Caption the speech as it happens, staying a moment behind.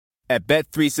At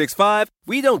Bet365,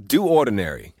 we don't do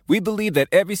ordinary. We believe that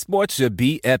every sport should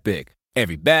be epic.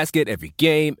 Every basket, every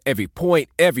game, every point,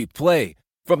 every play.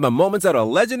 From the moments that are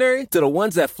legendary to the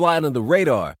ones that fly under the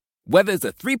radar. Whether it's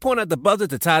a three-pointer at the buzzer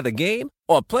to tie the game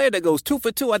or a player that goes 2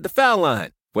 for 2 at the foul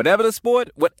line. Whatever the sport,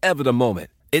 whatever the moment.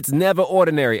 It's never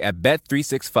ordinary at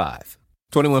Bet365.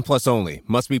 21 plus only.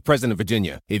 Must be present in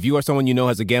Virginia. If you or someone you know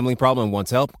has a gambling problem and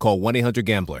wants help, call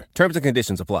 1-800-GAMBLER. Terms and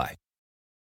conditions apply.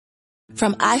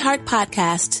 From iHeart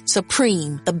Podcasts,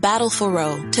 Supreme, The Battle for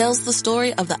Roe, tells the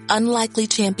story of the unlikely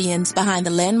champions behind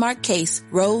the landmark case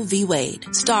Roe v. Wade,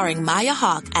 starring Maya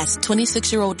Hawke as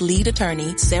 26-year-old lead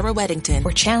attorney Sarah Weddington.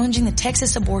 We're challenging the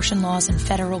Texas abortion laws in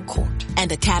federal court.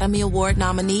 And Academy Award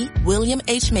nominee William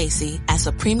H. Macy as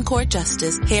Supreme Court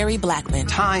Justice Harry Blackmun.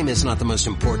 Time is not the most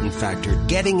important factor.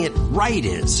 Getting it right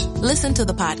is. Listen to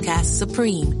the podcast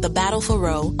Supreme, The Battle for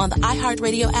Roe on the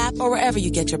iHeartRadio app or wherever you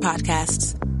get your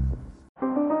podcasts.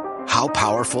 How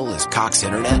powerful is Cox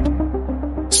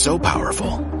Internet? So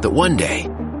powerful that one day,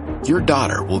 your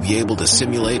daughter will be able to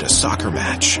simulate a soccer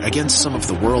match against some of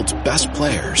the world's best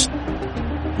players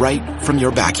right from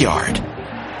your backyard.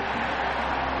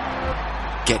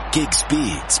 Get gig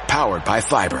speeds powered by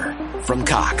fiber from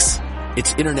Cox.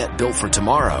 It's internet built for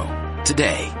tomorrow,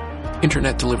 today.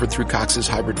 Internet delivered through Cox's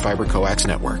hybrid fiber coax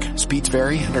network. Speeds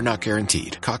vary and are not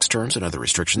guaranteed. Cox terms and other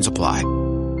restrictions apply.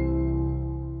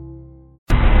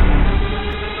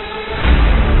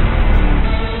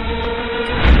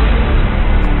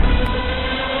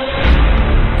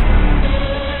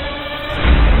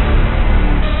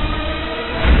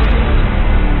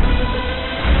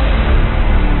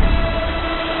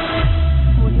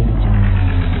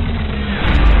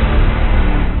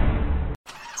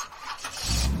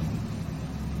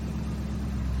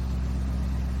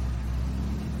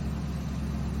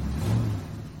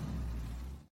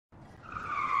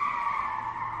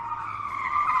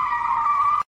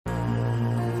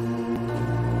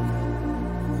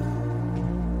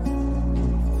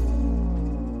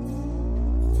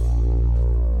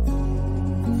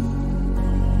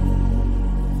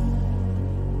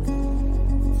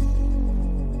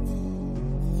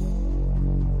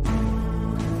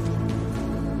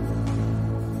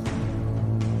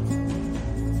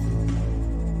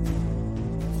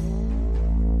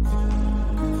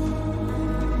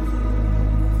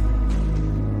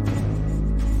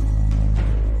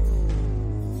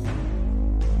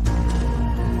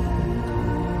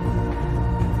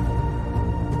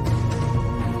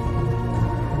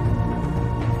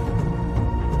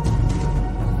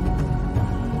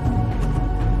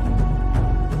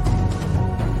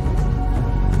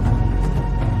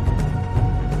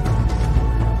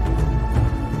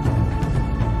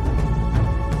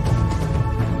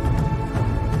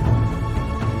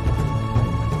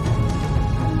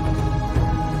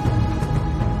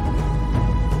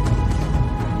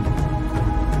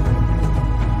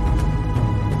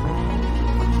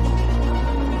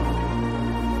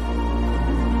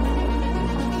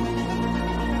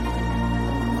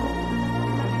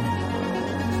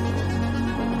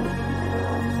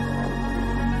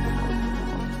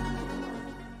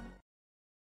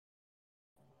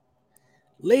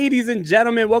 Ladies and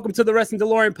gentlemen, welcome to the Wrestling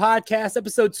DeLorean podcast,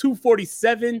 episode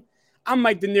 247. I'm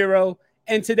Mike De Niro,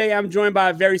 and today I'm joined by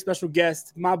a very special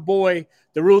guest, my boy,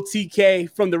 the real TK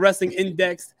from the Wrestling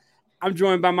Index. I'm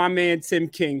joined by my man, Tim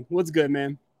King. What's good,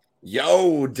 man?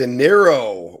 Yo, De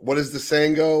Niro. What does the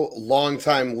saying go?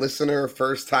 Long-time listener,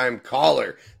 first-time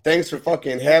caller. Thanks for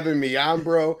fucking having me on,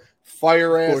 bro.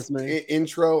 Fire-ass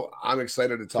intro. I'm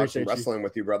excited to talk some wrestling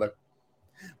with you, brother.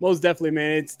 Most definitely,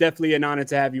 man. It's definitely an honor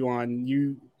to have you on.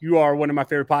 You are one of my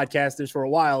favorite podcasters for a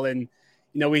while, and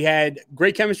you know we had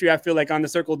great chemistry. I feel like on the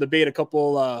Circle Debate a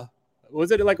couple.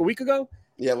 Was it like a week ago?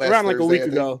 Yeah, around like a week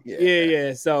ago.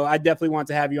 Yeah. So I definitely want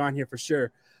to have you on here for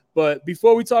sure. But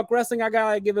before we talk wrestling, I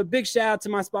gotta give a big shout out to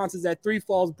my sponsors at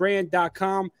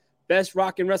 3fallsbrand.com. Best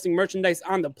rock and wrestling merchandise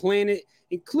on the planet,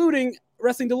 including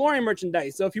Wrestling DeLorean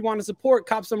merchandise. So if you want to support,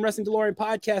 cop some Wrestling DeLorean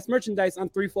podcast merchandise on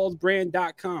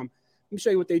 3fallsbrand.com. Let me show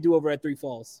you what they do over at 3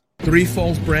 Falls. 3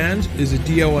 Falls Brand is a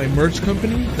DIY merch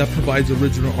company that provides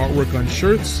original artwork on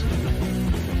shirts,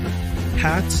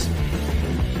 hats,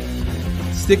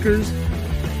 stickers,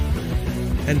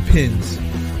 and pins.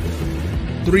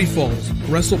 3 Falls,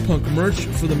 WrestlePunk merch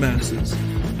for the masses.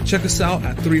 Check us out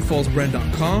at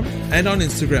 3fallsbrand.com and on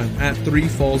Instagram at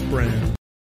 3fallsbrand.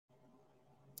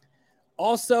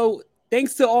 Also,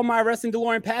 thanks to all my Wrestling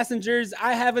DeLorean passengers,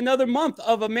 I have another month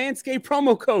of a Manscaped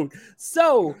promo code.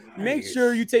 So make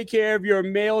sure you take care of your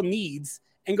male needs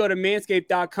and go to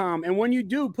manscaped.com. And when you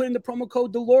do, put in the promo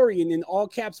code DeLorean in all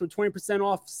caps for 20%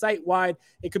 off site-wide.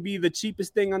 It could be the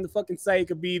cheapest thing on the fucking site. It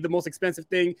could be the most expensive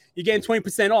thing. You're getting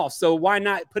 20% off, so why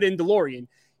not put in DeLorean?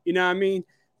 You know what I mean?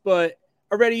 But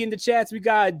already in the chats, we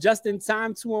got Justin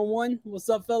Time 2-on-1. What's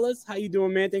up, fellas? How you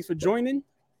doing, man? Thanks for joining.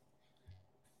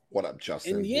 What up,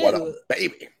 Justin? And yeah, what up,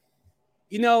 baby?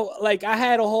 You know, like I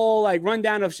had a whole like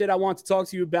rundown of shit I want to talk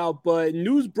to you about, but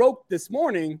news broke this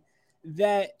morning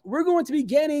that we're going to be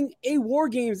getting a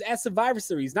WarGames at Survivor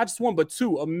Series. Not just one, but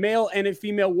two, a male and a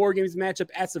female WarGames matchup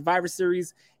at Survivor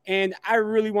Series. And I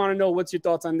really want to know what's your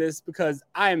thoughts on this, because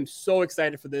I am so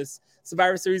excited for this.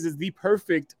 Survivor Series is the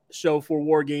perfect show for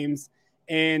WarGames,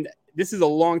 and this is a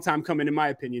long time coming, in my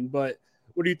opinion. But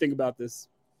what do you think about this?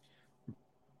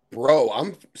 Bro,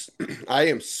 I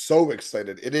am so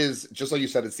excited. It is, just like you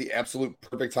said, it's the absolute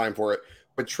perfect time for it.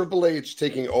 But Triple H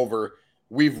taking over,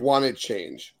 we've wanted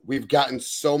change. We've gotten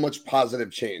so much positive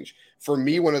change. For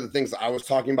me, one of the things I was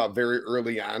talking about very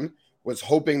early on was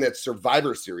hoping that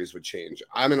Survivor Series would change.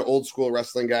 I'm an old school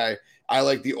wrestling guy. I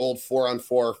like the old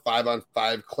 4-on-4,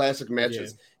 5-on-5 classic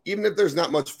matches, even if there's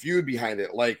not much feud behind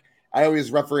it. Like, I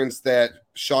always reference that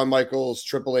Shawn Michaels,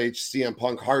 Triple H, CM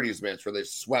Punk, Hardy's match where they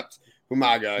swept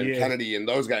Umaga and Kennedy and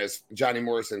those guys, Johnny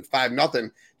Morrison,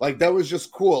 5-0. Like, that was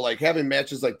just cool. Like, having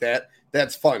matches like that,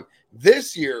 that's fun.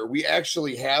 This year, we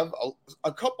actually have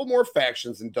a couple more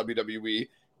factions in WWE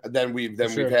than we've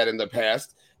had in the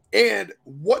past. And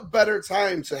what better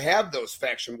time to have those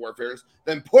faction warfares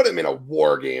than put them in a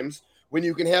WarGames when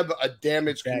you can have a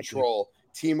Damage Control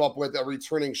team up with a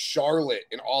returning Charlotte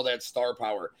and all that star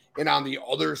power. And on the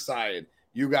other side,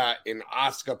 you got an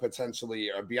Asuka potentially,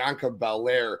 a Bianca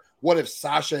Belair. What if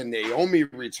Sasha and Naomi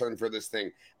return for this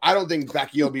thing? I don't think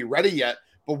Becky will be ready yet,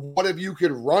 but what if you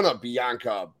could run a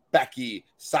Bianca, Becky,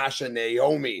 Sasha,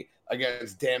 Naomi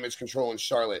against Damage Control and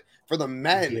Charlotte? For the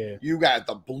men, you got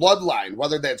the Bloodline,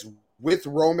 whether that's with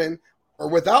Roman or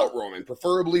without Roman,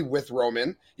 preferably with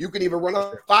Roman. You can even run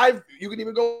a 5, you can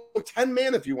even go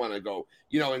 10-man if you want to go,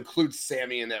 include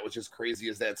Sammy in that, which is crazy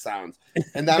as that sounds.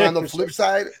 And then on the flip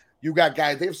side, you got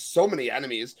guys, they have so many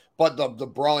enemies, but the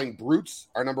Brawling Brutes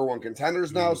are number one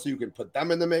contenders now, so you can put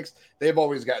them in the mix. They've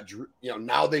always got Drew,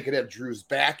 now they could have Drew's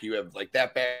back. You have like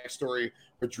that backstory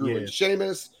with Drew and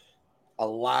Sheamus. A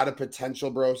lot of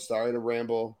potential, bro. Sorry to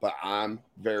ramble, but I'm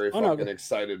very fucking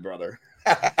excited, brother.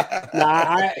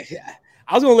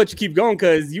 I was going to let you keep going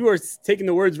because you were taking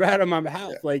the words right out of my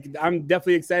mouth. Like, I'm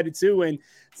definitely excited too. And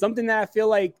something that I feel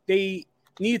like they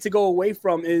needed to go away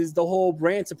from is the whole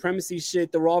brand supremacy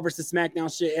shit, the Raw versus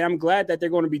SmackDown shit. And I'm glad that they're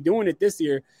going to be doing it this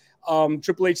year.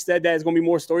 Triple H said that it's going to be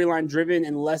more storyline driven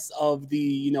and less of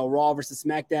the, Raw versus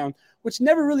SmackDown, which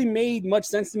never really made much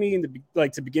sense to me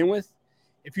to begin with.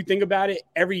 If you think about it,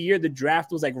 every year the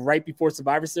draft was like right before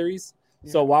Survivor Series.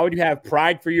 Yeah. So why would you have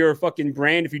pride for your fucking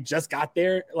brand if you just got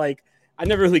there? Like, I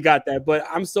never really got that, but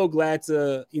I'm so glad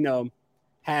to,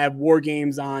 have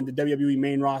WarGames on the WWE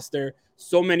main roster.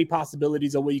 So many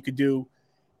possibilities of what you could do.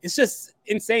 It's just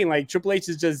insane. Like, Triple H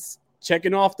is just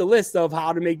checking off the list of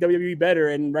how to make WWE better.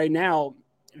 And right now,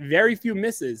 very few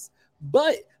misses.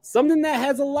 But something that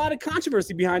has a lot of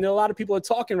controversy behind it, a lot of people are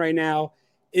talking right now,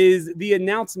 is the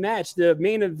announced match, the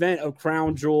main event of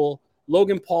Crown Jewel,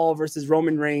 Logan Paul versus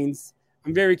Roman Reigns.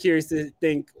 I'm very curious to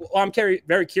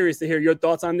very curious to hear your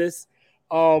thoughts on this.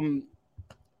 For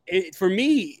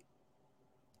me,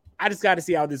 I just got to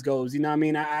see how this goes. You know what I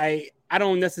mean? I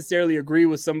don't necessarily agree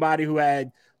with somebody who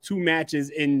had 2 matches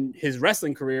in his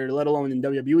wrestling career, let alone in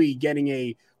WWE, getting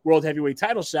a world heavyweight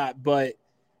title shot. But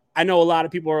I know a lot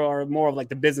of people are more of like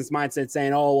the business mindset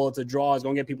saying, oh, well, it's a draw. It's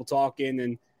going to get people talking.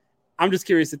 And I'm just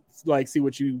curious to see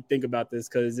what you think about this,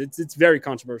 because it's very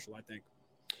controversial, I think.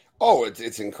 Oh,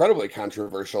 it's incredibly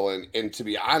controversial. And to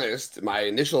be honest, my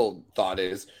initial thought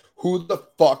is, who the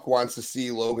fuck wants to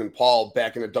see Logan Paul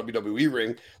back in a WWE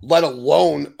ring, let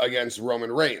alone against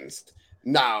Roman Reigns?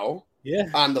 Now,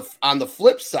 on the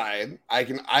flip side, I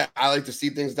like to see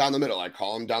things down the middle. I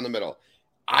call them down the middle.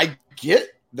 I get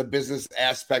the business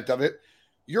aspect of it.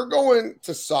 You're going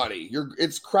to Saudi.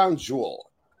 It's Crown Jewel.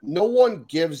 No one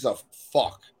gives a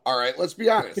fuck. All right, let's be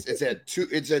honest. It's at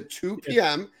 2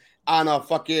 p.m. on a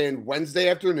fucking Wednesday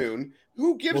afternoon.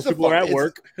 Who gives a fuck? People are at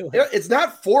work. It's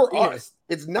not for us.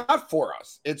 It's not for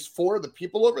us. It's for the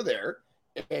people over there.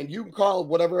 And you can call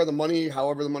however the money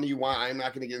you want. I'm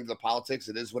not going to get into the politics.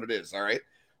 It is what it is. All right.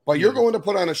 But you're going to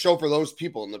put on a show for those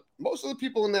people. And most of the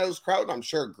people in those crowd, I'm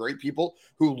sure, are great people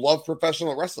who love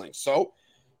professional wrestling. So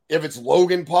if it's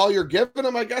Logan Paul you're giving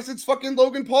them, I guess it's fucking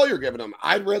Logan Paul you're giving them.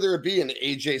 I'd rather it be an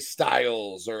AJ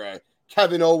Styles or a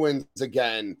Kevin Owens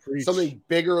again, something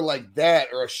bigger like that,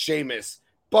 or a Sheamus.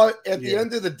 But at the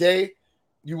end of the day,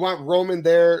 you want Roman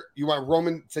there. You want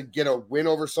Roman to get a win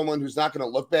over someone who's not going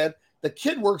to look bad. The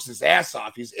kid works his ass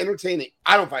off. He's entertaining.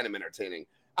 I don't find him entertaining.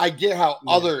 I get how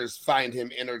others find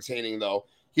him entertaining, though.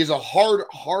 He's a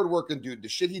hard-working dude. The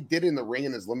shit he did in the ring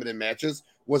in his limited matches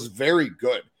was very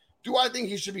good. Do I think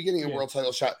he should be getting a world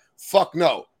title shot? Fuck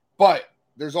no. But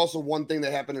there's also one thing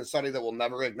that happened in Saudi that we'll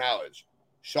never acknowledge.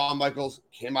 Shawn Michaels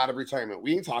came out of retirement.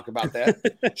 We didn't talk about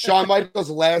that. Shawn Michaels'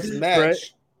 last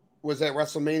match was at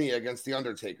WrestleMania against The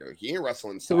Undertaker. He ain't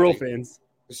wrestling Saudi. The real fans.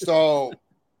 So,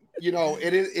 you know,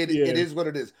 it is what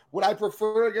it is. Would I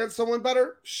prefer against someone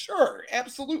better? Sure,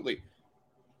 absolutely.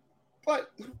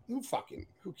 But who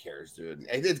cares, dude?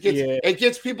 It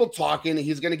gets people talking.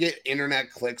 He's going to get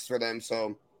internet clicks for them.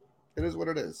 So it is what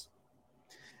it is.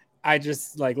 I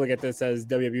just look at this as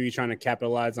WWE trying to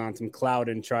capitalize on some clout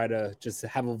and try to just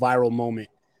have a viral moment.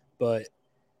 But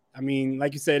I mean,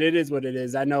 like you said, it is what it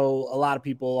is. I know a lot of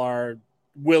people are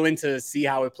willing to see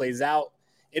how it plays out.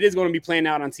 It is going to be playing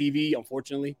out on TV,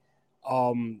 unfortunately.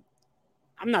 I'm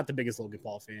not the biggest Logan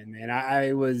Paul fan, man.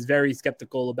 I was very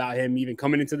skeptical about him even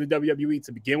coming into the WWE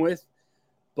to begin with.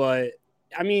 But,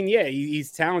 I mean, yeah,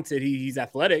 he's talented. He's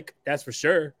athletic, that's for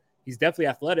sure. He's definitely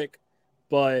athletic.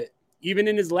 But even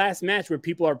in his last match where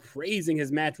people are praising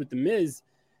his match with The Miz,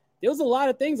 there was a lot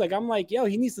of things. I'm like, yo,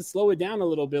 he needs to slow it down a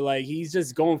little bit. He's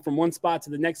just going from one spot to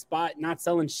the next spot, not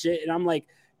selling shit. And I'm like,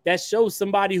 that shows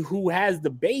somebody who has the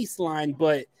baseline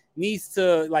but needs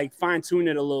to, fine-tune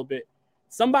it a little bit.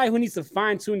 Somebody who needs to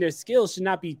fine-tune their skills should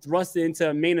not be thrusted into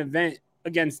a main event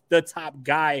against the top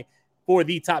guy for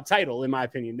the top title, in my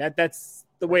opinion. That's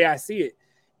the way I see it.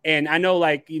 And I know,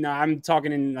 I'm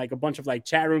talking in, a bunch of,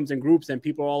 chat rooms and groups, and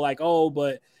people are all like, oh,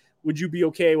 but would you be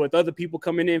okay with other people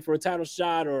coming in for a title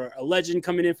shot or a legend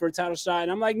coming in for a title shot?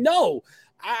 And I'm like, no,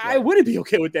 I wouldn't be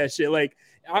okay with that shit.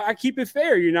 I keep it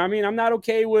fair, you know what I mean? I'm not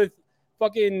okay with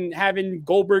fucking having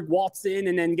Goldberg waltz in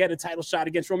and then get a title shot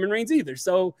against Roman Reigns either.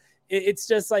 So it's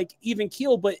just even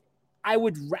keel, but I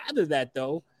would rather that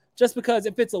though, just because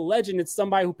if it's a legend, it's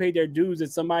somebody who paid their dues.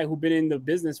 It's somebody who's been in the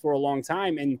business for a long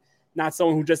time and not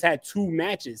someone who just had 2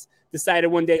 matches, decided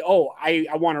one day, oh, I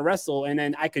want to wrestle and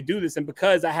then I could do this. And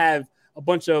because I have a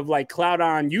bunch of clout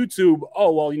on YouTube,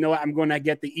 oh, well, you know what? I'm going to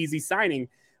get the easy signing,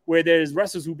 where there's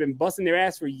wrestlers who've been busting their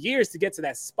ass for years to get to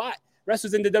that spot.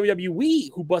 Wrestlers in the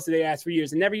WWE who busted their ass for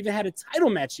years and never even had a title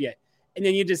match yet. And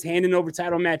then you're just handing over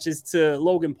title matches to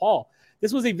Logan Paul.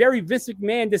 This was a very Vince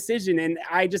McMahon decision, and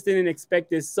I just didn't expect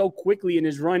this so quickly in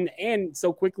his run and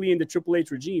so quickly in the Triple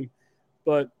H regime.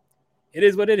 But it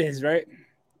is what it is, right?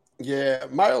 Yeah,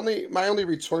 my only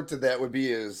retort to that would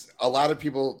be is a lot of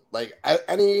people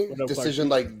any decision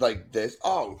like this.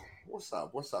 Oh, what's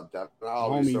up, Devin? I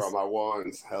always throw my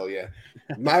ones. Hell yeah.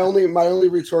 My only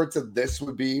retort to this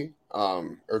would be,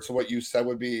 or to what you said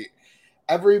would be,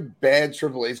 every bad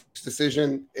Triple H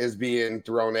decision is being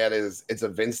thrown at as it's a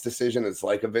Vince decision. It's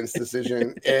like a Vince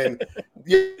decision. And,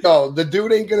 the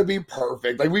dude ain't going to be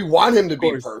perfect. We want him to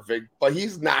be perfect, but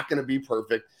he's not going to be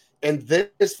perfect. And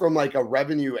this from a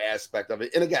revenue aspect of it.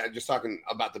 And again, I'm just talking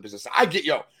about the business. I get,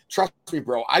 trust me,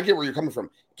 bro. I get where you're coming from.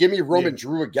 Give me Roman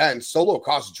Drew again. Solo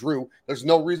cost Drew. There's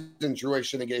no reason Drew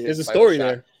shouldn't get his. There's a story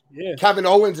there. Yeah. Kevin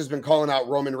Owens has been calling out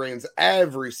Roman Reigns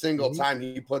every single time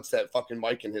he puts that fucking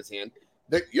mic in his hand.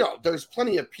 There's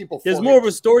plenty of people. There's more of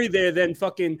a story there than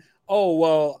fucking, oh,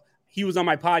 well, he was on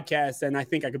my podcast and I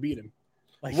think I could beat him.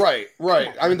 Right.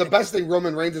 I mean, the best thing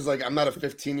Roman Reigns is I'm not a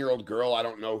 15-year-old girl. I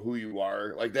don't know who you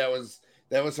are. That was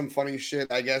some funny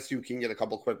shit. I guess you can get a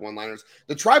couple quick one-liners.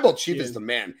 The Tribal Chief is the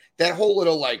man. That whole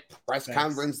little press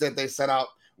conference that they set out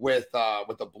with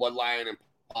the Bloodline and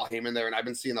Paul Heyman there, and I've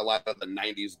been seeing a lot of the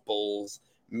 90s Bulls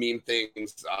meme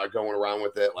things going around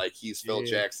with it. He's Phil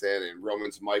Jackson and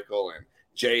Roman's Michael and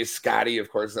Jay Scotty, of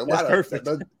course. Perfect.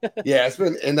 It's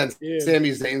been, and then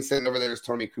Sami Zayn sitting over there as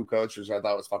Tony Kukoc, which I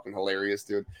thought was fucking hilarious,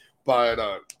 dude. But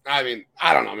I mean,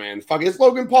 I don't know, man. Fuck, it's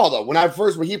Logan Paul though. When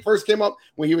he first came up,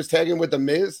 when he was tagging with the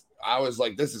Miz, I was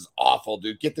like, this is awful,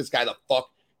 dude. Get this guy the fuck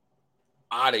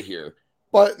out of here.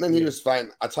 But then he was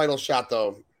fine. A title shot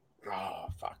though. Oh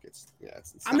fuck, it's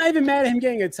I'm not even mad at him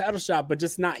getting a title shot, but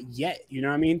just not yet. You know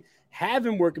what I mean? Have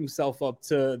him work himself up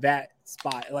to that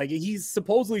spot. He's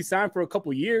supposedly signed for a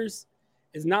couple years.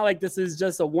 It's not like this is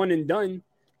just a one and done.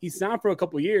 He's signed for a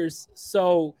couple years,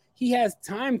 so he has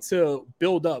time to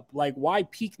build up. Why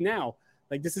peak now?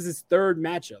 This is his 3rd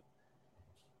matchup.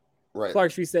 Right.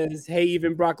 Clark Street says, hey,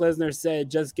 even Brock Lesnar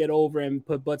said, just get over and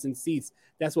put butts in seats.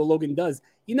 That's what Logan does.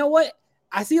 You know what?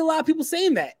 I see a lot of people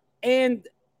saying that. And,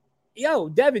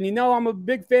 Devin, I'm a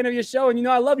big fan of your show, and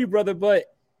I love you, brother, but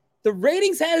the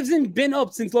ratings haven't been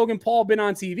up since Logan Paul been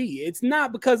on TV. It's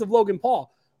not because of Logan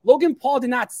Paul. Logan Paul did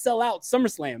not sell out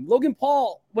SummerSlam. Logan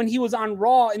Paul, when he was on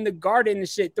Raw in the Garden and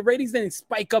shit, the ratings didn't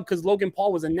spike up because Logan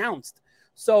Paul was announced.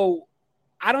 So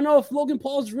I don't know if Logan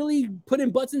Paul's really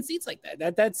putting butts in seats like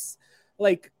that. That's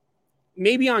like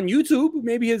maybe on YouTube,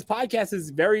 maybe his podcast is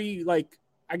very, like,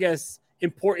 I guess,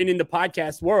 important in the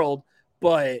podcast world,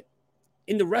 but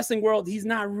in the wrestling world, he's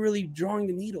not really drawing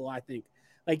the needle, I think.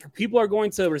 Like, people are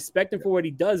going to respect him for what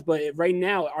he does, but right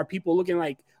now, are people looking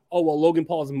like, oh, well, Logan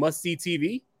Paul is must-see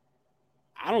TV?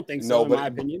 I don't think so, in my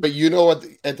opinion. But you know what?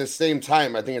 At the same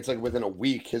time, I think it's like within a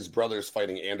week, his brother's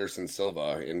fighting Anderson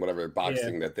Silva in whatever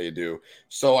boxing that they do.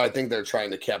 So I think they're trying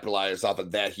to capitalize off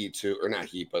of that heat too, or not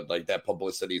heat, but like that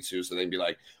publicity too. So they'd be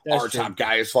like, top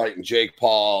guy is fighting Jake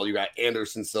Paul. You got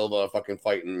Anderson Silva fucking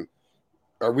fighting,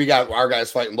 or we got our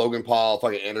guys fighting Logan Paul.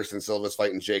 Fucking Anderson Silva's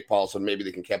fighting Jake Paul. So maybe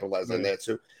they can capitalize on that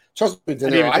too. Trust me,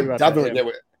 I definitely get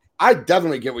what. I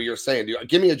definitely get what you're saying, dude.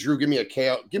 Give me a Drew, give me a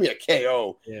KO, give me a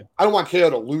KO. Yeah. I don't want KO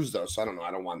to lose though, so I don't know.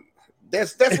 I don't want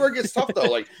that's where it gets tough though.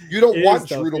 Like, you don't want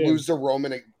Drew to lose to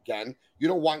Roman again. You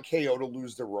don't want KO to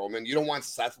lose to Roman. You don't want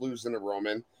Seth losing to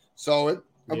Roman. So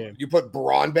you put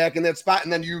Braun back in that spot,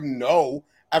 and then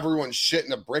everyone's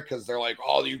shitting a brick because they're like,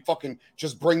 oh, you fucking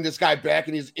just bring this guy back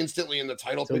and he's instantly in the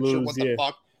title picture. What the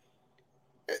fuck?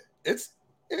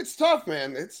 It's tough,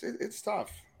 man. It's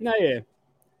tough. No, yeah.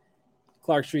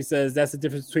 Clark Street says that's the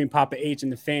difference between Papa H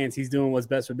and the fans. He's doing what's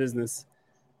best for business.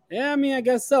 Yeah, I mean, I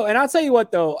guess so. And I'll tell you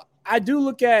what, though. I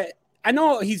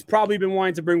know he's probably been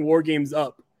wanting to bring WarGames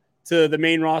up to the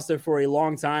main roster for a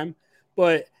long time,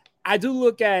 but I do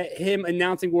look at him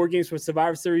announcing WarGames for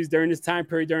Survivor Series during this time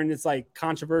period, during this like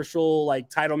controversial like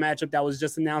title matchup that was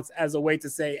just announced, as a way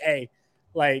to say, hey,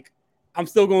 like, I'm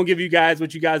still going to give you guys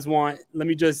what you guys want. Let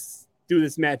me just do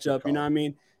this matchup. You know what I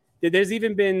mean? There's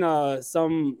even been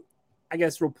some, I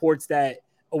guess, reports that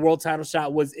a world title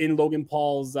shot was in Logan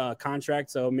Paul's contract.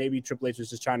 So maybe Triple H was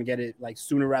just trying to get it like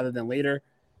sooner rather than later.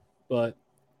 But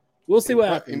we'll see what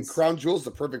happens. And Crown Jewel's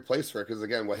the perfect place for it. Because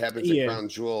again, what happens in Crown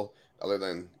Jewel, other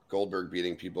than Goldberg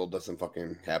beating people, doesn't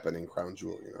fucking happen in Crown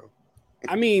Jewel, you know?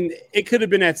 I mean, it could have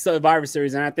been at Survivor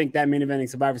Series. And I think that main eventing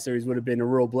Survivor Series would have been a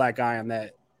real black eye on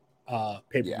that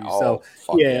pay-per-view.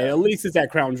 At least it's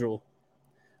at Crown Jewel.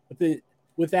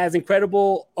 With as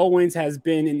incredible Owens has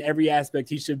been in every aspect,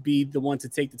 he should be the one to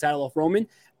take the title off Roman.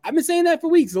 I've been saying that for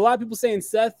weeks. A lot of people saying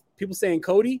Seth, people saying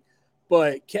Cody,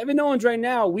 but Kevin Owens right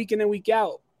now, week in and week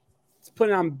out, is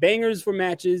putting on bangers for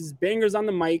matches, bangers on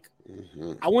the mic.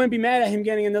 Mm-hmm. I wouldn't be mad at him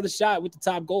getting another shot with the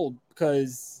top gold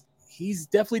because he's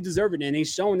definitely deserving it, and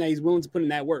he's showing that he's willing to put in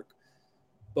that work.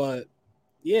 But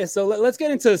yeah, so let's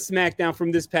get into SmackDown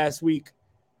from this past week.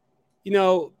 You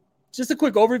know, just a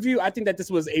quick overview. I think that this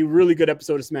was a really good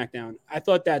episode of SmackDown. I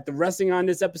thought that the wrestling on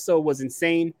this episode was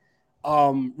insane.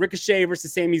 Ricochet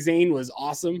versus Sami Zayn was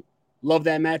awesome. Love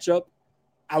that matchup.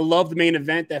 I love the main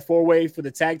event, that four-way for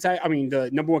the tag title. I mean, the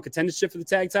number one contendership for the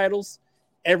tag titles.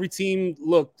 Every team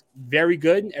looked very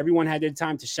good. Everyone had their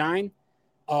time to shine.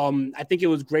 I think it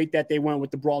was great that they went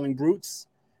with the Brawling Brutes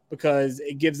because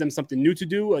it gives them something new to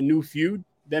do, a new feud.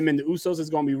 Them and the Usos is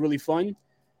going to be really fun.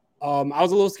 I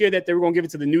was a little scared that they were going to give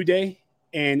it to the New Day,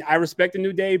 and I respect the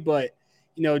New Day, but,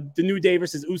 you know, the New Day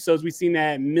versus Usos, we've seen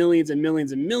that millions and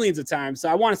millions and millions of times, so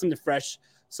I wanted something fresh.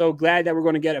 So glad that we're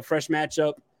going to get a fresh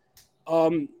matchup.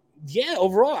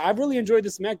 Overall, I really enjoyed the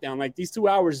SmackDown. Like, these 2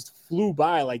 hours flew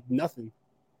by like nothing.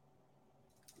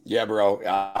 Yeah, bro.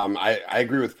 I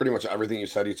agree with pretty much everything you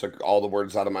said. You took all the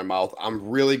words out of my mouth. I'm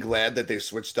really glad that they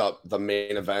switched up the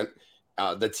main event.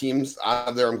 The teams out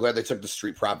of there, I'm glad they took the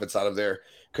Street Profits out of there.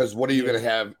 Because what are you gonna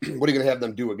have? What are you gonna have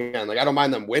them do again? Like, I don't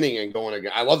mind them winning and going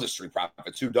again. I love the Street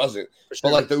Profits. Who doesn't? Sure.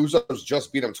 But like the Usos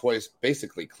just beat them twice,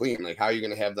 basically clean. Like, how are you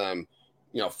gonna have them,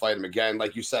 fight them again?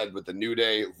 Like you said with the New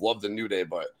Day, love the New Day,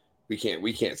 but we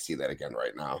can't see that again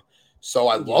right now. So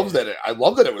I love that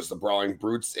it was the Brawling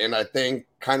Brutes, and I think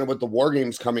kind of with the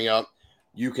WarGames coming up,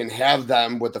 you can have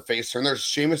them with the face turn.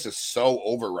 Sheamus is so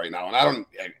over right now, and I don't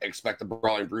expect the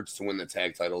Brawling Brutes to win the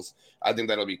tag titles. I think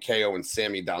that'll be KO and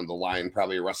Sammy down the line,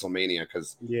 probably at WrestleMania,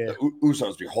 because the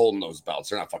Usos be holding those belts.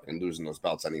 They're not fucking losing those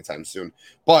belts anytime soon.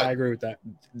 But I agree with that.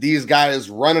 These guys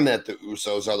running at the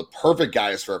Usos are the perfect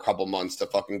guys for a couple months to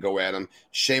fucking go at them.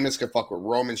 Sheamus can fuck with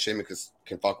Roman. Sheamus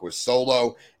can fuck with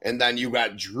Solo. And then you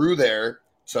got Drew there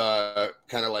to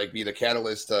kind of like be the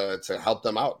catalyst to help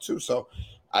them out too. So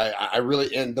I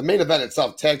really, and the main event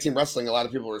itself, tag team wrestling, a lot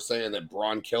of people were saying that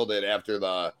Braun killed it after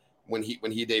when he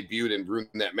debuted and ruined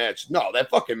that match. No, that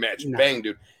fucking match bang,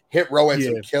 dude. Hit Row had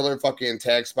some killer fucking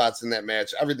tag spots in that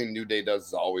match. Everything New Day does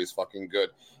is always fucking good.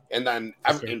 And then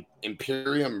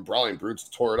Imperium and Brawling Brutes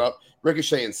tore it up.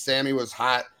 Ricochet and Sammy was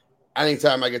hot.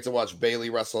 anytime I get to watch Bailey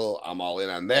wrestle, I'm all in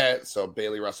on that. So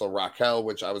Bailey wrestled Raquel,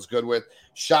 which I was good with.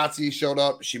 Shotzi showed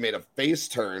up. She made a face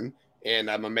turn, and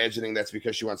I'm imagining that's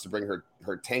because she wants to bring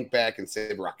her tank back and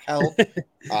save Raquel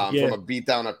from a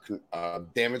beatdown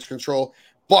of Damage Control.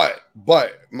 But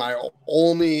my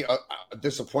only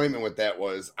disappointment with that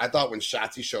was I thought when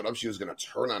Shotzi showed up, she was going to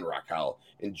turn on Raquel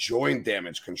and join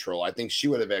Damage Control. I think she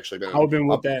would have actually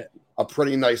been a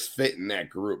pretty nice fit in that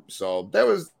group. So that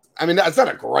was, I mean, that's not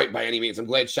a gripe by any means. I'm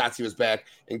glad Shotzi was back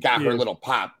and got her little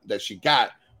pop that she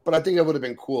got. But I think it would have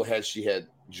been cool had she had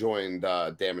joined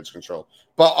Damage Control.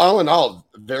 But all in all,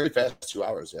 very fast 2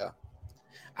 hours, yeah.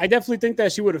 I definitely think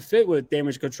that she would have fit with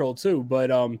Damage Control too.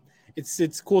 But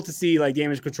it's cool to see like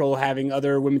Damage Control having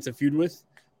other women to feud with.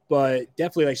 But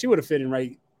definitely, like, she would have fit in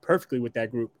right perfectly with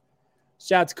that group.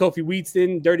 Shout out to Kofi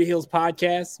Wheatston, Dirty Hills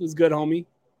Podcast. Was good, homie.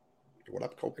 What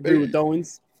up, Kofi? Agree with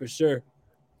Owens, for sure.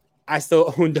 I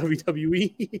still own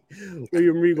WWE.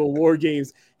 William Regal,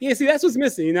 WarGames. Yeah, see, that's what's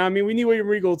missing. You know what I mean? We need William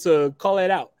Regal to call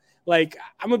that out. Like,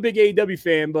 I'm a big AEW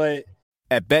fan, but...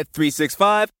 At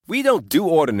Bet365, we don't do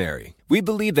ordinary. We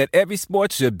believe that every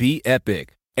sport should be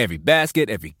epic. Every basket,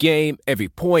 every game, every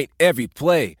point, every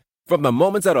play. From the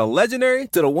moments that are legendary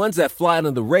to the ones that fly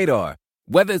under the radar.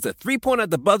 Whether it's a three-pointer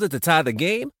at the buzzer to tie the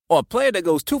game or a player that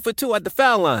goes 2 for 2 at the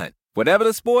foul line. Whatever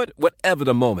the sport, whatever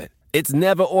the moment. It's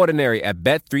never ordinary at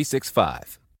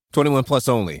Bet365. 21 plus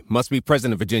only. Must be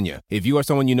present in Virginia. If you or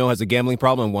someone you know has a gambling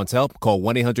problem and wants help, call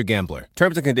 1-800-GAMBLER.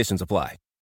 Terms and conditions apply.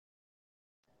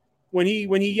 When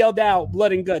he yelled out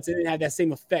blood and guts, it didn't have that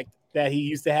same effect that he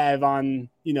used to have on,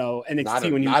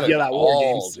 NXT when he yelled out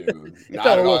WarGames. Dude. Not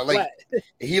at all. Like,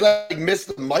 he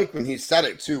missed the mic when he said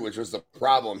it too, which was the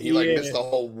problem. He missed the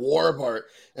whole war part.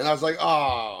 And I was like,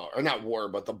 oh, or not war,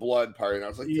 but the blood part. And I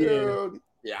was like, dude,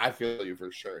 yeah, I feel you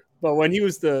for sure. But when he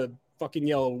was the fucking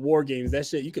yell WarGames, that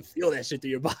shit, you could feel that shit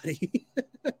through your body.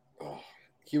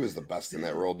 He was the best in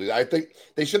that role, dude. I think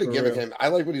they should have given him. I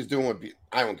like what he's doing with.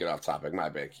 I won't get off topic. My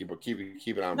bad. Keep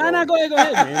it on. No, go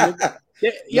ahead, man.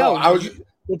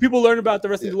 When people learn about the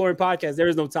Wrestling DeLorean podcast, there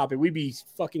is no topic. We be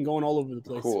fucking going all over the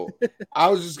place. Cool. I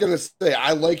was just gonna say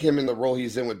I like him in the role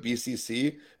he's in with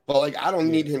BCC, but like I don't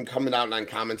need him coming out on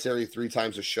commentary 3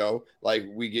 times a show. Like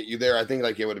we get you there. I think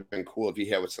like it would have been cool if he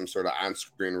had with some sort of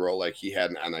on-screen role like he had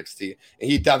in NXT, and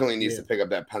he definitely needs to pick up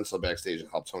that pencil backstage and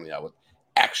help Tony out with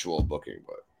actual booking.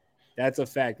 But that's a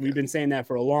fact. We've been saying that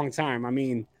for a long time. I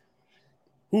mean,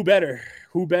 who better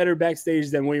backstage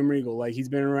than William Regal? Like, he's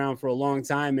been around for a long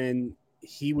time, and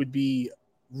he would be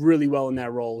really well in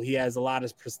that role. He has a lot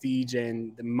of prestige,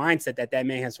 and the mindset that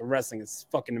man has for wrestling is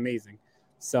fucking amazing.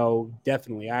 So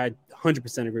definitely, I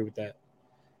 100% agree with that.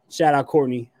 Shout out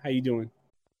Courtney. How you doing?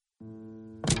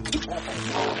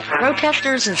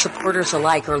 Protesters and supporters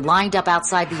alike are lined up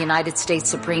outside the United States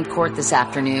Supreme Court this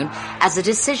afternoon as a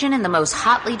decision in the most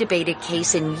hotly debated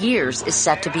case in years is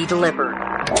set to be delivered.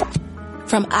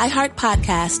 From iHeart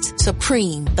Podcasts,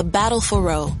 Supreme, The Battle for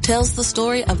Roe, tells the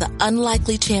story of the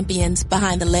unlikely champions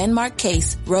behind the landmark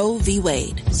case Roe v.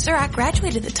 Wade. Sir, I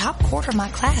graduated the top quarter of my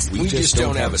class. We just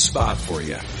don't have a spot for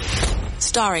you.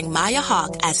 Starring Maya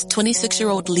Hawke as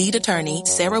 26-year-old lead attorney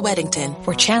Sarah Weddington.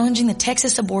 We're challenging the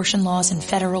Texas abortion laws in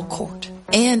federal court.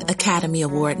 And Academy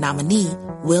Award nominee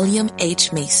William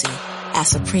H. Macy as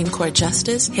Supreme Court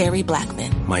Justice Harry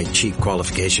Blackmun. My chief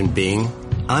qualification being,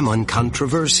 I'm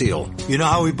uncontroversial. You know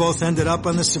how we both ended up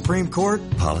on the Supreme Court?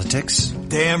 Politics.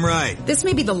 Damn right. This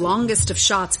may be the longest of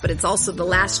shots, but it's also the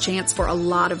last chance for a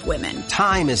lot of women.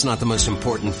 Time is not the most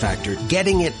important factor.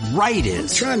 Getting it right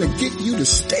is. I'm trying to get you to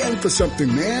stand for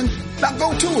something, man. Now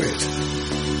go to it.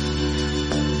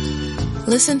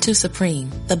 Listen to Supreme,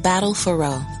 The Battle for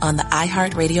Roe on the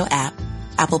iHeartRadio app,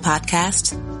 Apple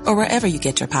Podcasts, or wherever you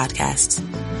get your podcasts.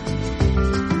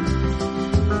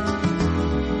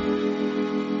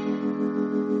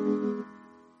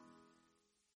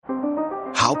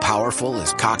 How powerful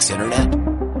is Cox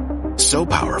Internet? So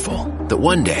powerful that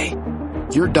one day,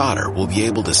 your daughter will be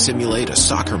able to simulate a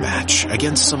soccer match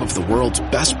against some of the world's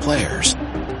best players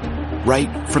right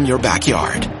from your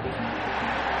backyard.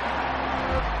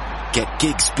 Get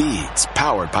gig speeds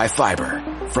powered by fiber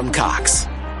from Cox.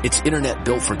 It's internet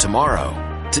built for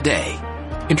tomorrow, today.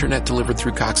 Internet delivered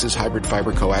through Cox's hybrid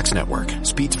fiber coax network.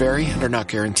 Speeds vary and are not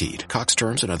guaranteed. Cox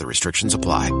terms and other restrictions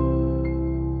apply.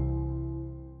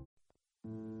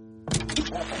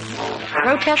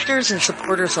 Protesters and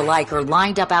supporters alike are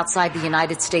lined up outside the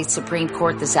United States Supreme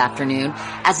Court this afternoon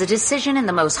as a decision in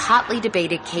the most hotly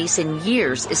debated case in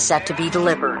years is set to be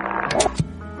delivered.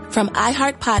 From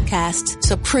iHeart Podcasts,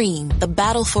 Supreme, The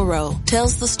Battle for Roe,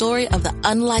 tells the story of the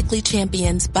unlikely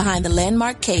champions behind the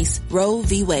landmark case Roe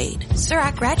v. Wade. Sir,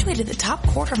 I graduated the top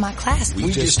quarter of my class. We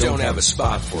just don't have a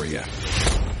spot for you.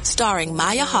 Starring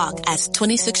Maya Hawke as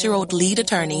 26-year-old lead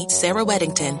attorney Sarah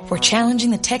Weddington. We're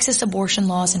challenging the Texas abortion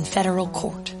laws in federal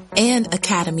court. And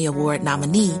Academy Award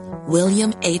nominee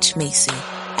William H. Macy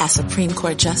as Supreme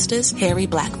Court Justice Harry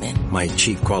Blackmun. My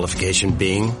chief qualification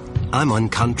being, I'm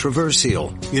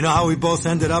uncontroversial. You know how we both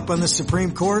ended up on the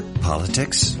Supreme Court?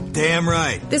 Politics. Damn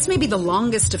right. This may be the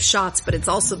longest of shots, but it's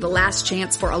also the last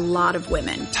chance for a lot of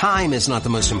women. Time is not the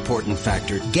most important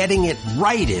factor. Getting it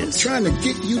right is. I'm trying to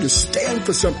get you to stand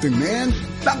for something, man.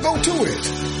 Now go to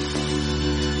it.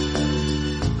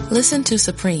 Listen to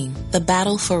Supreme, The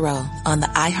Battle for Roe on the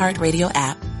iHeartRadio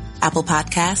app, Apple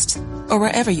Podcasts, or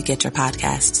wherever you get your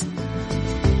podcasts.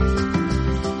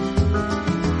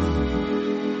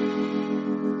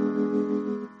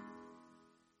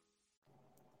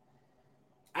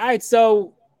 All right,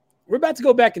 so we're about to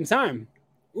go back in time.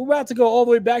 We're about to go all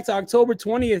the way back to October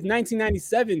 20th,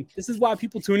 1997. This is why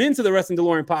people tune into the Wrestling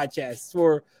DeLorean podcast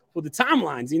for the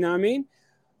timelines, you know what I mean?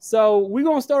 So we're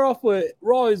going to start off with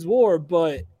Raw is War,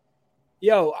 but,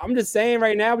 yo, I'm just saying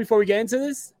right now before we get into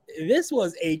this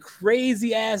was a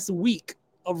crazy-ass week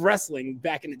of wrestling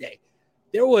back in the day.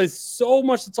 There was so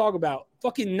much to talk about.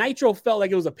 Fucking Nitro felt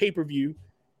like it was a pay-per-view.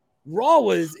 Raw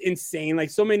was insane.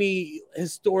 Like, so many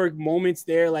historic moments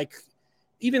there. Like,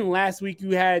 even last week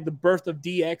you had the birth of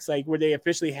DX, like where they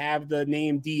officially have the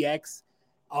name DX.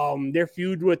 Their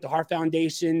feud with the Hart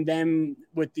Foundation, them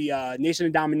with the Nation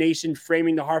of Domination,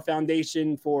 framing the Hart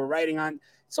Foundation for writing on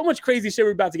so much crazy shit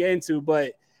we're about to get into.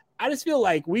 But I just feel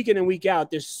like week in and week out,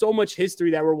 there's so much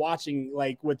history that we're watching,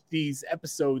 like with these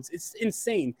episodes. It's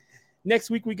insane.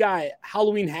 Next week we got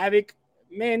Halloween Havoc.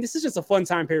 Man, this is just a fun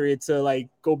time period to like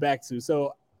go back to.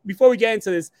 So before we get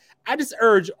into this, I just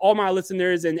urge all my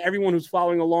listeners and everyone who's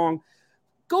following along,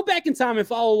 go back in time and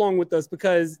follow along with us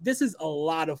because this is a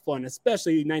lot of fun,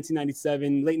 especially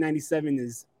 1997. Late 97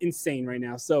 is insane right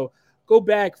now. So go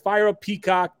back, fire up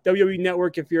Peacock, WWE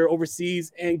Network if you're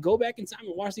overseas, and go back in time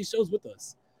and watch these shows with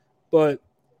us. But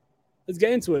let's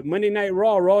get into it. Monday Night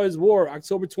Raw, Raw is War,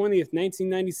 October 20th,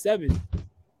 1997.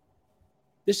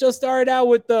 This show started out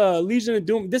with Legion of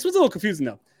Doom. This was a little confusing,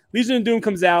 though. Legion of Doom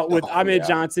comes out with Ahmed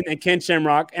Johnson and Ken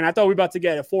Shamrock, and I thought we were about to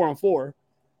get a 4-on-4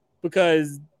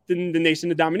 because the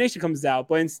Nation of Domination comes out.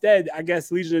 But instead, I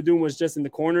guess Legion of Doom was just in the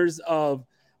corners of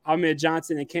Ahmed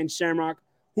Johnson and Ken Shamrock,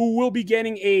 who will be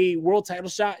getting a world title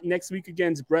shot next week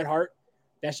against Bret Hart.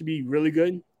 That should be really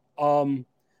good.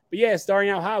 But yeah, starting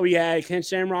out hot, we had Ken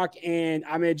Shamrock and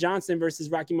Ahmed Johnson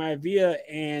versus Rocky Maivia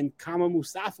and Kama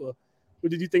Mustafa. What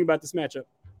did you think about this matchup?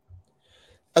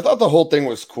 I thought the whole thing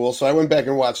was cool. So I went back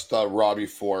and watched Raw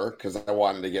before because I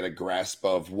wanted to get a grasp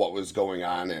of what was going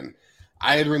on. And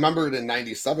I had remembered in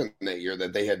 97 that year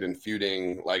that they had been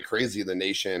feuding like crazy, the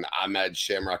Nation, Ahmed,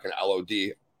 Shamrock, and LOD.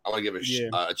 I want to give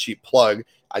a cheap plug.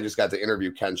 I just got to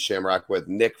interview Ken Shamrock with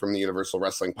Nick from the Universal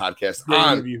Wrestling Podcast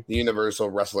the Universal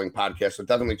Wrestling Podcast. So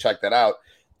definitely check that out.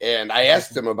 And I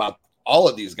asked him about all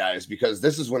of these guys because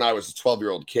this is when I was a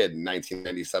 12-year-old kid in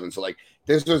 1997. So like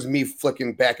this was me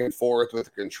flicking back and forth with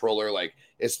a controller. Like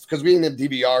it's because we didn't have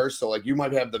DVR. So like you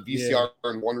might have the VCR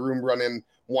in one room running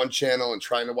one channel and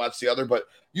trying to watch the other, but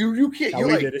you can't,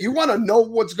 you want to know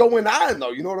what's going on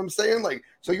though. You know what I'm saying? Like,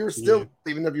 so you're still,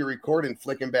 even if you're recording,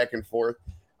 flicking back and forth.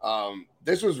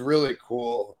 This was really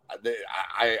cool.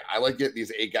 I like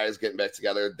these 8 guys getting back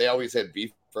together. They always had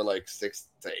beef for like 6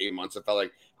 to 8 months. It felt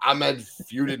like Ahmed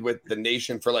feuded with the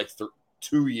Nation for like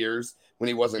 2 years when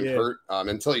he wasn't hurt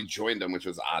until he joined them, which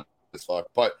was odd as fuck.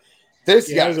 But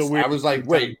this guy, I was like,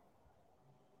 wait.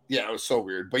 Yeah, it was so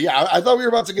weird. But yeah, I thought we were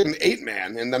about to get an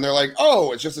 8-man. And then they're like,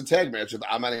 oh, it's just a tag match with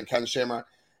Ahmed and Ken Shamrock.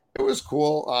 It was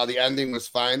cool. The ending was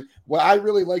fine. What I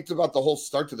really liked about the whole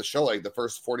start to the show, like the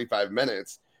first 45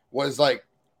 minutes, was like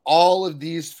all of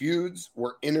these feuds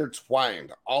were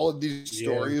intertwined. All of these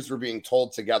stories were being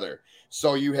told together.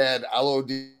 So you had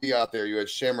LOD out there, you had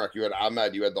Shamrock, you had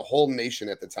Ahmed, you had the whole Nation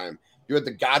at the time. You had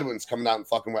the Godwins coming out and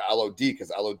fucking with LOD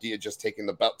because LOD had just taken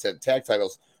the belt to tag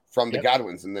titles from the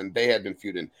Godwins, and then they had been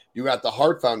feuding. You got the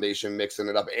Hart Foundation mixing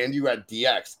it up, and you had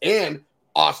DX and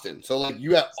Austin. So like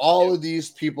you had all of these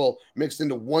people mixed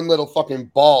into one little fucking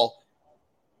ball.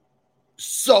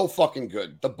 So fucking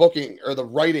good. The booking or the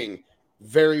writing,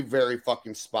 very, very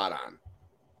fucking spot on.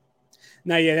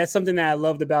 Now, yeah, that's something that I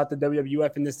loved about the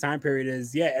WWF in this time period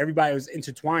is, everybody was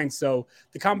intertwined. So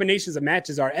the combinations of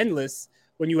matches are endless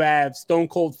when you have Stone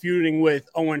Cold feuding with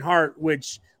Owen Hart,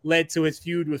 which led to his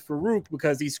feud with Farouk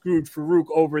because he screwed Farouk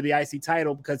over the IC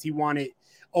title because he wanted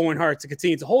Owen Hart to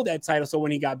continue to hold that title. So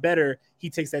when he got better, he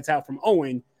takes that title from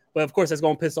Owen. But of course, that's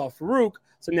going to piss off Farouk.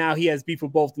 So now he has beef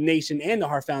with both the Nation and the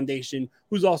Hart Foundation,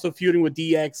 who's also feuding with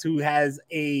DX, who has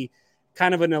a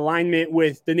kind of an alignment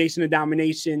with the Nation of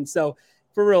Domination. So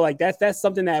for real, like that's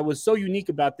something that was so unique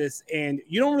about this. And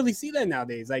you don't really see that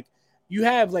nowadays. Like you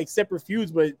have like separate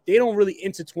feuds, but they don't really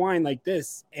intertwine like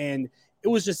this. And it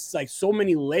was just like so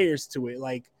many layers to it.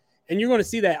 Like, and you're going to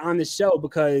see that on this show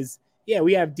because, yeah,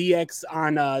 we have DX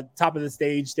on top of the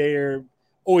stage. They're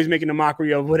always making a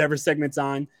mockery of whatever segment's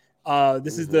on.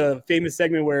 This is the famous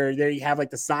segment where they have like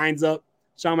the signs up.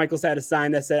 Shawn Michaels had a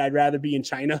sign that said, "I'd rather be in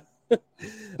China."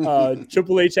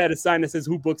 Triple H had a sign that says,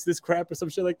 "Who books this crap?" or some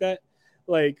shit like that.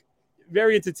 Like,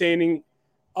 very entertaining.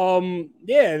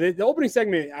 The opening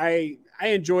segment I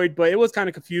enjoyed, but it was kind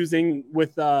of confusing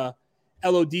with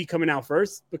LOD coming out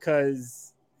first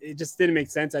because it just didn't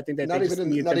make sense. I think that they just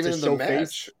needed them to show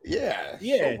face. Yeah,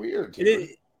 so weird.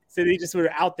 So they just were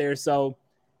out there. So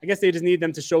I guess they just needed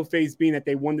them to show face, being that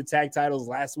they won the tag titles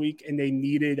last week and they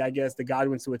needed, I guess, the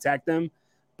Godwins to attack them.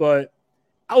 But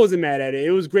I wasn't mad at it.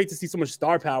 It was great to see so much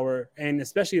star power, and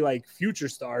especially like future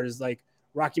stars like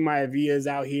Rocky Maivia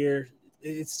out here.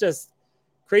 It's just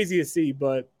crazy to see,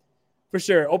 but for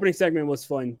sure, opening segment was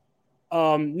fun.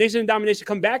 Nation of Domination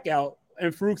come back out,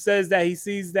 and Farouk says that he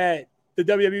sees that the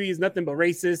WWE is nothing but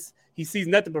racist. He sees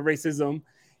nothing but racism.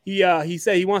 He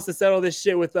said he wants to settle this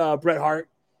shit with Bret Hart.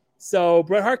 So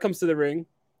Bret Hart comes to the ring.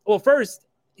 Well, first,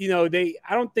 I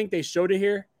don't think they showed it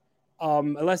here,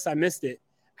 unless I missed it.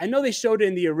 I know they showed it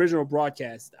in the original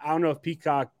broadcast. I don't know if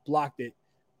Peacock blocked it,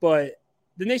 but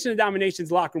the Nation of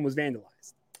Domination's locker room was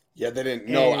vandalized. Yeah, they didn't.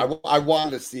 No, I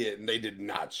wanted to see it, and they did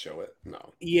not show it.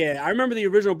 No. Yeah, I remember the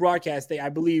original broadcast. I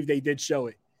believe they did show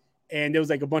it, and there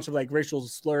was like a bunch of like racial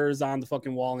slurs on the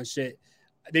fucking wall and shit.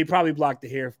 They probably blocked it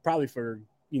here, probably for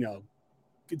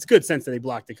it's good sense that they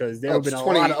blocked it because there have been a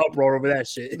lot of uproar over that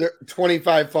shit.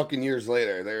 25 fucking years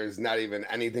later, there's not even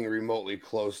anything remotely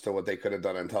close to what they could have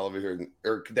done on television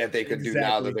or that they could do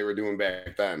now that they were doing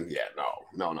back then. Yeah,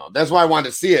 no. That's why I wanted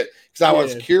to see it because I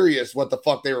was curious what the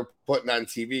fuck they were putting on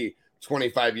TV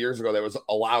 25 years ago that was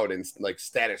allowed in like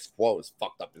status quo, as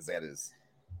fucked up as that is.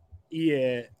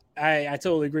 Yeah, I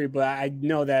totally agree. But I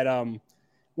know that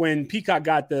when Peacock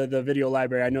got the video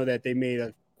library, I know that they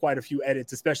made quite a few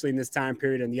edits, especially in this time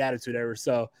period and the Attitude Era.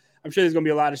 So I'm sure there's going to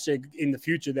be a lot of shit in the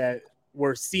future that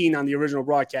we're seeing on the original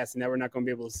broadcast and that we're not going to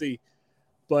be able to see.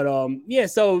 But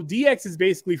so DX is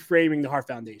basically framing the Hart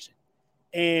Foundation.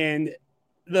 And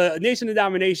the Nation of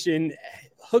Domination,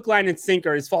 hook, line, and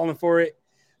sinker is falling for it.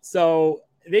 So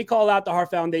they call out the Hart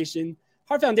Foundation.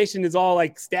 Hart Foundation is all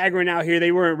like staggering out here.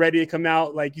 They weren't ready to come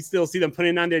out. Like you still see them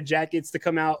putting on their jackets to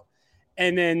come out.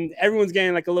 And then everyone's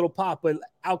getting like a little pop, but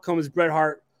out comes Bret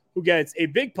Hart, who gets a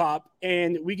big pop,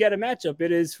 and we get a matchup.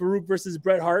 It is Farouk versus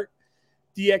Bret Hart.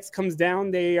 DX comes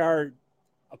down. They are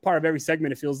a part of every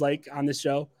segment, it feels like, on this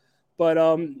show. But,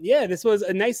 this was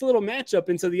a nice little matchup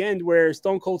until the end where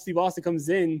Stone Cold Steve Austin comes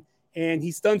in, and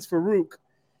he stuns Farouk.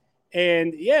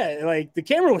 And, like, the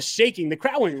camera was shaking. The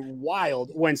crowd went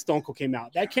wild when Stone Cold came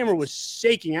out. That camera was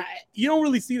shaking. You don't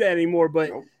really see that anymore, but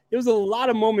there was a lot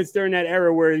of moments during that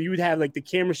era where you would have, like, the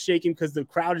camera shaking because the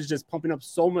crowd is just pumping up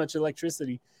so much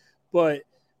electricity. But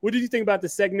what did you think about the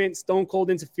segment, Stone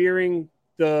Cold interfering,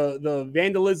 the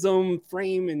vandalism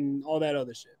frame, and all that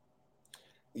other shit?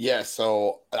 Yeah,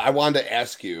 so I wanted to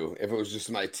ask you if it was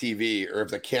just my TV or if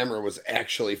the camera was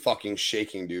actually fucking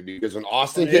shaking, dude. Because when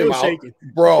Austin came out,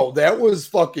 bro, that was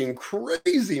fucking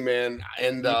crazy, man.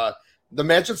 And the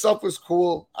match itself was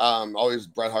cool. Always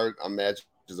Bret Hart match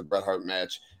is a Bret Hart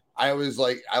match. I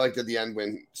liked at the end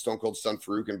when Stone Cold stunned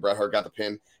Farouk and Bret Hart got the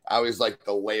pin. I always like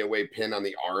the layaway pin on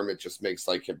the arm. It just makes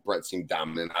like Bret seem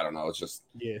dominant. I don't know. It's just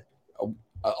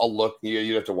a look.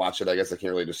 You'd have to watch it. I guess I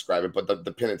can't really describe it. But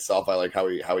the pin itself, I like how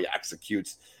he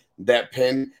executes that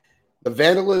pin. The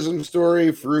vandalism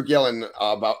story, Farouk yelling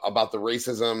about the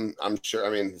racism. I'm sure.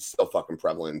 I mean, it's still fucking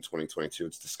prevalent in 2022.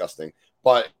 It's disgusting.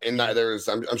 But I'm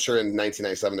sure in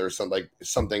 1997 there was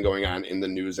something going on in the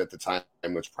news at the time,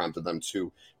 which prompted them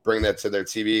to bring that to their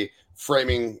TV.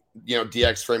 Framing,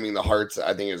 DX framing the Hearts,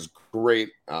 I think is great.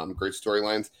 Great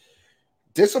storylines.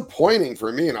 Disappointing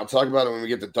for me, and I'll talk about it when we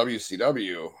get to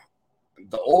WCW.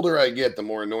 The older I get, the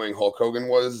more annoying Hulk Hogan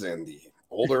was, and the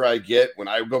older I get, when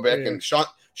I go back and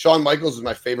Shawn Michaels was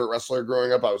my favorite wrestler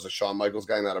growing up. I was a Shawn Michaels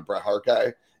guy, not a Bret Hart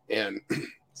guy. And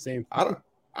same.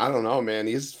 I don't know, man.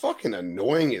 He's fucking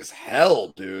annoying as hell,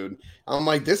 dude. I'm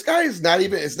like, this guy is not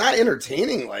even. It's not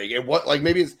entertaining.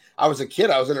 Maybe I was a kid,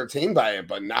 I was entertained by it,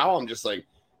 but now I'm just like,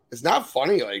 it's not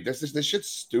funny. Like this shit's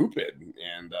stupid.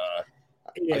 And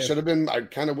I should have been. I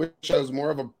kind of wish I was more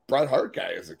of a Bret Hart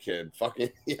guy as a kid. Fucking,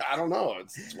 I don't know.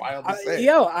 It's wild to say.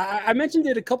 I mentioned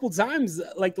it a couple times,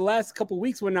 like the last couple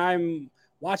weeks when I'm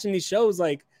watching these shows.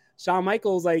 Like Shawn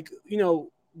Michaels, like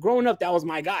growing up, that was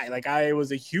my guy. Like I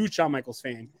was a huge Shawn Michaels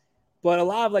fan, but a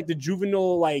lot of like the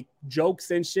juvenile like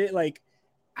jokes and shit, like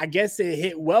I guess it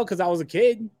hit well because I was a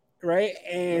kid, right?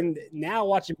 And now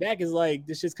watching back is like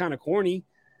this shit's kind of corny.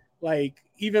 Like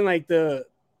even like the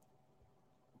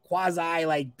quasi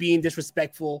like being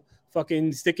disrespectful,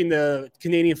 fucking sticking the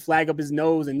Canadian flag up his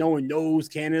nose and no one knows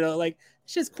Canada. Like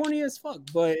it's just corny as fuck.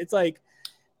 But it's like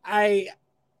I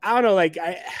don't know, like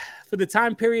for the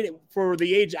time period, for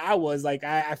the age I was, like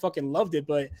I fucking loved it.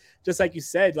 But just like you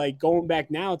said, like going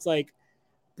back now, it's like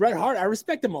Bret Hart, I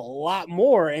respect him a lot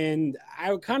more. And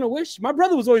I kind of wish my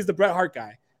brother was always the Bret Hart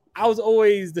guy. I was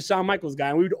always the Shawn Michaels guy,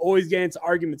 and we would always get into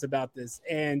arguments about this.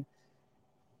 And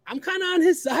I'm kind of on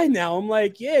his side now. I'm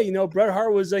like, yeah, Bret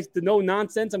Hart was like the no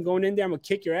nonsense. I'm going in there. I'm going to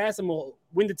kick your ass. I'm going to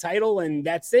win the title. And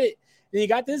that's it. And you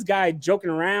got this guy joking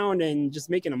around and just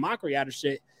making a mockery out of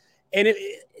shit. And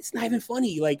it's not even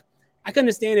funny. Like, I can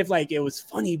understand if like it was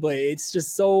funny, but it's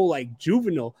just so like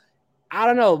juvenile. I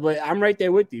don't know, but I'm right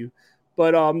there with you.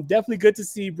 But definitely good to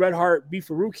see Bret Hart beat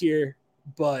Farouk here.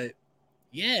 But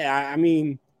yeah, I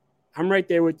mean, I'm right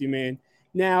there with you, man.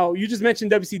 Now, you just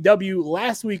mentioned WCW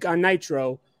last week on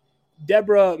Nitro.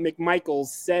 Deborah McMichaels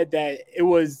said that it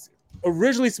was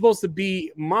originally supposed to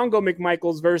be Mongo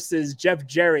McMichaels versus Jeff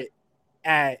Jarrett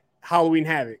at Halloween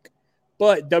Havoc.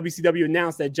 But WCW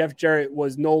announced that Jeff Jarrett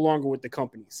was no longer with the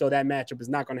company. So that matchup is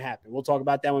not going to happen. We'll talk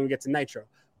about that when we get to Nitro.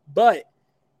 But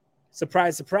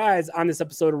surprise, surprise, on this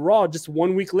episode of Raw, just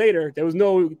 1 week later, there was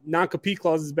no non-compete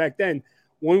clauses back then.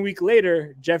 1 week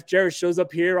later, Jeff Jarrett shows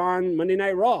up here on Monday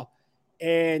Night Raw.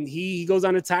 And he goes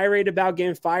on a tirade about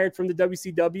getting fired from the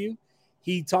WCW.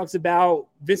 He talks about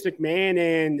Vince McMahon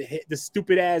and the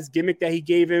stupid-ass gimmick that he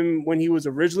gave him when he was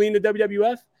originally in the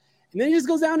WWF. And then he just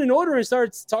goes down in order and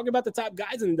starts talking about the top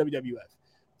guys in the WWF.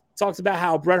 Talks about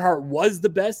how Bret Hart was the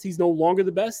best. He's no longer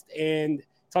the best. And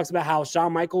talks about how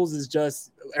Shawn Michaels is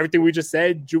just everything we just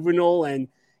said, juvenile, and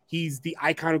he's the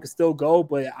icon who can still go,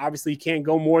 but obviously he can't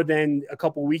go more than a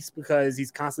couple weeks because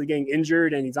he's constantly getting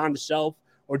injured and he's on the shelf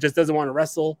or just doesn't want to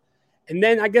wrestle. And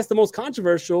then I guess the most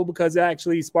controversial, because it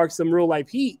actually sparked some real life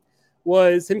heat,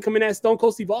 was him coming at Stone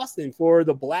Cold Steve Austin for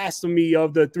the blasphemy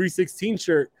of the 316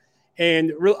 shirt.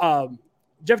 And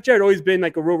Jeff Jarrett always been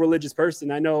like a real religious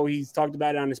person. I know he's talked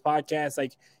about it on his podcast.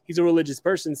 Like he's a religious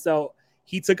person. So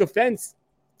he took offense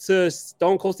to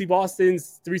Stone Cold Steve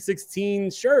Austin's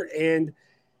 316 shirt. And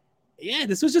yeah,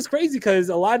 this was just crazy because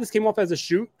a lot of this came off as a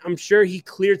shoot. I'm sure he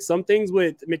cleared some things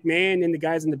with McMahon and the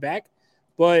guys in the back,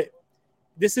 but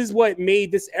this is what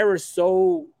made this era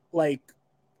so like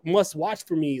must watch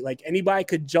for me. Like anybody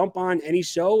could jump on any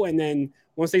show, and then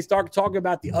once they start talking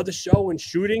about the other show and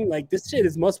shooting, like this shit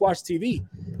is must watch TV.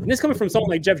 And this coming from someone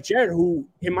like Jeff Jarrett, who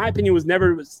in my opinion was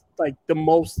never like the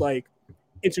most like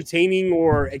entertaining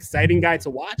or exciting guy to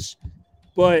watch.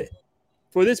 But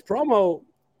for this promo,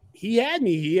 he had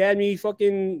me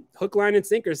fucking hook, line, and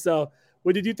sinker. So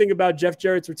what did you think about Jeff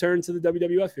Jarrett's return to the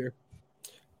WWF here?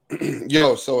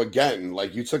 Yo, so again,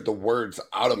 like you took the words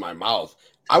out of my mouth.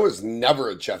 I was never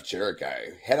a Jeff Jarrett guy.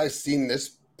 Had I seen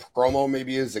this promo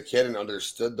maybe as a kid and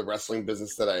understood the wrestling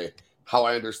business how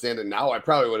I understand it now, I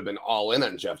probably would have been all in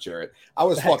on Jeff Jarrett. I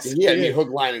was fucking, he had me hook,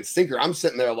 line, and sinker. I'm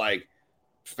sitting there like,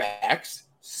 facts,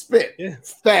 spit,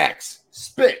 facts,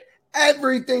 spit.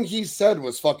 Everything he said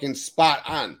was fucking spot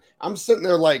on. I'm sitting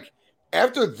there like,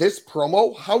 after this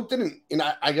promo, how didn't, and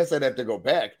I guess I'd have to go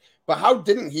back, but how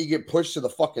didn't he get pushed to the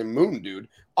fucking moon, dude?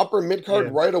 Upper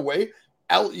mid-card right away.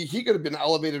 He could have been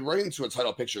elevated right into a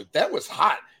title picture. That was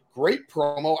hot. Great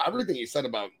promo. Everything he said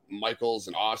about Michaels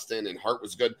and Austin and Hart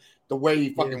was good. The way he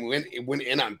fucking went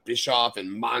in on Bischoff and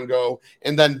Mongo.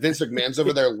 And then Vince McMahon's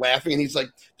over there laughing, and he's like,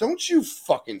 don't you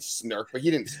fucking snark. But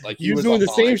he didn't, like, he was doing the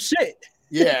same shit.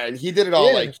 Yeah, and he did it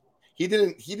all like, he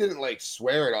didn't like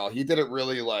swear at all. He did it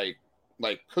really like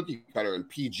cookie cutter and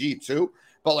PG too.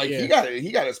 But like he got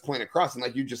his point across, and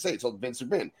like you just say, told Vince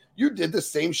McMahon, you did the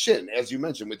same shit as you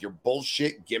mentioned with your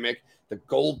bullshit gimmick, the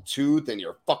gold tooth, and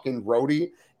your fucking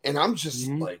roadie. And I'm just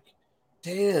like,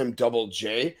 damn, Double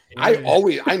J.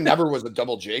 Yeah. I never was a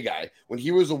Double J guy. When he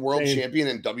was a world champion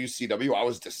in WCW, I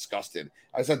was disgusted.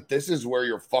 I said, this is where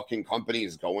your fucking company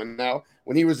is going now.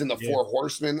 When he was in the Four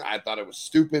Horsemen, I thought it was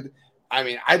stupid. I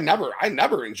mean, I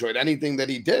never enjoyed anything that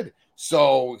he did.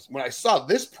 So when I saw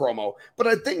this promo, but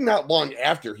I think not long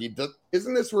after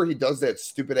isn't this where he does that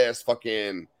stupid ass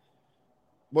fucking,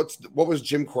 what was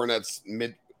Jim Cornette's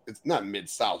it's not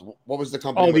Mid-South. What was the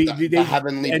company with the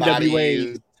Heavenly NWA.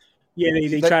 Bodies? Yeah,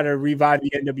 they try to revive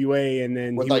the NWA, and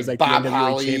then he was like Bob the NWA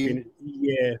Holly, champion.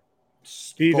 Yeah,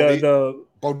 the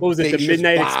what was it? The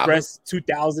Midnight Express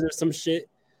 2000 or some shit.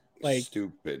 Like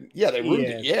stupid. Yeah, they ruined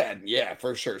it. Yeah,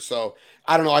 for sure. So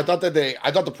I don't know. I thought the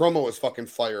promo was fucking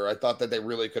fire. I thought that they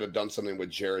really could have done something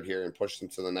with Jarrett here and pushed him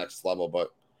to the next level,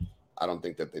 but I don't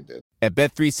think that they did. At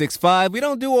Bet365, we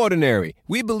don't do ordinary.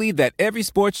 We believe that every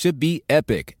sport should be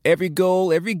epic. Every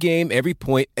goal, every game, every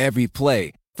point, every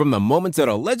play. From the moments that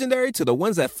are legendary to the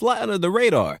ones that fly under the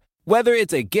radar. Whether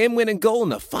it's a game-winning goal in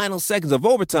the final seconds of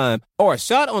overtime or a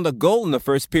shot on the goal in the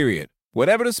first period.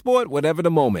 Whatever the sport, whatever the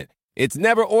moment. It's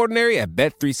never ordinary at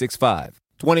Bet365.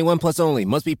 21 plus only.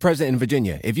 Must be present in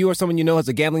Virginia. If you or someone you know has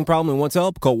a gambling problem and wants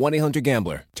help, call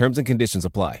 1-800-GAMBLER. Terms and conditions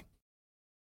apply.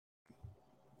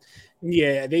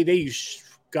 Yeah,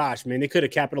 gosh, man, they could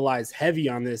have capitalized heavy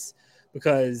on this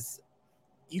because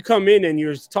you come in and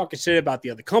you're talking shit about the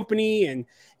other company. And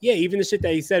yeah, even the shit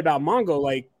that he said about Mongo,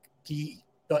 like the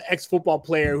ex-football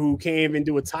player who can't even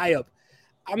do a tie-up.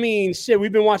 I mean, shit,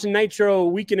 we've been watching Nitro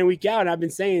week in and week out, and I've been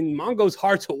saying Mongo's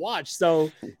hard to watch.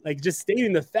 So, like, just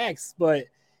stating the facts. But,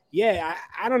 yeah,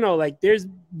 I don't know. Like, there's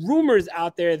rumors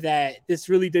out there that this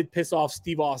really did piss off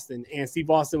Steve Austin, and Steve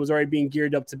Austin was already being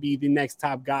geared up to be the next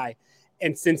top guy.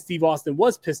 And since Steve Austin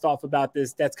was pissed off about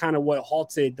this, that's kind of what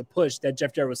halted the push that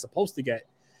Jeff Jarrett was supposed to get.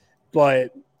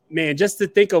 But, man, just to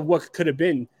think of what could have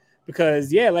been.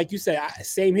 Because, yeah, like you said,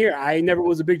 same here. I never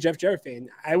was a big Jeff Jarrett fan.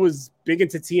 I was big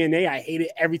into TNA. I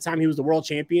hated every time he was the world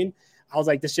champion. I was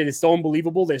like, this shit is so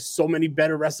unbelievable. There's so many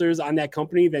better wrestlers on that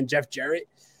company than Jeff Jarrett.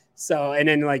 So, and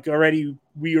then, like,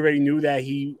 we already knew that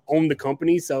he owned the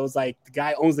company. So, it was like, the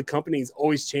guy owns the company. He's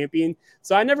always champion.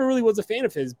 So, I never really was a fan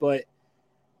of his. But,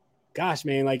 gosh,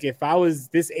 man, like, if I was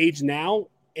this age now,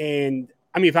 and,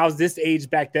 I mean, if I was this age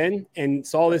back then and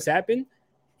saw this happen,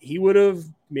 he would have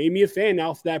made me a fan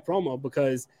now for that promo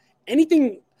because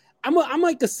anything, I'm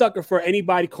like a sucker for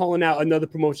anybody calling out another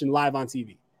promotion live on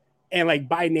TV and like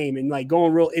by name and like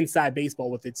going real inside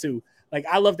baseball with it too. Like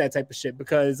I love that type of shit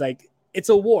because like it's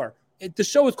a war. The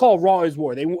show is called Raw is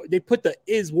War. They put the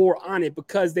is war on it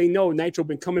because they know Nitro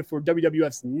been coming for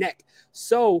WWF's neck.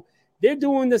 So they're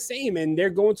doing the same and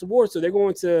they're going to war. So they're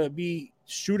going to be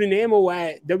shooting ammo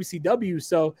at WCW.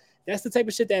 So that's the type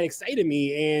of shit that excited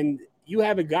me. And you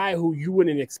have a guy who you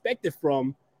wouldn't expect it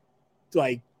from,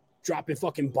 like dropping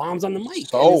fucking bombs on the mic.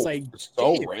 So, it's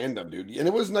like random, dude. And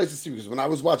it was nice to see because when I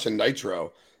was watching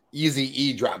Nitro,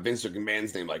 Eazy-E dropped Vince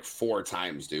McMahon's name like 4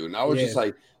 times, dude. And I was just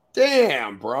like,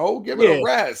 damn, bro, give it a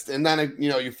rest. And then,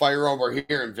 you fire over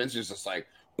here and Vince is just like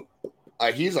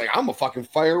he's like, I'm going to fucking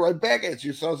fire right back at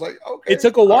you. So I was like, okay. It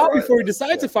took a while before he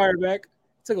decided to fire back.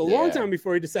 It took a long time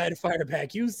before he decided to fire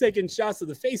back. He was taking shots to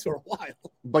the face for a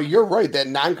while. But you're right. That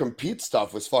non-compete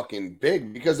stuff was fucking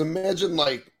big because imagine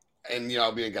like, and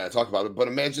I'll be the guy to talk about it, but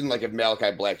imagine like if Malachi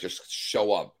Black just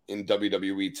show up in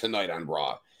WWE tonight on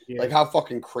Raw. Yeah. Like how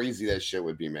fucking crazy that shit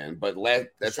would be, man. But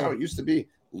that's how it used to be.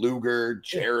 Luger,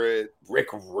 Jarrett,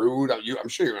 Rick Rude. I'm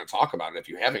sure you're going to talk about it if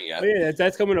you haven't yet. Oh, yeah,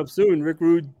 that's coming up soon. Rick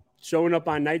Rude showing up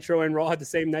on Nitro and Raw at the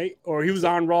same night. Or he was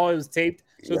on Raw, it was taped,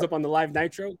 shows up on the live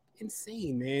Nitro.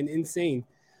 Insane, man. Insane.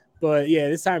 But yeah,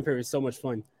 this time period is so much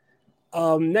fun.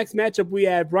 Next matchup, we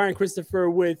have Brian Christopher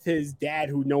with his dad,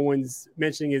 who no one's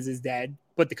mentioning is his dad,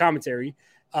 but the commentary,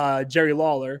 Jerry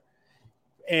Lawler.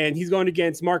 And he's going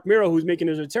against Mark Miro, who's making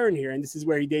his return here. And this is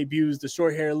where he debuts the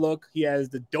short hair look. He has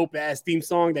the dope-ass theme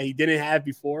song that he didn't have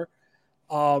before.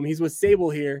 He's with Sable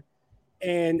here.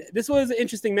 And this was an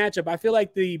interesting matchup. I feel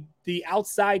like the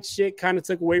outside shit kind of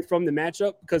took away from the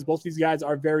matchup because both these guys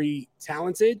are very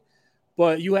talented.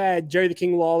 But you had Jerry the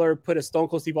King Lawler put a Stone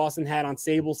Cold Steve Austin hat on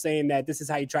Sable saying that this is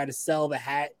how you try to sell the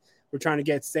hat. We're trying to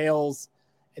get sales.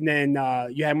 And then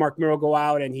you had Mark Miro go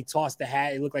out and he tossed the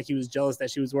hat. It looked like he was jealous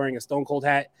that she was wearing a Stone Cold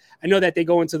hat. I know that they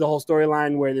go into the whole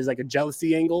storyline where there's like a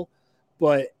jealousy angle,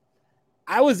 but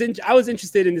I was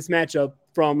interested in this matchup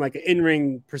from like an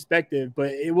in-ring perspective,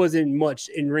 but it wasn't much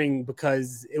in-ring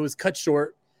because it was cut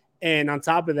short. And on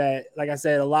top of that, like I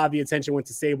said, a lot of the attention went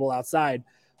to Sable outside.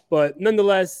 But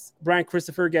nonetheless, Brian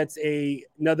Christopher gets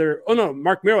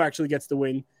Mark Miro actually gets the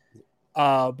win.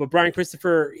 But Brian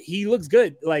Christopher, he looks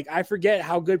good. Like, I forget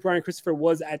how good Brian Christopher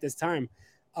was at this time.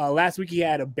 Last week, he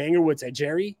had a banger with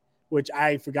Tajiri, which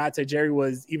I forgot Tajiri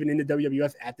was even in the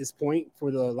WWF at this point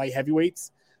for the light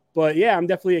heavyweights. But, yeah, I'm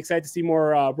definitely excited to see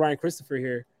more Brian Christopher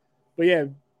here. But, yeah,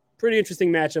 pretty interesting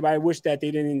matchup. I wish that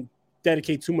they didn't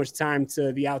dedicate too much time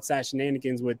to the outside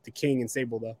shenanigans with the King and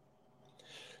Sable, though.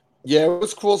 Yeah, it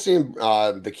was cool seeing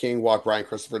the King walk Brian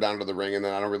Christopher down to the ring, and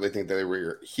then I don't really think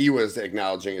that he was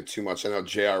acknowledging it too much. I know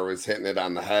JR was hitting it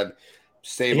on the head.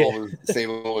 Sable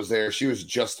was there. She was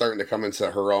just starting to come into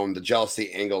her own. The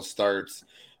jealousy angle starts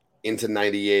into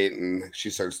 98, and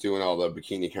she starts doing all the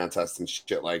bikini contests and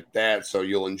shit like that. So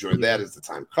you'll enjoy that as the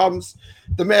time comes.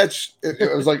 The match,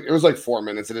 it was like 4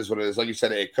 minutes. It is what it is. Like you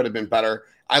said, it could have been better.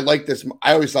 I like this.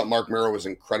 I always thought Mark Mero was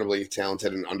incredibly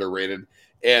talented and underrated.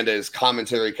 And as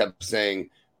commentary kept saying,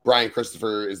 Brian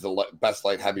Christopher is the best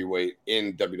light heavyweight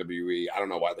in WWE. I don't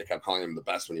know why they kept calling him the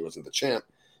best when he wasn't the champ.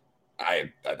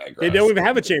 I digress. They don't even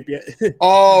have a champ yet.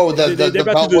 Oh, the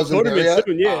belt wasn't there yet?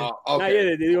 Soon, yeah. Okay. Not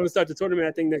yet. They're going to start the tournament,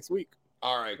 I think, next week.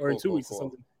 All right. Or in 2 weeks or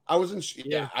something. I wasn't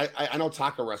I know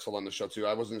Taka wrestled on the show, too.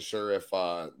 I wasn't sure if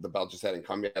the belt just hadn't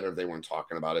come yet or if they weren't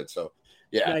talking about it. So,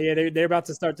 yeah. They're about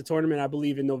to start the tournament, I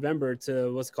believe, in November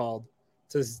to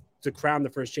crown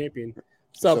the first champion.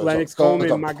 What's up, Lennox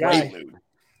Coleman, my guy?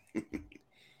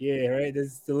 Yeah, right. This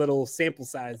is the little sample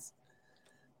size.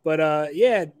 But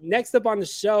next up on the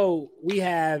show, we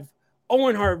have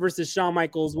Owen Hart versus Shawn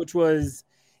Michaels, which was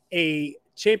a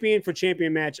champion for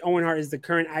champion match. Owen Hart is the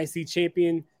current IC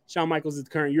champion. Shawn Michaels is the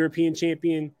current European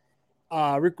champion.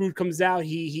 Rick Rude comes out.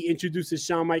 He introduces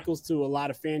Shawn Michaels to a lot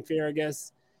of fanfare, I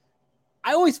guess.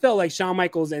 I always felt like Shawn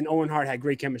Michaels and Owen Hart had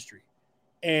great chemistry.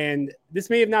 And this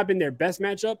may have not been their best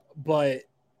matchup, but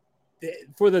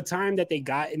for the time that they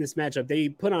got in this matchup, they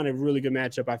put on a really good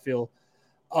matchup, I feel.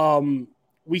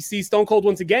 We see Stone Cold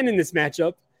once again in this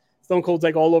matchup. Stone Cold's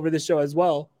like all over the show as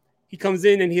well. He comes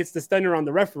in and hits the stunner on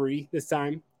the referee this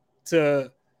time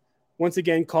to once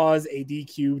again cause a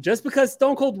DQ just because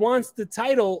Stone Cold wants the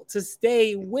title to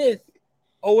stay with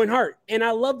Owen Hart. And I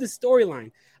love the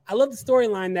storyline. I love the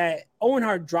storyline that Owen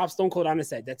Hart dropped Stone Cold on his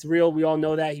head. That's real. We all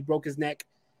know that. He broke his neck.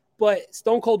 But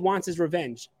Stone Cold wants his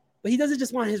revenge. But he doesn't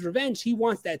just want his revenge. He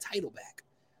wants that title back.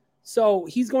 So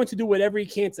he's going to do whatever he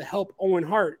can to help Owen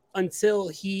Hart until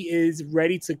he is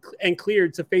ready to and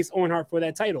cleared to face Owen Hart for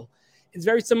that title. It's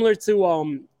very similar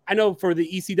to, I know for the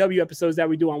ECW episodes that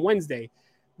we do on Wednesday,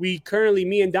 me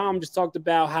and Dom just talked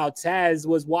about how Taz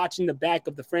was watching the back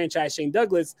of the franchise Shane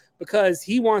Douglas because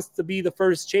he wants to be the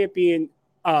first champion,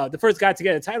 the first guy to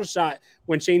get a title shot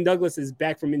when Shane Douglas is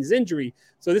back from his injury.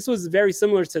 So this was very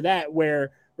similar to that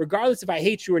where regardless if I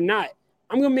hate you or not,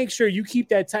 I'm going to make sure you keep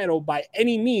that title by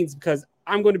any means because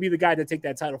I'm going to be the guy to take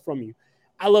that title from you.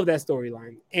 I love that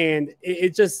storyline. And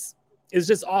it's just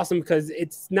awesome because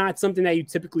it's not something that you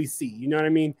typically see. You know what I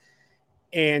mean?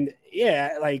 And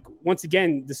yeah, like once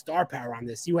again, the star power on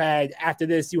this. After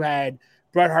this, you had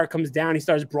Bret Hart comes down. He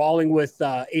starts brawling with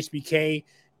HBK.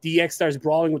 DX starts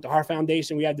brawling with the Hart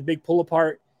Foundation. We have the big pull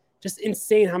apart. Just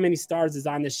insane how many stars is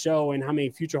on this show and how many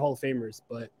future Hall of Famers.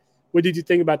 But what did you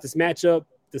think about this matchup?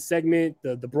 The segment,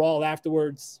 the brawl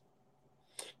afterwards?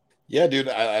 Yeah, dude,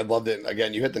 I loved it.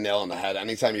 Again, you hit the nail on the head.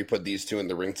 Anytime you put these two in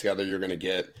the ring together, you're going to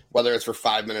get, whether it's for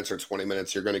 5 minutes or 20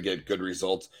 minutes, you're going to get good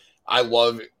results. I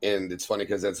love, and it's funny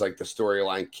because it's like the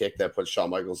storyline kick that puts Shawn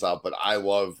Michaels out, but I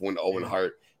love when Owen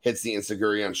Hart hits the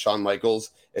Enziguri on Shawn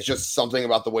Michaels. It's just something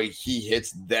about the way he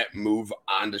hits that move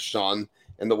onto Shawn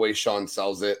and the way Shawn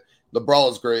sells it. The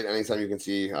brawl is great. Anytime you can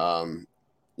see,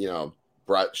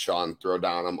 Brett, Shawn throw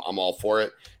down, I'm all for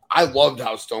it. I loved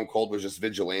how Stone Cold was just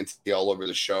vigilante all over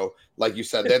the show. Like you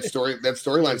said, that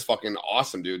storyline's fucking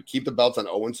awesome, dude. Keep the belt on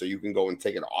Owen so you can go and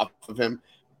take it off of him.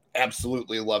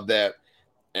 Absolutely love that.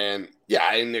 And yeah,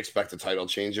 I didn't expect a title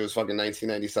change. It was fucking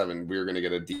 1997. We were going to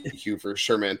get a DQ for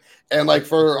sure, man. And like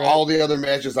for all the other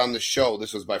matches on the show,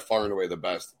 this was by far and away the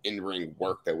best in-ring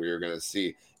work that we were going to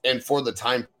see. And for the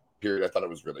time period, I thought it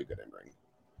was really good in-ring.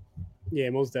 Yeah,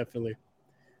 most definitely.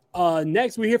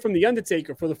 Next, we hear from The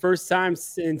Undertaker for the first time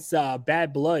since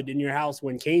Bad Blood in Your House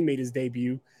when Kane made his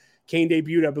debut. Kane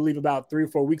debuted, I believe, about 3 or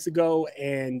 4 weeks ago,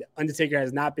 and Undertaker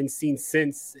has not been seen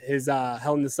since his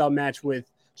Hell in a Cell match with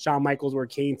Shawn Michaels where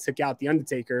Kane took out The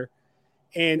Undertaker.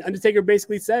 And Undertaker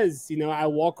basically says, I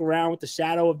walk around with the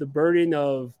shadow of the burden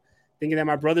of thinking that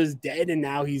my brother's dead and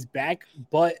now he's back,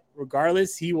 but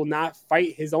regardless, he will not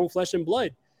fight his own flesh and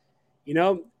blood.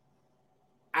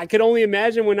 I could only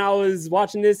imagine when I was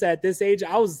watching this at this age,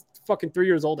 I was fucking 3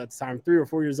 years old at the time, 3 or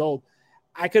 4 years old.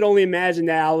 I could only imagine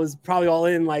that I was probably all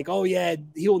in like, oh yeah,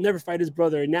 he will never fight his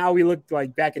brother. And now we look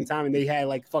like back in time and they had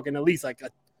like fucking at least like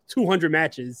 200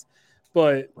 matches.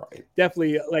 But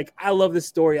definitely, like, I love this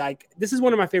story. Like, this is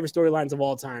one of my favorite storylines of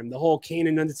all time. The whole Kane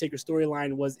and Undertaker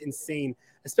storyline was insane,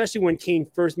 especially when Kane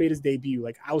first made his debut.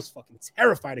 Like, I was fucking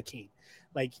terrified of Kane.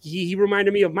 Like, he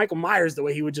reminded me of Michael Myers, the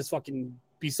way he would just fucking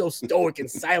be so stoic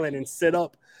and silent and sit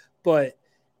up. But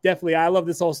definitely, I love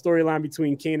this whole storyline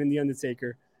between Kane and The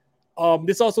Undertaker.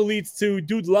 This also leads to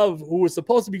Dude Love, who was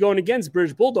supposed to be going against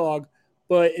British Bulldog,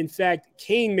 but in fact,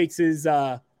 Kane makes his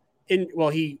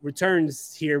he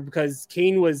returns here because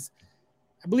Kane was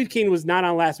I believe Kane was not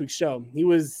on last week's show. He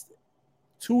was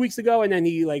 2 weeks ago, and then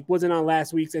he wasn't on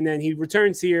last week's, and then he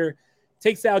returns here,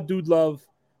 takes out Dude Love.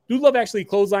 Dude Love actually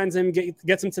clotheslines him,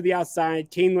 gets him to the outside.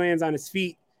 Kane lands on his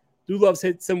feet. Dude Love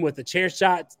hits him with a chair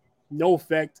shot, no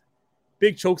effect.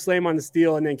 Big choke slam on the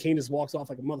steel, and then Kane just walks off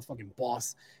like a motherfucking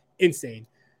boss. Insane.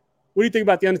 What do you think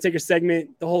about the Undertaker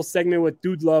segment? The whole segment with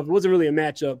Dude Love. It wasn't really a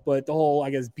matchup, but the whole, I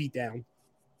guess, beatdown.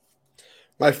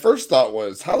 My first thought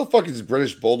was, how the fuck is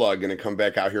British Bulldog going to come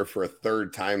back out here for a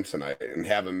third time tonight and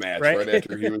have a match right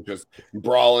after he was just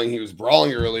brawling? He was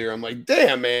brawling earlier. I'm like,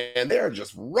 damn, man, they are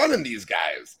just running these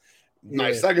guys. Yeah.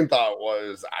 My second thought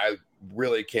was, I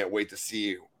really can't wait to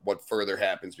see what further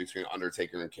happens between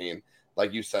Undertaker and Kane.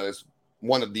 Like you said, it's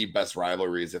one of the best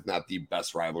rivalries, if not the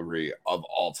best rivalry of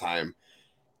all time.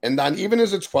 And then even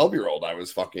as a 12-year-old, I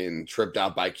was fucking tripped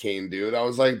out by Kane, dude. I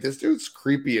was like, this dude's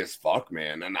creepy as fuck,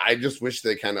 man. And I just wish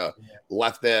they kind of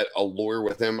left that allure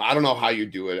with him. I don't know how you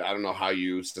do it. I don't know how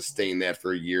you sustain that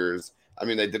for years. I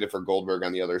mean, they did it for Goldberg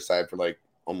on the other side for like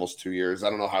almost 2 years. I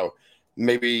don't know how.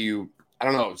 I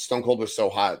don't know. Stone Cold was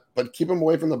so hot. But keep him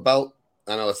away from the belt.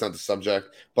 I know that's not the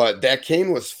subject. But that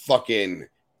Kane was fucking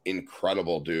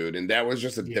incredible, dude. And that was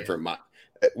just a different I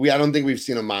don't think we've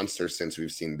seen a monster since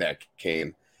we've seen that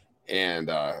Kane. And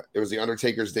it was the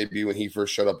Undertaker's debut when he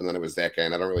first showed up, and then it was that guy.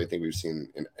 And I don't really think we've seen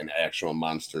an actual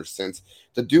monster since.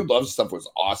 The Dude Loves stuff was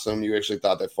awesome. You actually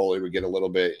thought that Foley would get a little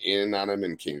bit in on him,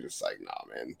 and King just like,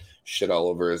 nah, man, shit all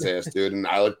over his ass, dude. And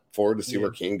I look forward to see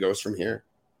where King goes from here.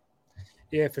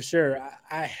 Yeah, for sure.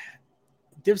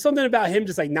 There's something about him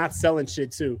just like not selling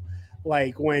shit too.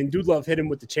 Like when Dude Love hit him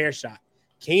with the chair shot,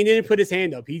 Kane didn't put his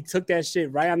hand up. He took that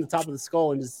shit right on the top of the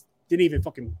skull and just didn't even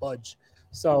fucking budge.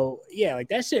 So, yeah, like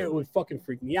that shit would fucking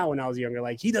freak me out when I was younger.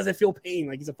 Like, he doesn't feel pain.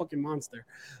 Like, he's a fucking monster.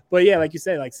 But, yeah, like you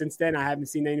said, like, since then, I haven't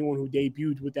seen anyone who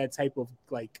debuted with that type of,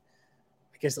 like,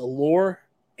 I guess, allure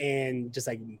and just,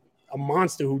 like, a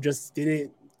monster who just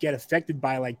didn't get affected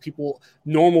by, like,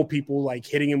 normal people, like,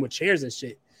 hitting him with chairs and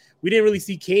shit. We didn't really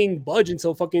see Kane budge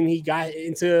until fucking he got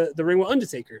into the ring with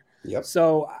Undertaker. Yep.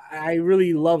 So, I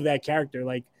really love that character.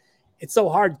 Like, it's so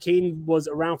hard. Kane was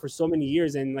around for so many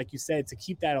years, and like you said, to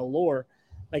keep that allure,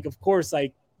 like, of course,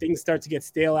 like, things start to get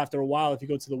stale after a while if you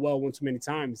go to the well one too many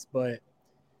times. But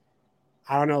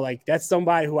I don't know. Like, that's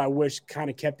somebody who I wish kind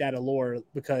of kept that allure,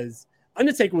 because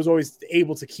Undertaker was always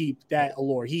able to keep that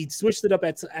allure. He switched it up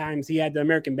at times. He had the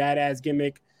American Badass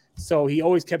gimmick, so he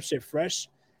always kept shit fresh.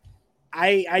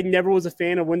 I never was a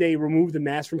fan of when they removed the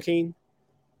mask from Kane.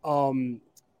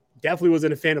 Definitely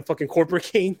wasn't a fan of fucking corporate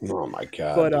Kane. Oh, my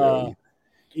God. But,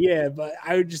 yeah, but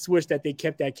I just wish that they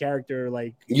kept that character.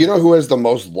 Like, you know who has the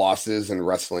most losses in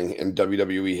wrestling in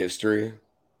WWE history?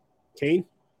 Kane?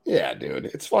 Yeah, dude.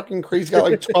 It's fucking crazy. He's got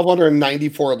like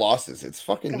 1,294 losses. It's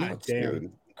fucking nuts,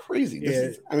 dude. Crazy.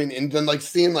 Yeah. And then like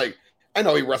seeing, like, I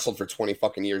know he wrestled for 20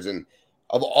 fucking years, and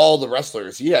of all the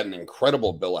wrestlers, he had an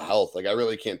incredible bill of health. Like, I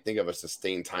really can't think of a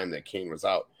sustained time that Kane was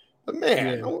out. But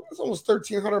man, it's almost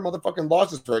 1,300 motherfucking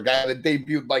losses for a guy that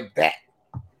debuted like that.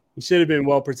 He should have been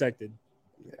well protected.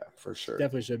 Yeah, for sure.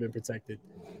 Definitely should have been protected.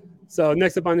 So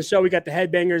next up on the show, we got the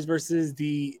Headbangers versus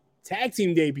the tag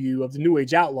team debut of the New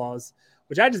Age Outlaws,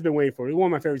 which I just been waiting for. They're one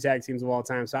of my favorite tag teams of all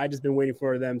time. So I just been waiting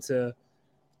for them to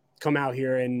come out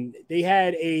here. And they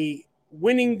had a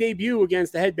winning debut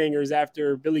against the Headbangers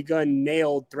after Billy Gunn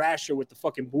nailed Thrasher with the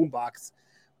fucking boombox,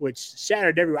 which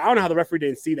shattered everywhere. I don't know how the referee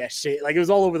didn't see that shit. Like, it was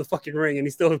all over the fucking ring, and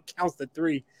he still counts to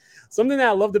 3. Something that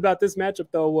I loved about this matchup,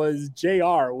 though, was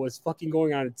JR was fucking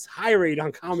going on a tirade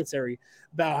on commentary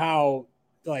about how,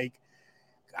 like,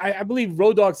 I believe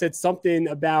Road Dogg said something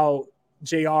about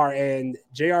JR, and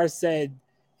JR said,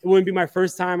 it wouldn't be my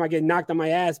first time I get knocked on my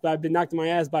ass, but I've been knocked on my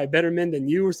ass by better men than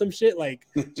you or some shit. Like,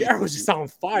 JR was just on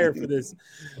fire for this.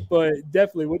 But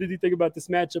definitely, what did you think about this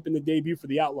matchup in the debut for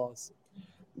the Outlaws?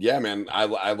 Yeah, man, I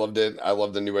loved it. I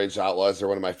love the New Age Outlaws. They're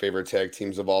one of my favorite tag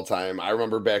teams of all time. I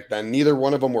remember back then, neither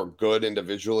one of them were good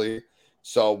individually.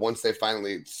 So once they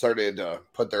finally started to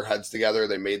put their heads together,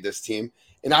 they made this team.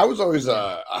 And I was always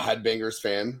a Headbangers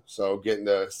fan, so getting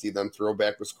to see them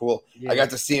throwback was cool. Yeah. I got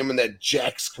to see them in that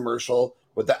Jax commercial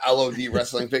with the LOD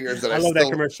wrestling figures. That I love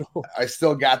that commercial. I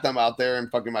still got them out there,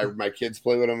 and fucking my kids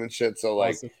play with them and shit. So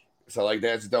like. Awesome. So, like,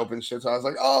 that's dope and shit. So I was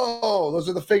like, oh, those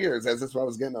are the figures. That's what I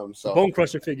was getting them. So Bone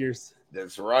Crusher figures.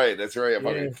 That's right. That's right. I'm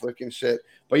fucking flicking shit.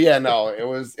 But, yeah, no, it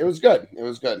was good. It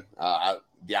was good.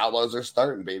 The Outlaws are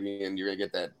starting, baby, and you're going to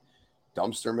get that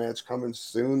dumpster match coming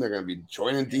soon. They're going to be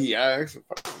joining DX.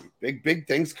 Big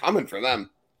things coming for them.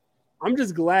 I'm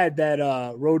just glad that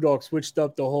Road Dogg switched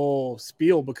up the whole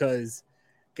spiel because,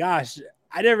 gosh,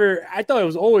 I thought it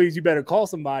was always you better call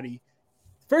somebody.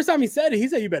 first time he said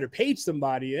you better page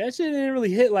somebody. That shit didn't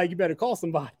really hit like you better call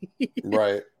somebody.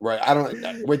 Right. I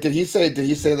don't wait. Did he say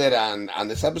that on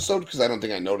this episode? Because I don't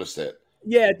think I noticed it.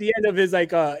 Yeah, at the end of his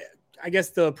I guess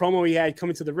the promo he had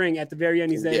coming to the ring at the very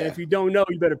end, he said, "If you don't know,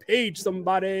 you better page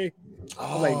somebody."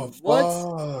 I was like,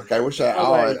 what? Fuck. I wish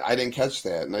I didn't catch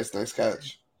that. Nice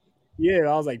catch. Yeah,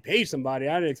 I was like, page somebody.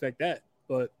 I didn't expect that,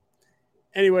 but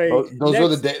anyway,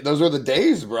 those were the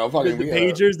days, bro. Fucking the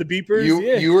pagers, the beepers.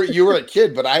 You were a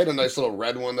kid, but I had a nice little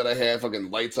red one that I had.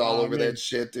 Fucking lights all over that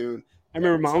shit, dude. I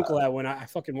remember my uncle had one. I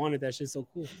fucking wanted that shit. So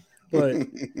cool. But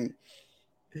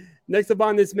next up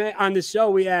on this show,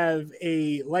 we have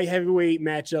a light heavyweight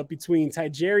matchup between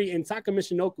Tajiri and Taka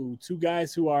Michinoku, two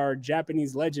guys who are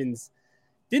Japanese legends.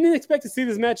 Didn't expect to see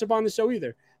this matchup on the show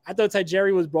either. I thought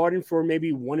Tajiri was brought in for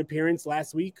maybe one appearance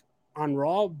last week on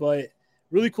Raw, but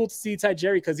really cool to see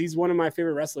Tajiri because he's one of my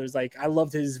favorite wrestlers. Like, I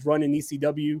loved his run in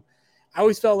ECW. I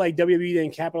always felt like WWE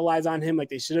didn't capitalize on him like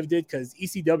they should have did because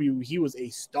ECW, he was a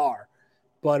star.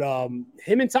 But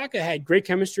him and Taka had great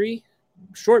chemistry.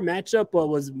 Short matchup, but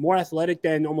was more athletic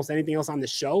than almost anything else on the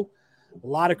show. A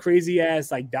lot of crazy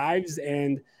ass dives,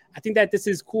 and I think that this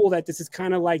is cool. That this is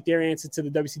kind of like their answer to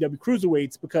the WCW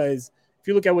cruiserweights, because if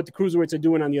you look at what the cruiserweights are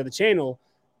doing on the other channel,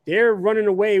 they're running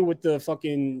away with the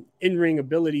fucking in-ring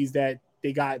abilities that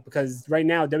they got. Because right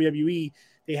now WWE,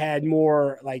 they had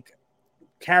more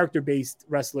character-based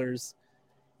wrestlers.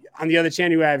 On the other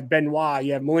channel, you have Benoit,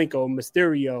 you have Malenko,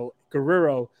 Mysterio,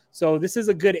 Guerrero. So this is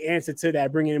a good answer to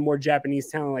that, bringing in more Japanese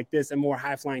talent like this and more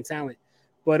high-flying talent.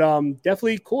 But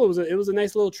definitely cool. It was a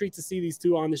nice little treat to see these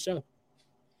two on the show.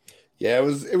 Yeah,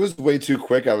 it was way too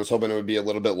quick. I was hoping it would be a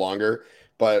little bit longer.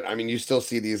 But, I mean, you still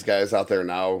see these guys out there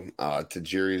now.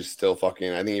 Tajiri's still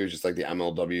fucking – I think he was just the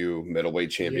MLW middleweight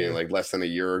champion less than a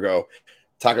year ago.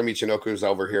 Taka Michinoku's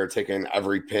over here taking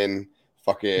every pin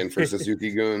fucking for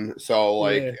Suzuki-gun. So,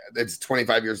 it's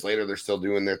 25 years later. They're still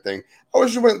doing their thing. I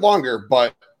wish it went longer,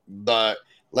 but –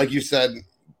 like you said,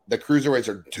 the cruiserweights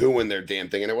are doing their damn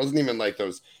thing, and it wasn't even like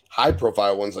those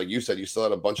high-profile ones, like you said. You still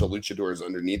had a bunch of luchadors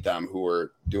underneath them who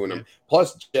were doing them.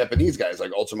 Plus, Japanese guys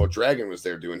like Ultimo Dragon was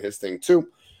there doing his thing too.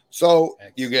 So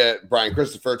you get Brian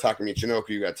Christopher, Taka Michinoku,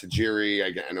 you got Tajiri.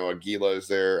 I know Aguila is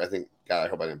there. I think, God, I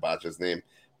hope I didn't botch his name,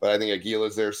 but I think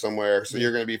Aguila's there somewhere. So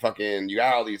you're going to be fucking. You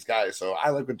got all these guys. So I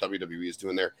like what WWE is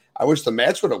doing there. I wish the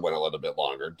match would have went a little bit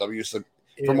longer.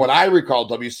 From what I recall,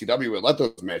 WCW would let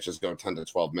those matches go 10 to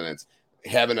 12 minutes.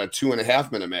 Having a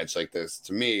 2.5 minute match like this,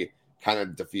 to me, kind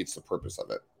of defeats the purpose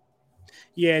of it.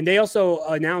 Yeah, and they also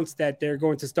announced that they're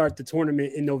going to start the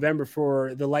tournament in November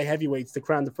for the light heavyweights to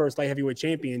crown the first light heavyweight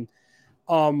champion.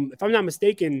 If I'm not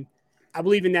mistaken, I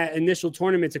believe in that initial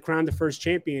tournament to crown the first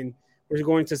champion, we're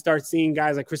going to start seeing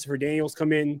guys like Christopher Daniels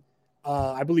come in.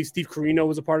 I believe Steve Corino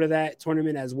was a part of that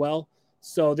tournament as well.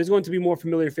 So there's going to be more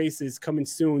familiar faces coming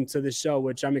soon to this show,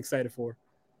 which I'm excited for.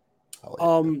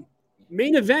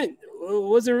 Main event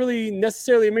wasn't really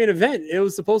necessarily a main event. It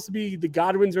was supposed to be the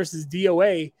Godwins versus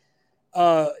DOA.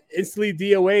 Instantly,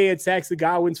 DOA attacks the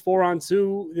Godwins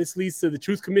 4-on-2. This leads to the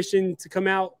Truth Commission to come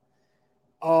out.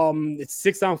 It's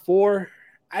 6-on-4.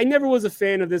 I never was a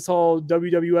fan of this whole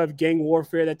WWF gang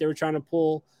warfare that they were trying to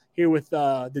pull here with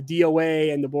the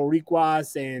DOA and the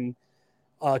Boricuas and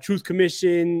Truth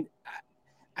Commission.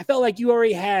 I felt like you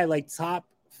already had top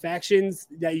factions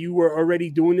that you were already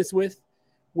doing this with,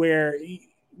 where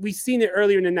we've seen it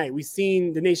earlier in the night. We've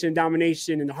seen the Nation of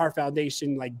Domination and the Heart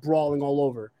Foundation brawling all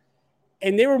over.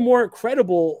 And they were more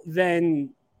credible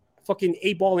than fucking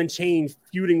 8-Ball and Chain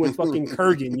feuding with fucking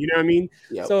Kurgan. You know what I mean?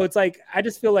 Yep. So it's I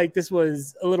just feel like this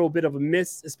was a little bit of a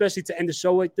miss, especially to end the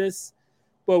show like this.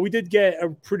 But we did get a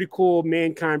pretty cool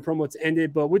Mankind promo to end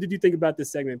it. But what did you think about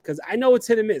this segment? Because I know it's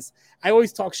hit and miss. I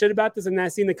always talk shit about this, and I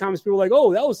see in the comments people like,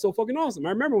 oh, that was so fucking awesome. I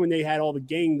remember when they had all the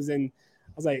gangs, and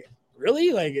I was like, really?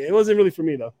 It wasn't really for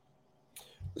me, though.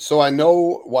 So I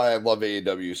know why I love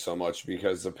AEW so much,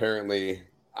 because apparently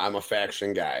I'm a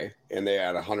faction guy, and they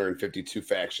had 152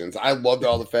 factions. I loved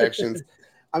all the factions.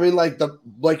 I mean,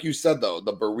 like you said, though,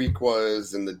 the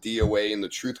Boricuas and the DOA and the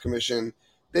Truth Commission,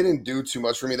 they didn't do too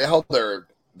much for me. They held their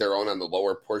own on the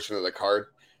lower portion of the card.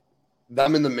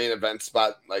 Them in the main event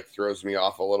spot throws me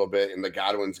off a little bit, and the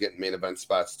Godwins getting main event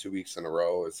spots 2 weeks in a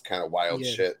row is kind of wild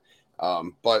shit.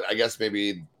 But I guess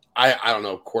maybe I don't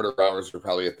know, quarter hours were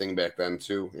probably a thing back then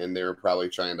too, and they were probably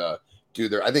trying to do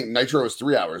their. I think Nitro was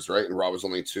 3 hours, right, and Raw was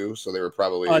only 2, so they were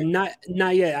probably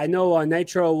not yet. I know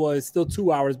Nitro was still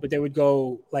 2 hours, but they would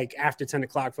go after 10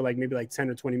 o'clock for maybe 10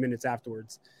 or 20 minutes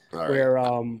afterwards. All where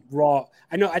right. Raw,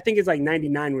 I think it's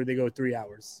 99 where they go 3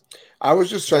 hours. I was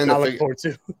just trying to look forward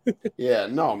to. Yeah,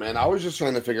 no, man, I was just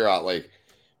trying to figure out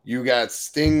You got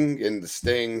Sting and the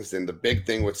Stings and the big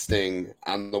thing with Sting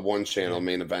on the one channel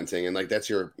main eventing, and like that's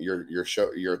your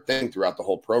show, your thing throughout the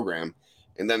whole program.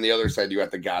 And then the other side, you got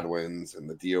the Godwins and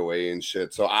the DOA and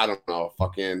shit. So I don't know,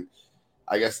 fucking.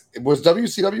 I guess was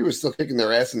WCW was still kicking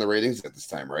their ass in the ratings at this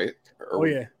time, right?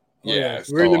 Yeah. Yeah.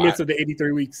 We're in the midst of the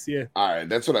 83 weeks. Yeah. All right,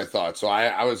 that's what I thought. So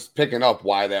I was picking up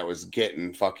why that was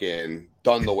getting fucking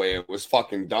done the way it was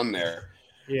fucking done there.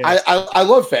 Yeah. I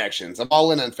love factions. I'm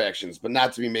all in on factions, but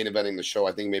not to be main eventing the show.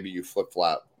 I think maybe you flip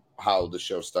flop how the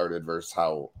show started versus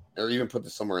how, or even put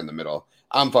this somewhere in the middle.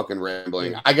 I'm fucking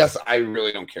rambling. I guess I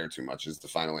really don't care too much is the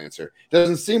final answer.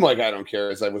 Doesn't seem like I don't care,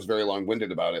 as I was very long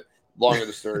winded about it. Longer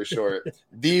the story short,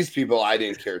 these people I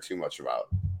didn't care too much about.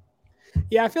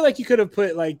 Yeah, I feel like you could have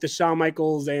put like the Shawn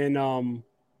Michaels and Owen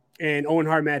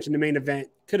Hart match in the main event.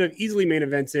 Could have easily main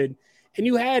evented, and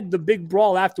you had the big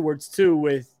brawl afterwards too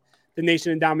with the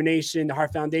Nation and Domination, the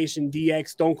Hart Foundation, DX,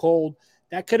 Stone Cold.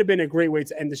 That could have been a great way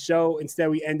to end the show. Instead,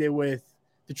 we ended with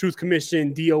the Truth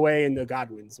Commission, DOA, and the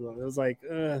Godwins. Well, it was like,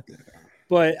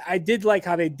 but I did like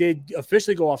how they did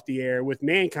officially go off the air with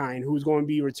Mankind, who's going to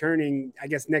be returning, I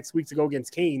guess, next week to go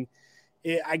against Kane.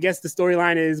 I guess the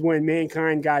storyline is when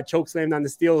Mankind got chokeslammed on the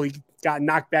steel, he got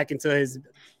knocked back into his,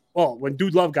 well, when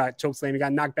Dude Love got chokeslammed, he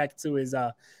got knocked back into his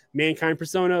Mankind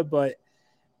persona. But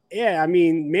yeah, I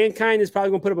mean, Mankind is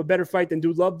probably going to put up a better fight than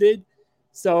Dude Love did.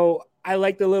 So I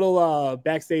like the little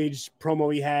backstage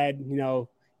promo he had, you know,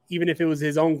 even if it was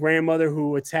his own grandmother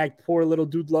who attacked poor little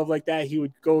Dude Love like that, he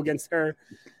would go against her.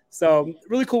 So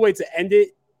really cool way to end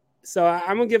it. So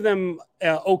I'm going to give them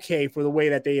okay for the way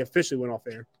that they officially went off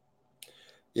air.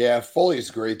 Yeah,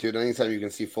 Foley's great, dude. Anytime you can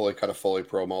see Foley cut a Foley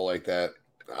promo like that,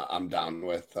 I'm down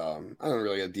with. I don't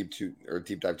really get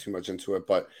deep dive too much into it,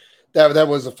 but that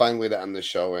was a fine way to end the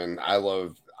show. And I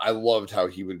loved how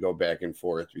he would go back and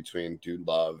forth between Dude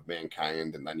Love,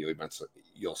 Mankind, and then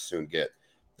you'll soon get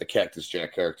the Cactus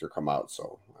Jack character come out.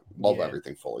 So I love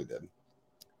everything Foley did.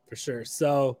 For sure.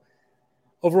 So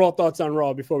overall thoughts on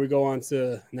Raw before we go on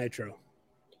to Nitro.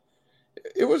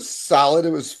 It was solid.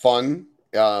 It was fun.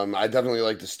 I definitely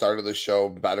liked the start of the show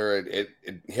better. It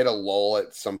hit a lull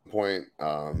at some point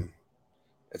in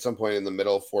the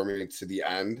middle for me to the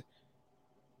end.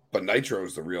 But Nitro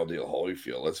is the real deal,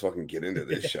 Holyfield. Let's fucking get into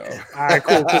this show. All right,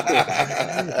 cool.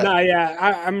 No,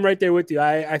 yeah, I'm right there with you.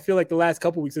 I feel like the last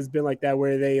couple weeks has been like that,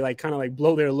 where they like kind of like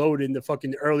blow their load in the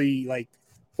fucking early like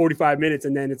 45 minutes,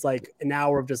 and then it's like an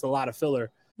hour of just a lot of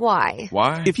filler. Why?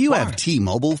 If you have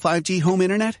T-Mobile 5G home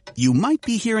internet, you might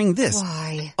be hearing this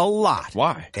a lot.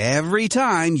 Why? Every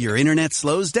time your internet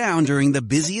slows down during the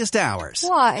busiest hours.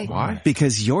 Why?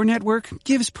 Because your network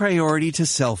gives priority to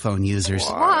cell phone users.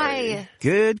 Why?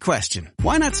 Good question.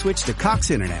 Why not switch to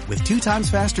Cox Internet with 2 times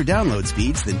faster download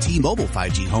speeds than T-Mobile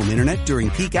 5G home internet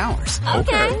during peak hours?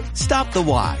 Okay. Stop the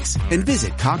whys and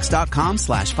visit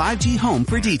cox.com/5G home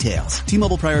for details.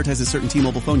 T-Mobile prioritizes certain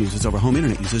T-Mobile phone users over home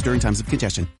internet users during times of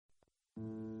congestion.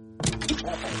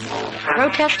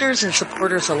 Protesters and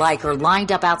supporters alike are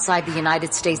lined up outside the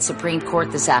United States Supreme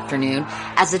Court this afternoon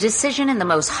as a decision in the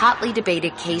most hotly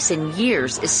debated case in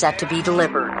years is set to be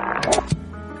delivered.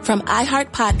 From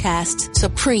iHeart Podcasts,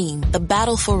 Supreme, The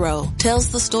Battle for Roe,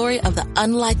 tells the story of the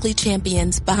unlikely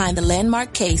champions behind the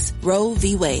landmark case Roe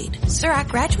v. Wade. Sir, I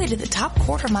graduated the top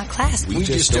quarter of my class. We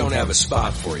just don't have a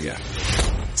spot for you.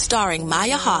 Starring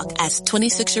Maya Hawke as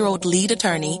 26-year-old lead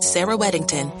attorney Sarah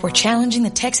Weddington. We're challenging the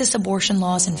Texas abortion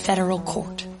laws in federal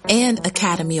court. And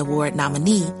Academy Award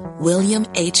nominee William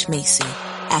H. Macy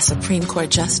as Supreme Court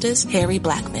Justice Harry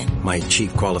Blackmun. My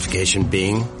chief qualification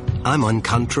being, I'm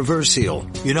uncontroversial.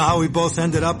 You know how we both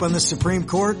ended up on the Supreme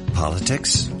Court?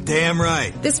 Politics? Damn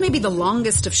right. This may be the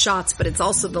longest of shots, but it's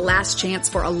also the last chance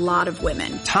for a lot of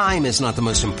women. Time is not the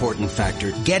most important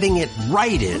factor. Getting it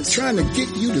right is. I'm trying to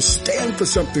get you to stand for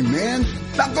something, man.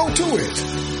 Now go to it.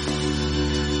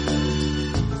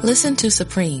 Listen to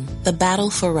Supreme, The Battle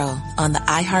for Roe on the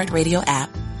iHeartRadio app,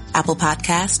 Apple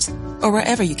Podcasts, or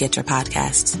wherever you get your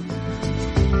podcasts.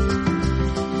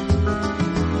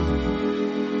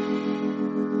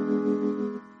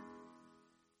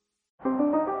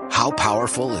 How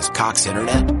powerful is Cox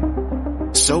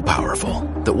Internet? So powerful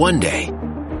that one day,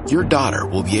 your daughter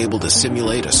will be able to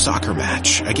simulate a soccer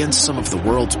match against some of the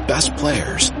world's best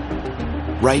players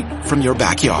right from your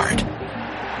backyard.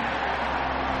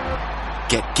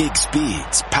 Get gig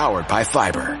speeds powered by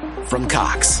fiber from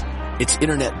Cox. It's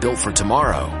internet built for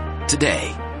tomorrow,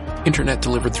 today. Internet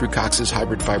delivered through Cox's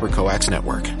hybrid fiber coax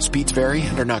network. Speeds vary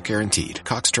and are not guaranteed.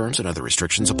 Cox terms and other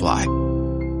restrictions apply.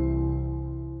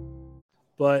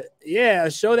 But yeah,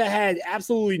 a show that had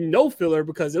absolutely no filler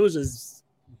because it was just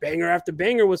banger after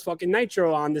banger was fucking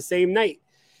Nitro on the same night.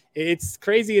 It's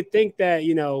crazy to think that,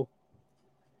 you know,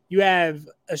 you have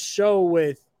a show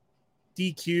with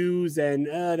DQs and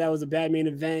that was a bad main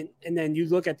event. And then you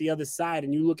look at the other side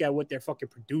and you look at what they're fucking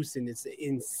producing. It's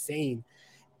insane.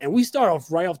 And we start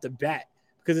off right off the bat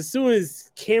because as soon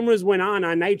as cameras went on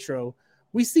Nitro,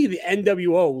 we see the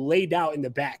NWO laid out in the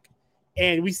back.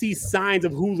 And we see signs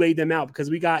of who laid them out because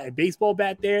we got a baseball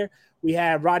bat there. We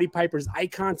have Roddy Piper's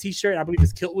Icon t-shirt. I believe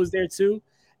his kilt was there too.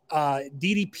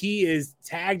 DDP is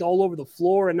tagged all over the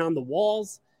floor and on the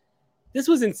walls. This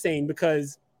was insane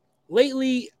because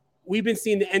lately we've been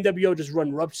seeing the NWO just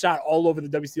run roughshod all over the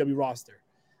WCW roster.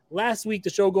 Last week, the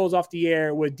show goes off the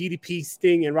air with DDP,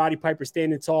 Sting, and Roddy Piper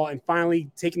standing tall and finally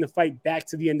taking the fight back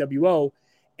to the NWO.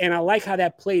 And I like how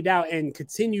that played out and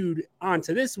continued on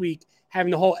to this week,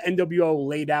 having the whole NWO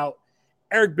laid out.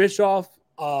 Eric Bischoff,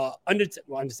 Undertaker,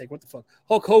 what the fuck?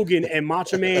 Hulk Hogan and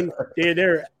Macho Man,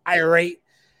 they're irate.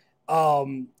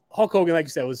 Hulk Hogan, like you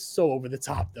said, was so over the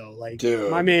top, though. Like, dude,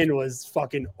 my man was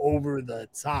fucking over the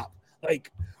top.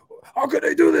 Like, how could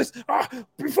they do this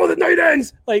before the night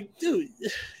ends? Like, dude,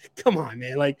 come on,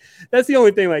 man. Like, that's the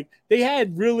only thing. Like, they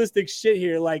had realistic shit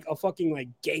here, like a fucking like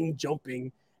gang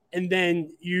jumping, and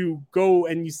then you go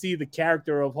and you see the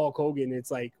character of Hulk Hogan.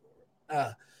 It's like,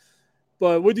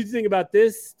 but what did you think about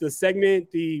this? The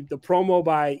segment, the promo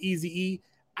by Eazy-E.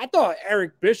 I thought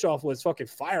Eric Bischoff was fucking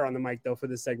fire on the mic, though, for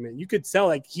this segment. You could tell,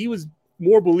 like, he was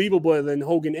more believable than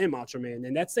Hogan and Macho Man,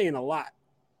 and that's saying a lot.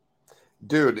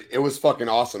 Dude, it was fucking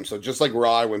awesome. So just like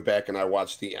Raw, I went back and I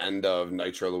watched the end of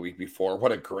Nitro the week before.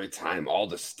 What a great time. All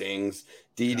the Stings,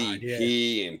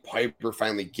 DDP, and Piper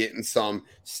finally getting some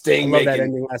Sting. I love that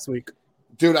ending last week.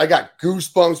 Dude, I got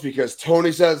goosebumps because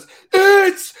Tony says,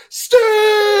 "It's Sting!"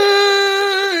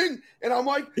 And I'm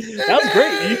like, that was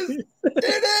great.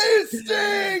 It is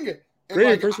Sting! And great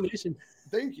like, impersonation.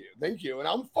 Thank you. And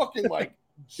I'm fucking like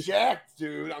jacked,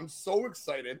 dude. I'm so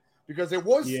excited because it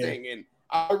was Sting. And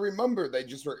I remember they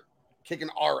just were kicking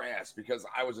our ass because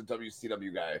I was a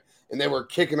WCW guy. And they were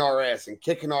kicking our ass.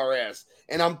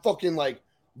 And I'm fucking like,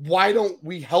 why don't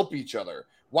we help each other?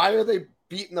 Why are they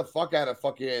beating the fuck out of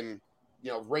fucking,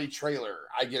 you know, Ray Traylor?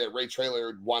 I get it. Ray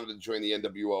Traylor wanted to join the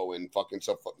NWO and fucking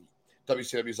so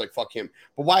WCW's like, fuck him.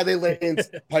 But why are they laying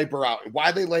Piper out? And why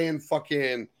are they laying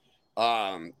fucking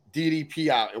DDP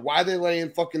out? And why are they laying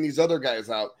fucking these other guys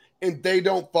out? And they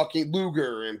don't fucking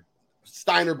Luger and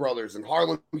Steiner Brothers and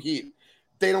Harlem Heat.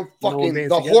 They don't fucking the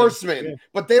together. Horsemen.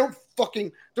 But they don't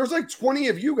fucking, there's like 20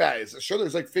 of you guys. Sure,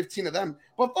 there's like 15 of them.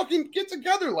 But fucking get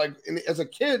together. Like, as a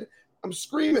kid, I'm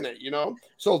screaming it, you know?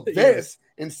 So this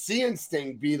and seeing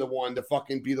Sting be the one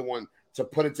to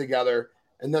put it together.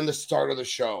 And then the start of the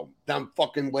show, them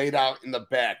fucking laid out in the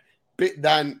back.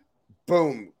 Then,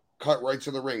 boom, cut right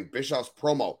to the ring. Bischoff's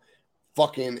promo,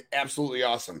 fucking absolutely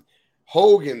awesome.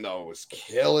 Hogan, though, was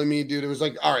killing me, dude. It was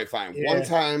like, all right, fine. Yeah.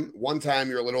 One time,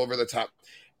 you're a little over the top.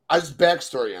 I just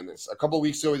backstory on this. A couple of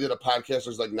weeks ago, we did a podcast.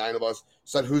 There's like 9 of us.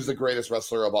 Said, who's the greatest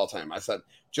wrestler of all time? I said,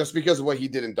 just because of what he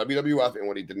did in WWF and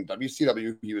what he did in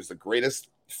WCW, he was the greatest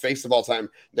face of all time,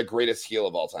 the greatest heel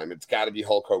of all time. It's got to be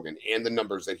Hulk Hogan and the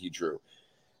numbers that he drew.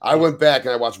 I went back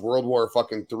and I watched World War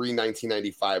fucking 3,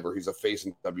 1995, where he's a face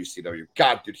in WCW.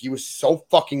 God, dude, he was so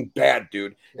fucking bad,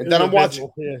 dude. And then I'm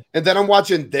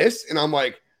watching this, and I'm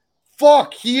like,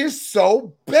 fuck, he is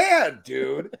so bad,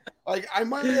 dude. Like, I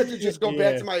might have to just go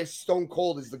back to my Stone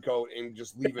Cold as the GOAT and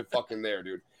just leave it fucking there,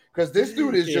 dude. Because this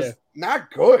dude is just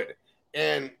not good.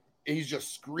 And he's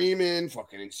just screaming,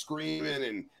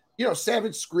 and, you know,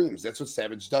 Savage screams. That's what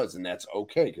Savage does, and that's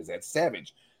okay, because that's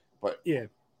Savage. But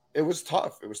it was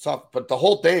tough. But the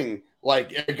whole thing,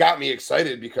 like, it got me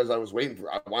excited because I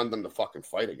wanted them to fucking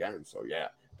fight again. So, yeah,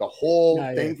 the whole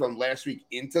thing from last week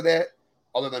into that,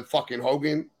 other than fucking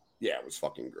Hogan, it was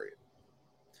fucking great.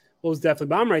 Well, it was definitely,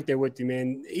 but I'm right there with you,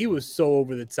 man. He was so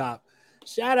over the top.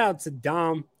 Shout out to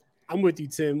Dom. I'm with you,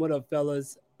 Tim. What up,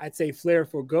 fellas? I'd say Flair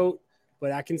for GOAT,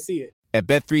 but I can see it. At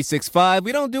Bet365,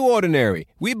 we don't do ordinary.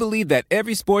 We believe that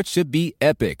every sport should be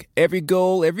epic. Every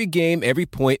goal, every game, every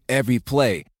point, every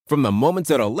play. From the moments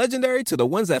that are legendary to the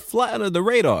ones that fly under the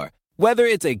radar. Whether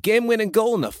it's a game-winning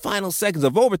goal in the final seconds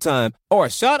of overtime or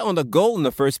a shot on the goal in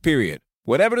the first period.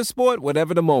 Whatever the sport,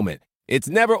 whatever the moment. It's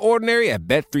never ordinary at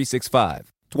Bet365.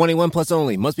 21 plus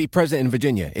only. Must be present in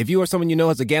Virginia. If you or someone you know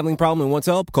has a gambling problem and wants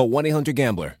help, call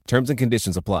 1-800-GAMBLER. Terms and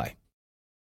conditions apply.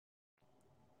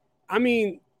 I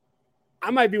mean, I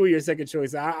might be with your second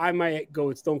choice. I might go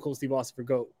with Stone Cold Steve Austin for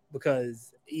GOAT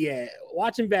because,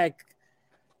 watching back,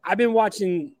 I've been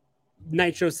watching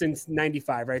Nitro since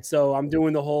 95, right? So I'm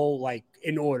doing the whole, like,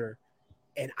 in order.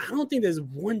 And I don't think there's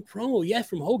one promo yet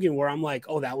from Hogan where I'm like,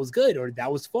 oh, that was good, or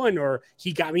that was fun, or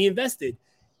he got me invested.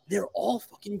 they're all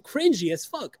fucking cringy as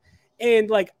fuck. And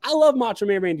like, I love Macho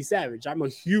Man Randy Savage. I'm a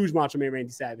huge Macho Man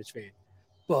Randy Savage fan,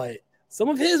 but some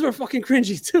of his were fucking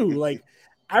cringy too. Like,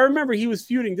 I remember he was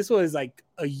feuding. This was like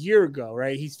a year ago,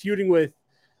 right? He's feuding with,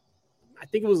 I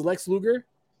think it was Lex Luger,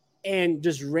 and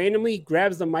just randomly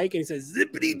grabs the mic and he says,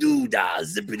 zippity doo dah,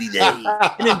 zippity day,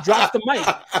 and then drops the mic.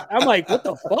 I'm like, what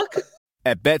the fuck?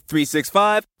 At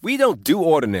Bet365, we don't do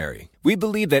ordinary. We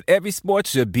believe that every sport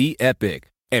should be epic.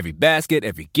 Every basket,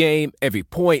 every game, every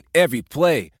point, every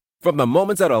play. From the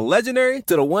moments that are legendary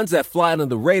to the ones that fly under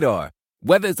the radar.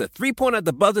 Whether it's a three-pointer at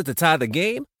the buzzer to tie the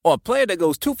game or a player that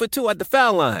goes 2 for 2 at the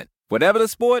foul line. Whatever the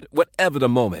sport, whatever the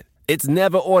moment. It's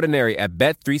never ordinary at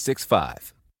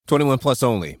Bet365. 21 plus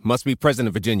only. Must be present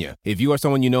in Virginia. If you or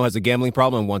someone you know has a gambling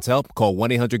problem and wants help, call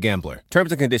 1-800-GAMBLER.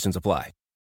 Terms and conditions apply.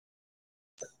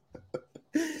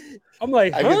 I'm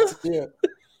like, huh? I can see it.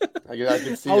 I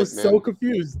can see I was it, so man.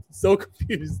 confused. So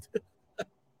confused.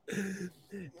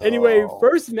 Anyway,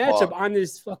 first matchup on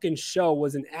this fucking show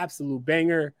was an absolute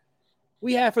banger.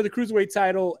 We had for the Cruiserweight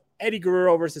title, Eddie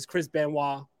Guerrero versus Chris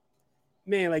Benoit.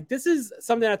 Man, like, this is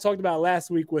something I talked about last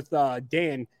week with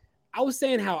Dan. I was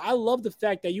saying how I love the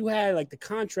fact that you had like the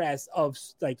contrast of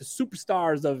like the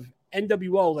superstars of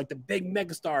NWO, like the big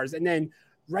megastars, and then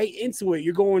right into it,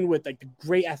 you're going with like the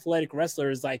great athletic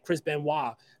wrestlers like Chris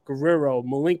Benoit, Guerrero,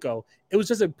 Malenko. It was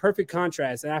just a perfect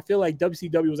contrast. And I feel like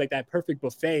WCW was like that perfect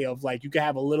buffet of like, you could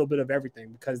have a little bit of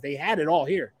everything because they had it all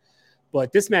here.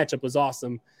 But this matchup was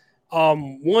awesome.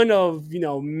 One of,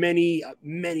 many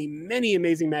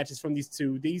amazing matches from these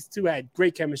two. These two had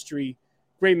great chemistry,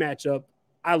 great matchup.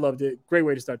 I loved it. Great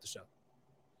way to start the show.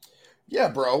 Yeah,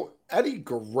 bro. Eddie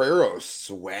Guerrero's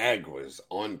swag was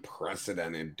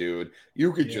unprecedented, dude.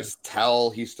 You could just tell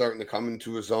he's starting to come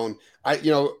into his own. I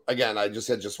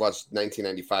just watched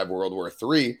 1995 World War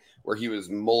III, where he was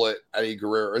mullet Eddie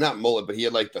Guerrero, or not mullet, but he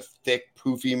had like the thick,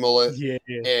 poofy mullet. Yeah.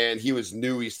 And he was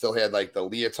new. He still had like the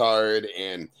leotard,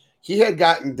 and he had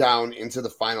gotten down into the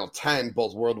final 10,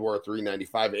 both World War III,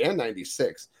 95 and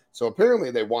 96. So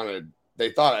apparently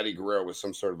they thought Eddie Guerrero was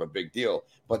some sort of a big deal.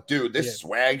 But, dude, this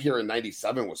swag here in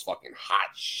 97 was fucking hot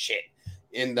shit.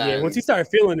 And then, once he started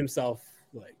feeling himself,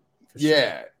 like,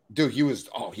 sure. Dude, he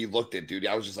looked it, dude.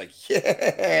 I was just like,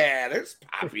 yeah, there's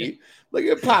Poppy. Look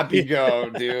at Poppy go,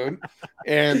 dude.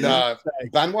 And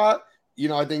Benoit,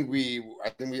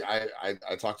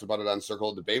 I talked about it on Circle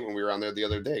of Debate when we were on there the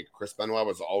other day. Chris Benoit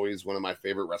was always one of my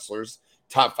favorite wrestlers,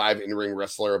 top 5 in-ring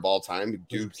wrestler of all time.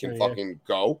 Dude can fucking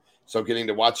go. So getting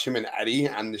to watch him and Eddie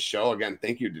on the show, again,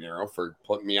 thank you, De Niro, for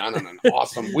putting me on an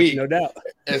awesome week. No doubt.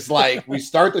 It's like we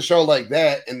start the show like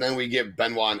that, and then we get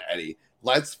Benoit and Eddie.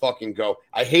 Let's fucking go.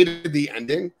 I hated the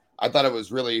ending. I thought it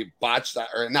was really botched,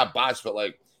 or not botched, but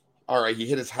like, all right, he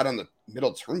hit his head on the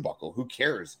middle turnbuckle. Who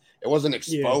cares? It wasn't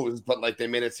exposed, but like they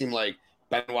made it seem like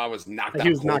Benoit was knocked out.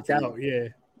 He was knocked out, yeah.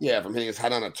 Yeah, from hitting his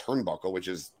head on a turnbuckle, which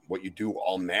is what you do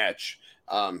all match.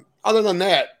 Other than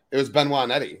that, it was Benoit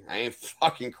and Eddie. I ain't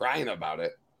fucking crying about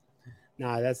it.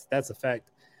 Nah, that's a fact.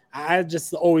 I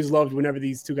just always loved whenever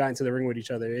these two got into the ring with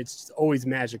each other. It's just always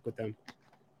magic with them.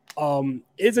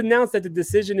 It's announced that the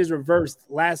decision is reversed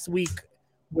last week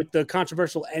with the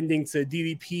controversial ending to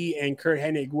DDP and Kurt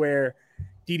Hennig, where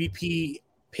DDP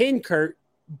pinned Kurt,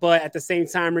 but at the same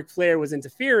time, Ric Flair was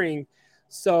interfering.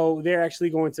 So they're actually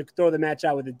going to throw the match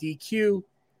out with a DQ.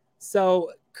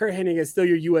 So Kurt Hennig is still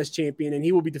your U.S. champion, and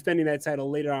he will be defending that title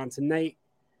later on tonight.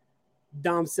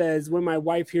 Dom says, when my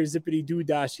wife hears zippity doo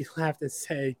dah, she laughed and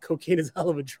said, cocaine is a hell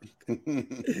of a drug.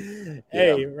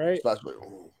 Hey, right?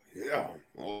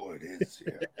 It is.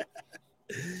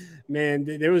 Yeah. Man,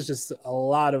 there was just a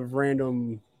lot of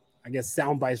random, I guess,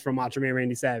 sound bites from Macho Man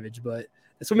Randy Savage, but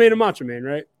that's what made him Macho Man,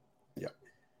 right? Yeah.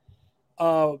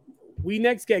 We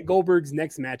next get Goldberg's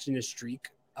next match in his streak,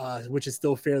 which is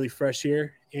still fairly fresh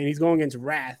here. And he's going against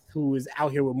Wrath, who is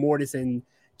out here with Mortis and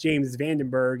James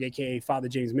Vandenberg, a.k.a. Father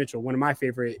James Mitchell, one of my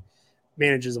favorite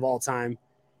managers of all time.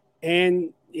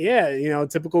 And, yeah,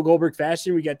 typical Goldberg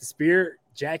fashion, we got the spear,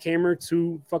 jackhammer,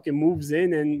 2 fucking moves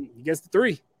in, and he gets the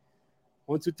 3.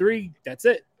 1, 2, 3, that's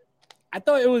it. I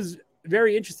thought it was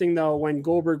very interesting, though, when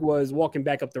Goldberg was walking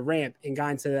back up the ramp and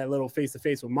got into that little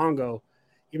face-to-face with Mongo,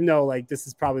 even though, like, this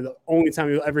is probably the only time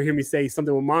you'll ever hear me say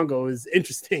something with Mongo is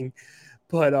interesting.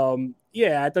 But,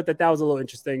 I thought that was a little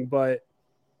interesting. But,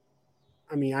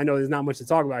 I mean, I know there's not much to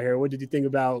talk about here. What did you think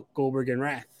about Goldberg and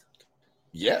Wrath?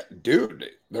 Yeah, dude,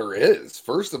 there is.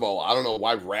 First of all, I don't know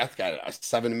why Wrath got a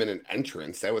 7-minute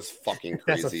entrance. That was fucking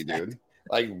crazy, dude.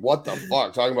 Like, what the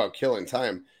fuck? Talking about killing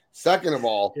time. Second of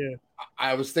all,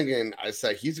 I was thinking, I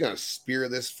said, he's going to spear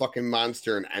this fucking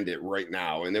monster and end it right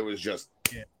now. And it was just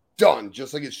done,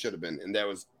 just like it should have been. And that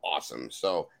was awesome.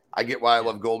 So I get why I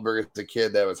love Goldberg as a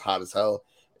kid. That was hot as hell.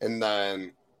 And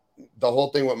then the whole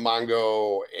thing with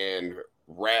Mongo and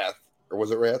Wrath, or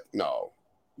was it Wrath? No,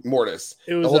 Mortis.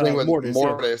 It was the whole thing with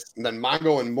Mortis, and then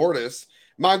Mongo and Mortis.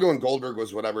 Mongo and Goldberg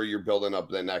was whatever you're building up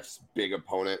the next big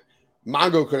opponent.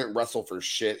 Mongo couldn't wrestle for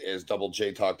shit, as Double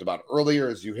J talked about earlier,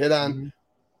 as you hit on. Mm-hmm.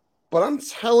 But I'm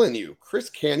telling you, Chris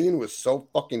Kanyon was so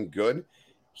fucking good.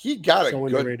 He got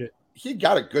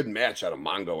a good match out of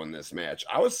Mongo in this match.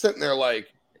 I was sitting there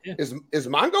like, is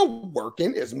Mongo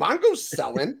working? Is Mongo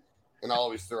selling? And I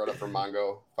always throw it up for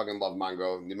Mongo. Fucking love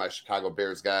Mongo. My Chicago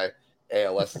Bears guy.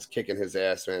 ALS is kicking his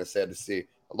ass, man. It's sad to see.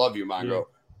 I love you, Mongo. Yeah.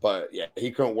 But yeah,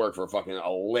 he couldn't work for fucking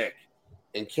a lick.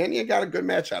 And Kanyon got a good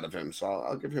match out of him. So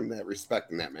I'll give him that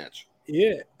respect in that match.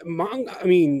 Yeah. I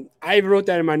mean, I wrote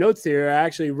that in my notes here. I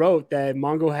actually wrote that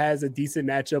Mongo has a decent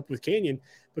matchup with Kanyon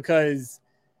because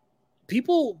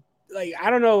people, like, I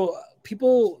don't know,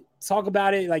 people talk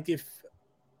about it like if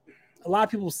a lot of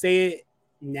people say it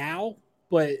now,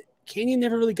 but Kanyon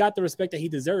never really got the respect that he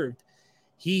deserved.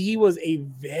 He was a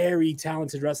very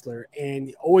talented wrestler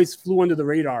and always flew under the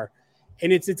radar.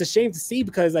 And it's a shame to see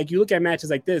because, like, you look at matches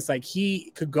like this, like,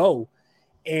 he could go.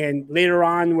 And later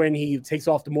on when he takes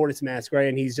off the Mortis mask, right,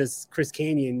 and he's just Chris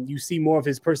Kanyon, you see more of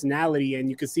his personality and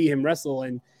you can see him wrestle.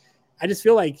 And I just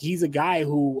feel like he's a guy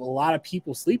who a lot of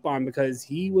people sleep on because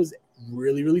he was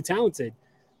really, really talented.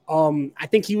 I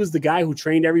think he was the guy who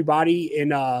trained everybody in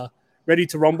Ready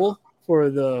to Rumble for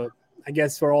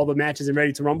all the matches in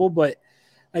Ready to Rumble. But,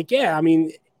 like, yeah, I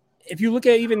mean, if you look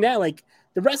at even that, like,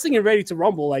 the wrestling in Ready to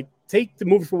Rumble, like, take the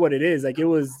movie for what it is. Like, it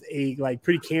was a, like,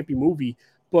 pretty campy movie,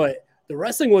 but the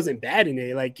wrestling wasn't bad in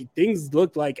it. Like, things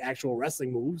looked like actual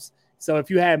wrestling moves. So if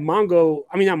you had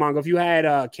if you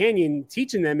had Kanyon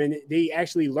teaching them and they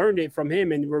actually learned it from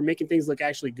him and were making things look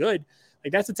actually good,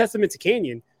 like, that's a testament to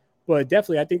Kanyon. But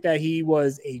definitely, I think that he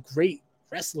was a great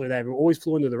wrestler that always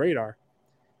flew under the radar.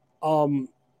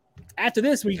 After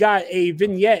this, we got a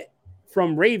vignette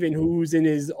from Raven, who's in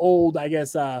his old, I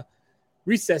guess,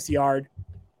 recess yard.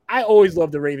 I always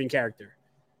loved the Raven character.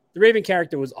 The Raven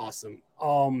character was awesome.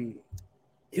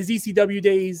 His ECW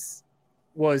days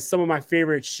was some of my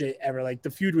favorite shit ever. Like the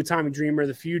feud with Tommy Dreamer,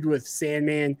 the feud with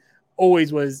Sandman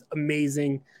always was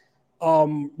amazing.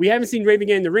 We haven't seen Raven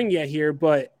get in the ring yet here,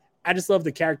 but I just love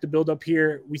the character build up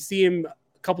here. We see him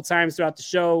a couple times throughout the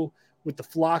show with the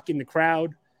flock in the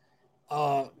crowd.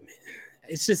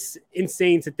 It's just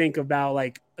insane to think about,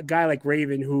 like, a guy like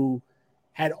Raven who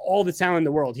had all the talent in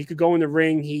the world. He could go in the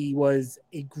ring. He was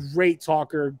a great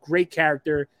talker, great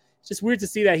character. It's just weird to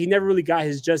see that he never really got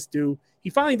his just due. He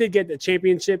finally did get the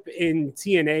championship in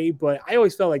TNA, but I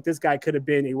always felt like this guy could have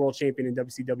been a world champion in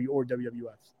WCW or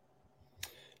WWF.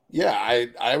 Yeah,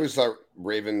 I always thought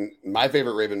Raven, my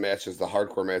favorite Raven match is the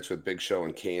hardcore match with Big Show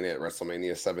and Kane at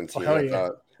WrestleMania 17.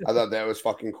 I thought that was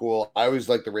fucking cool. I always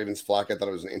liked the Ravens flock. I thought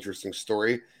it was an interesting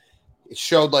story. It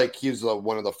showed like he was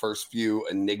one of the first few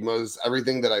enigmas.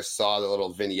 Everything that I saw, the little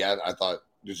vignette, I thought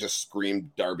it just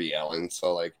screamed Darby Allin.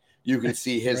 So like you can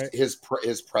see his right.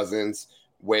 his presence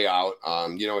way out,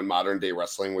 in modern day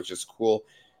wrestling, which is cool.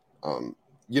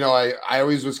 I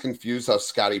always was confused how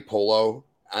Scotty Polo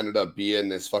ended up being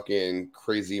this fucking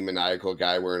crazy maniacal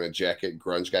guy wearing a jacket,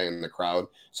 grunge guy in the crowd.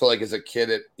 So like as a kid,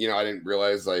 I didn't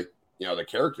realize the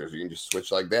characters, you can just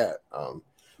switch like that.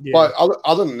 Yeah. But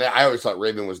other than that, I always thought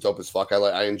Raven was dope as fuck.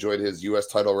 I enjoyed his U.S.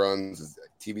 title runs, his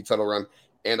TV title run,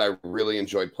 and I really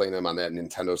enjoyed playing him on that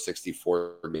Nintendo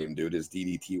 64 game, dude. His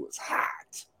DDT was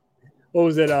hot. What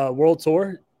was it, World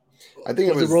Tour? I think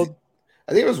it was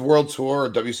World Tour or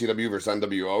WCW versus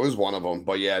NWO. It was one of them.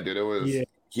 But yeah, dude, it was. Yeah.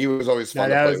 He was always fun.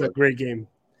 That was a great game,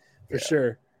 for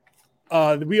sure.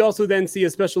 We also then see a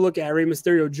special look at Rey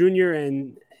Mysterio Jr.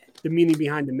 and the meaning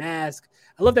behind the mask.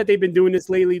 I love that they've been doing this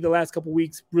lately, the last couple of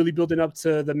weeks, really building up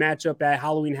to the matchup at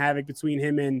Halloween Havoc between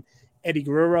him and Eddie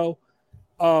Guerrero.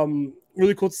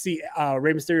 Really cool to see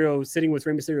Rey Mysterio sitting with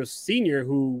Rey Mysterio Sr.,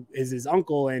 who is his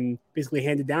uncle, and basically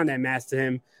handed down that mask to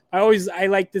him. I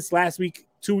liked this last week.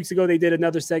 2 weeks ago, they did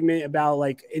another segment about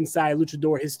like inside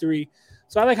luchador history.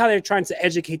 So I like how they're trying to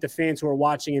educate the fans who are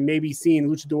watching and maybe seeing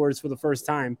luchadors for the first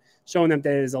time, showing them that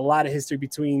there's a lot of history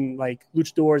between like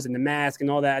luchadors and the mask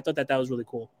and all that. I thought that was really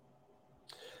cool.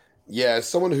 Yeah, as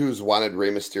someone who's wanted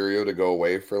Rey Mysterio to go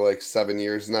away for like 7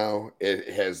 years now, it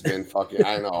has been fucking,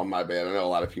 I know, my bad. I know a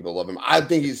lot of people love him. I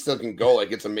think he still can go.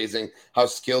 Like, it's amazing how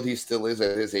skilled he still is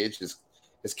at his age.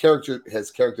 His character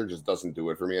just doesn't do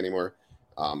it for me anymore.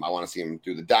 I want to see him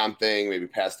do the Dom thing, maybe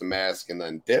pass the mask and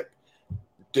then dip.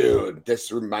 Dude,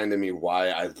 this reminded me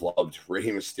why I loved Rey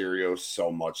Mysterio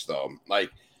so much, though. Like,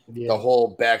 the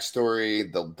whole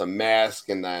backstory, the mask,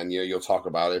 and then you'll talk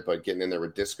about it, but getting in there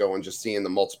with Disco and just seeing the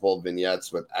multiple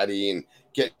vignettes with Eddie and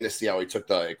getting to see how he took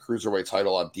the cruiserweight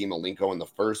title off Dean Malenko in the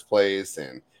first place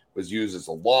and was used as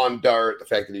a lawn dart. The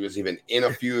fact that he was even in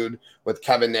a feud with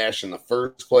Kevin Nash in the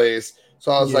first place.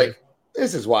 So I was like,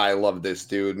 this is why I love this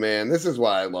dude, man. This is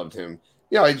why I loved him.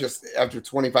 He just, after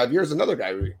 25 years, another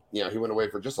guy, he went away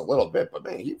for just a little bit, but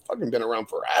man, he fucking been around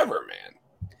forever, man.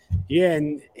 Yeah,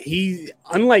 and he,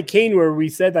 unlike Kane, where we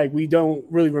said like we don't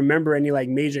really remember any like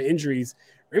major injuries,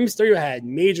 Rey Mysterio had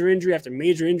major injury after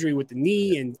major injury with the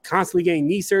knee and constantly getting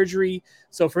knee surgery.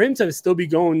 So for him to still be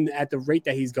going at the rate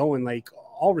that he's going, like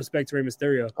all respect to Rey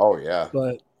Mysterio. Oh yeah,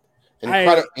 but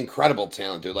incredible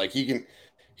talent, dude. Like he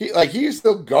used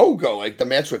still go. Like the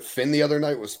match with Finn the other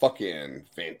night was fucking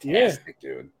fantastic,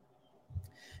 dude.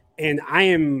 And I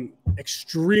am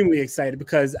extremely excited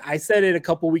because I said it a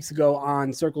couple weeks ago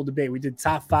on Circle Debate. We did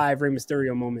top 5 Rey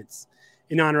Mysterio moments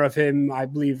in honor of him. I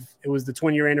believe it was the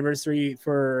 20-year anniversary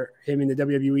for him in the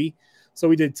WWE. So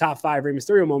we did top 5 Rey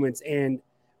Mysterio moments. And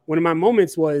one of my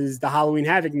moments was the Halloween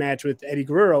Havoc match with Eddie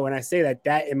Guerrero. And I say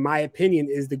that, in my opinion,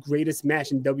 is the greatest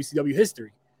match in WCW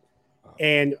history.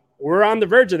 And we're on the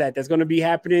verge of that. That's going to be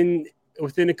happening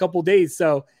within a couple days.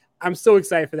 So I'm so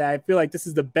excited for that. I feel like this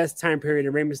is the best time period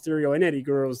in Rey Mysterio and Eddie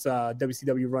Guerrero's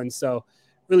WCW run. So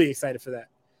really excited for that.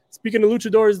 Speaking of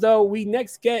luchadors, though, we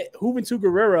next get Juventud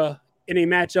Guerrera in a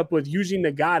matchup with Yuji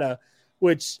Nagata,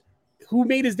 who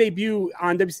made his debut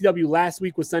on WCW last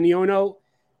week with Sonny Ono.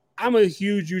 I'm a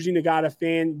huge Yuji Nagata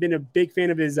fan, been a big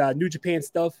fan of his New Japan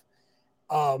stuff.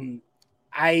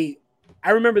 I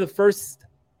remember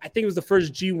I think it was the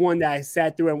first G1 that I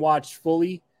sat through and watched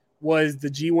fully was the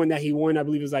G1 that he won. I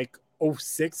believe it was like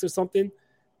 06 or something.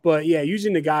 But yeah, Yuji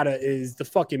Nagata is the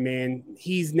fucking man.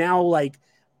 He's now like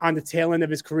on the tail end of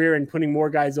his career and putting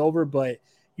more guys over. But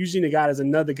Yuji Nagata is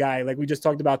another guy. Like we just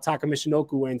talked about Taka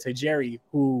Michinoku and Tajiri,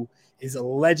 who is a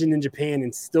legend in Japan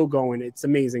and still going. It's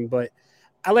amazing. But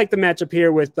I like the matchup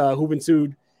here with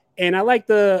Juventud. And I like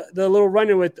the little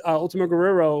run-in with Ultimo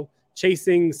Guerrero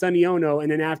chasing Sonny Ono, and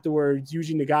then afterwards,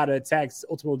 Yuji Nagata attacks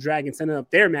Ultimo Dragon, setting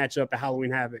up their matchup at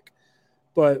Halloween Havoc.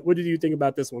 But what did you think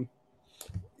about this one?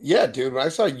 Yeah, dude, when I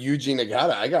saw Yuji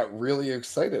Nagata, I got really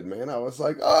excited, man. I was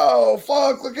like, oh,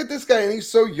 fuck, look at this guy. And he's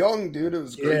so young, dude. It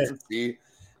was great to see.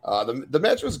 The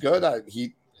match was good.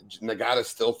 Nagata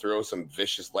still throws some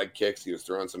vicious leg kicks. He was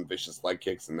throwing some vicious leg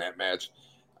kicks in that match.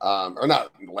 Or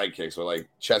not leg kicks, but like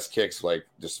chest kicks, like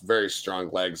just very strong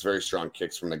legs, very strong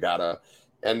kicks from Nagata.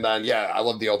 And then, I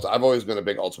love the I've always been a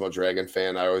big Ultimo Dragon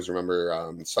fan. I always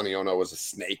remember Sonny Ono was a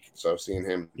snake. So seeing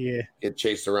him get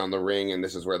chased around the ring, and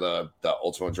this is where the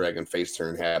Ultimo Dragon face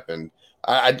turn happened.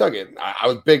 I dug it. I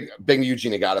was big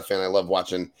Yuji Nagata fan. I love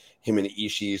watching him and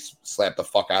Ishii slap the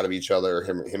fuck out of each other.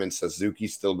 Him and Suzuki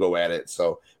still go at it.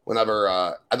 So whenever,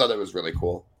 I thought that was really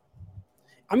cool.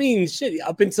 I mean, shit,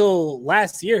 up until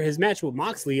last year, his match with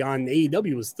Moxley on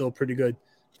AEW was still pretty good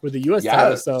for the U.S.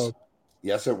 title. So.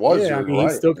 Yes, it was. Yeah, he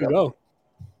still could go.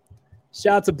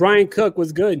 Shout out to Brian Cook,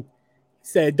 was good. He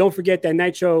said, don't forget that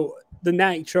the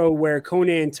Nitro where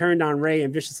Conan turned on Rey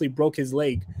and viciously broke his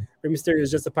leg. Rey Mysterio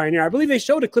is just a pioneer. I believe they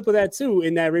showed a clip of that too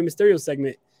in that Rey Mysterio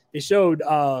segment. They showed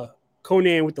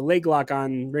Conan with the leg lock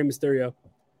on Rey Mysterio.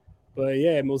 But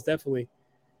yeah, most definitely.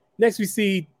 Next, we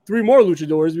see 3 more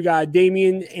luchadors. We got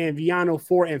Damian and Viano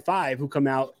 4 and 5 who come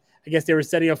out. I guess they were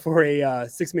setting up for a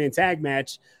 6-man tag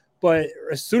match. But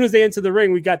as soon as they enter the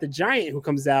ring, we got the Giant who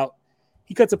comes out.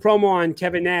 He cuts a promo on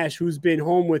Kevin Nash, who's been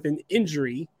home with an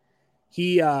injury.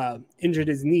 He injured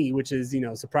his knee, which is,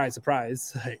 surprise,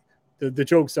 surprise. The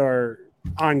jokes are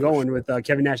ongoing with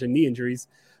Kevin Nash and knee injuries.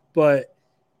 But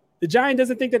the Giant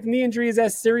doesn't think that the knee injury is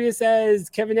as serious as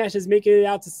Kevin Nash is making it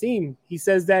out to seem. He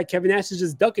says that Kevin Nash is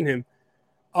just ducking him.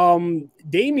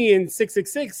 Damien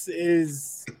 666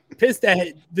 is pissed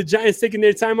at the Giants taking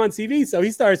their time on TV, so he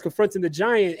starts confronting the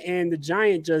Giant, and the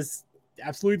Giant just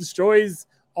absolutely destroys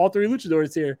all 3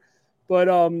 luchadors here. But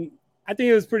I think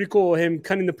it was pretty cool, him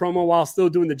cutting the promo while still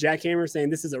doing the jackhammer, saying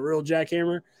this is a real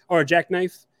jackhammer or a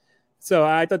jackknife. So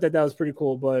I thought that was pretty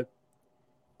cool, but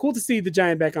cool to see the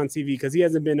Giant back on TV because he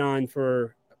hasn't been on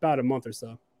for about a month or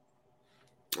so.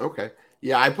 Okay.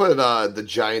 Yeah, I put the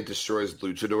Giant destroys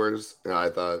luchadors. I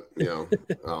thought,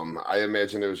 I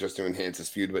imagined it was just to enhance his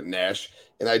feud with Nash.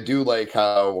 And I do like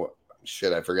how,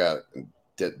 I forgot,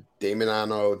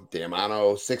 Damiano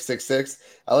 666.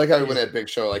 I like how he went at Big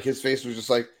Show. Like his face was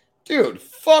just like, dude,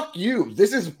 fuck you.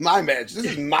 This is my match. This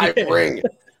is my ring.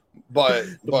 But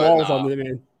the balls on the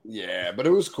man. Yeah, but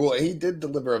it was cool. And he did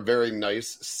deliver a very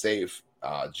nice, safe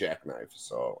jackknife.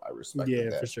 So I respect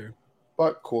that. Yeah, for sure.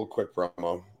 But cool, quick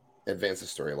promo. Advance the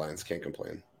storylines, can't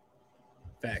complain.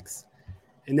 Facts.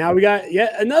 And now we got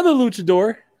yet another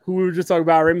luchador who we were just talking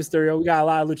about, Rey Mysterio. We got a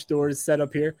lot of luchadors set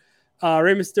up here.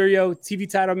 Rey Mysterio TV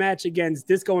title match against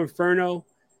Disco Inferno.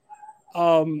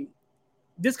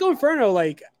 Disco Inferno,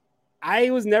 like,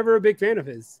 I was never a big fan of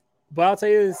his. But I'll tell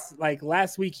you this, like,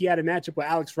 last week he had a matchup with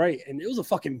Alex Wright, and it was a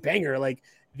fucking banger. Like,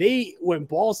 they went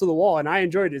balls to the wall, and I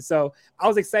enjoyed it. So I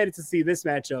was excited to see this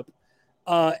matchup.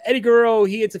 Eddie Guerrero,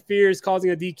 he interferes,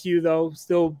 causing a DQ, though,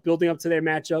 still building up to their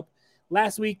matchup.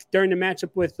 Last week, during the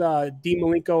matchup with Dean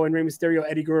Malenko and Rey Mysterio,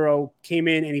 Eddie Guerrero came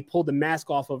in and he pulled the mask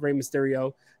off of Rey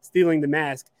Mysterio, stealing the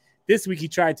mask. This week, he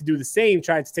tried to do the same,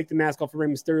 tried to take the mask off of Rey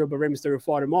Mysterio, but Rey Mysterio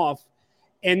fought him off.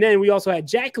 And then we also had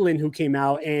Jacqueline, who came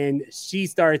out, and she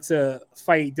started to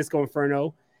fight Disco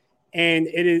Inferno. And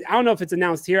it is, I don't know if it's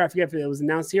announced here. I forget if it was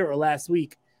announced here or last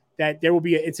week that there will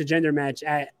be an intergender match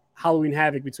at Halloween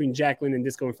Havoc between Jacqueline and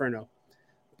Disco Inferno.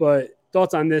 But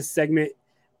thoughts on this segment?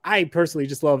 I personally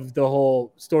just love the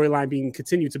whole storyline being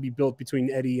continued to be built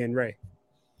between Eddie and Rey.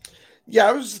 Yeah,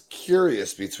 I was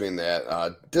curious between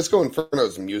that. Disco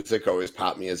Inferno's music always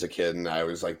popped me as a kid, and I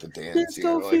always like to dance,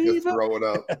 Disco like to throw it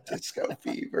up. Disco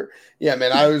Fever. Yeah,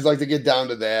 man, I always like to get down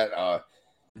to that.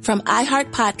 From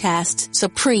iHeart Podcasts,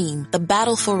 Supreme, The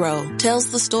Battle for Roe,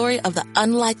 tells the story of the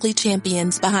unlikely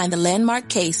champions behind the landmark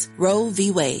case Roe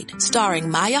v. Wade, starring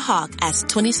Maya Hawke as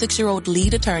 26-year-old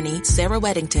lead attorney Sarah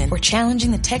Weddington. We're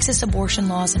challenging the Texas abortion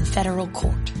laws in federal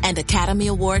court. And Academy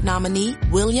Award nominee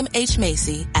William H.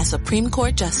 Macy as Supreme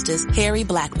Court Justice Harry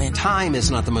Blackmun. Time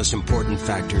is not the most important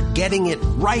factor. Getting it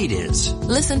right is.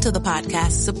 Listen to the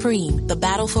podcast Supreme, The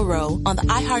Battle for Roe on the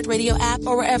iHeartRadio app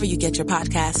or wherever you get your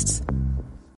podcasts.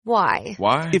 Why?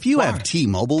 If you have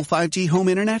T-Mobile 5G home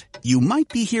internet, you might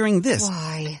be hearing this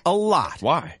Why? a lot.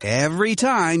 Why? Every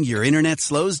time your internet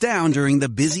slows down during the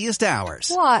busiest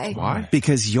hours. Why?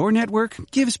 Because your network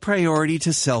gives priority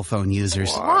to cell phone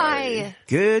users. Why?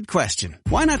 Good question.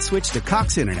 Why not switch to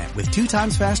Cox Internet with 2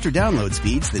 times faster download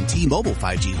speeds than T-Mobile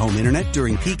 5G home internet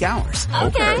during peak hours?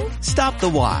 Okay. Stop the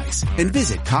whys and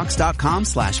visit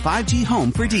cox.com/5G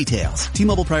home for details.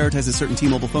 T-Mobile prioritizes certain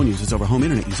T-Mobile phone users over home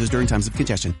internet users during times of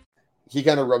congestion. He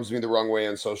kind of rubs me the wrong way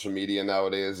on social media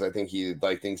nowadays. I think he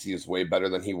thinks he is way better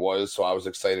than he was. So I was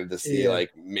excited to see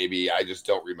maybe I just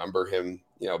don't remember him,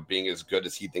 being as good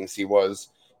as he thinks he was.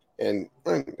 And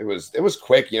it was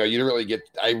quick. You didn't really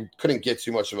I couldn't get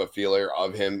too much of a feeler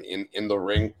of him in the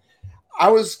ring. I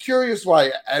was curious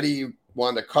why Eddie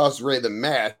wanted to cost Rey the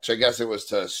match. I guess it was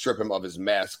to strip him of his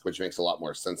mask, which makes a lot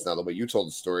more sense now the way you told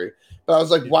the story. But I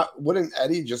was like, what wouldn't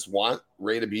Eddie just want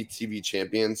Rey to be TV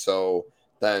champion? So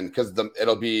then, because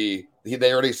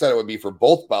they already said it would be for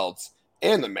both belts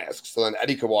and the mask. So then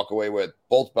Eddie could walk away with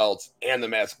both belts and the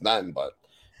mask then. But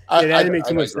that didn't make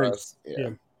too much sense. Yeah.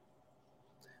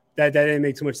 That didn't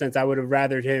make too much sense. I would have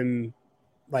rathered him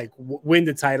win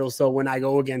the title. So when I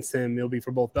go against him, it'll be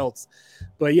for both belts.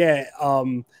 But yeah,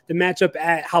 the matchup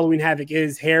at Halloween Havoc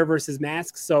is hair versus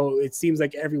mask. So it seems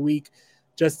like every week,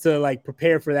 just to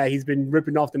prepare for that, he's been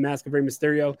ripping off the mask of Rey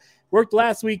Mysterio. Worked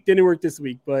last week, didn't work this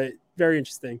week, but very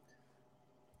interesting.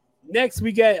 Next,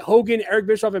 we get Hogan, Eric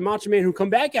Bischoff, and Macho Man, who come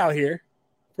back out here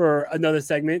for another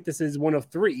segment. This is one of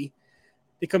 3.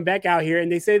 They come back out here,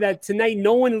 and they say that tonight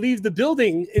no one leaves the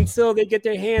building until they get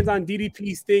their hands on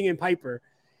DDP, Sting, and Piper.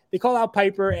 They call out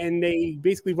Piper, and they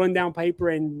basically run down Piper,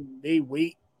 and they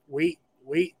wait,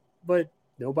 but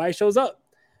nobody shows up.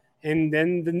 And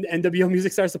then the NWO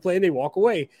music starts to play, and they walk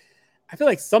away. I feel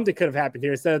like something could have happened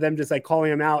here instead of them just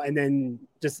calling him out and then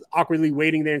just awkwardly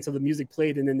waiting there until the music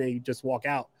played and then they just walk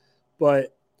out.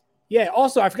 But yeah,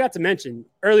 also I forgot to mention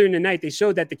earlier in the night, they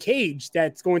showed that the cage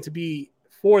that's going to be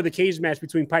for the cage match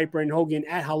between Piper and Hogan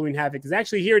at Halloween Havoc is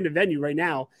actually here in the venue right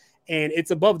now. And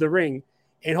it's above the ring.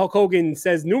 And Hulk Hogan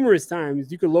says numerous times,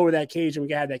 you could lower that cage and we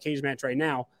can have that cage match right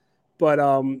now. But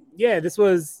I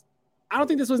don't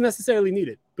think this was necessarily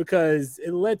needed because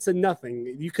it led to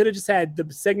nothing. You could have just had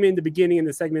the segment in the beginning and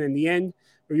the segment in the end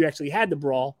where you actually had the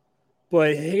brawl.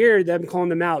 But here, them calling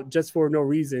them out just for no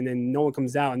reason and no one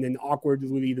comes out and then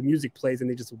awkwardly the music plays and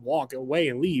they just walk away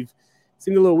and leave.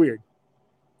 Seemed a little weird.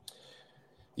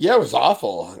 Yeah, it was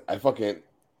awful.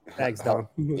 Thanks, Dom.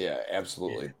 Yeah,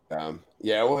 absolutely.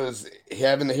 It was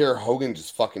having to hear Hogan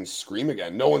just fucking scream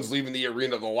again. No one's leaving the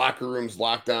arena. The locker room's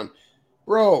locked down.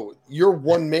 Bro, you're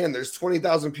one man. There's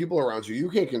 20,000 people around you. You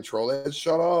can't control it.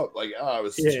 Shut up. It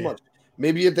was too much.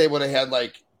 Maybe if they would have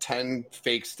had 10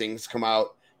 fake Stings come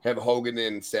out, have Hogan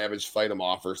and Savage fight them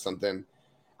off or something.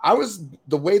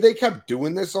 The way they kept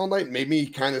doing this all night made me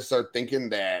kind of start thinking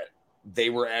that they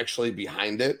were actually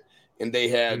behind it. And they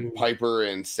had Piper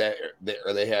and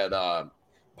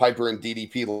Piper and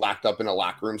DDP locked up in a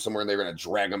locker room somewhere, and they were going to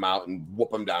drag them out and whoop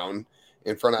them down.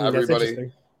 in front of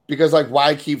everybody. Because, like,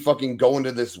 why keep fucking going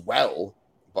to this well?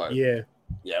 But yeah,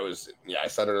 it was. Yeah, I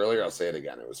said it earlier. I'll say it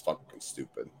again. It was fucking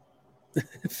stupid.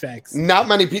 Facts. Not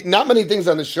many things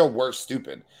on the show were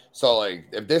stupid. So, like,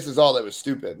 if this is all that was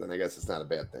stupid, then I guess it's not a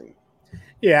bad thing.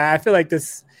 Yeah, I feel like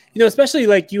this, especially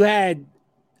like you had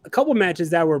a couple matches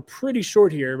that were pretty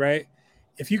short here, right?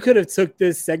 If you could have took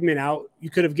this segment out, you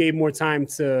could have gave more time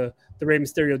to the Rey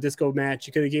Mysterio disco match.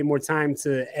 You could have gave more time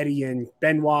to Eddie and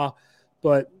Benoit.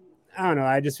 But I don't know.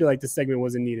 I just feel like this segment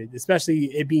wasn't needed, especially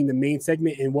it being the main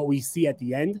segment and what we see at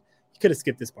the end. You could have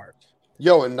skipped this part.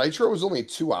 Yo, and Nitro was only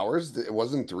 2 hours. It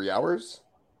wasn't 3 hours.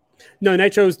 No,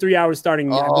 Nitro is 3 hours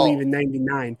starting, I believe, in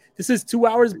 99. This is 2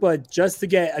 hours, but just to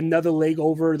get another leg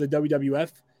over the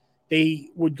WWF, they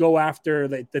would go after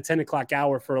the 10 o'clock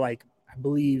hour for, like, I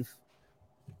believe,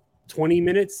 20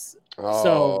 minutes.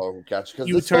 So gotcha.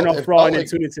 You would turn off Raw and then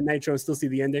tune into Nitro and still see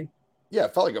the ending. Yeah,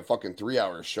 it felt like a fucking 3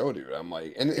 hour show, dude. I'm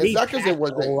like, and it's not because it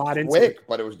wasn't quick,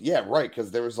 but it was, right. Because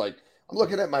there was like, I'm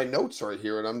looking at my notes right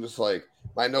here and I'm just like,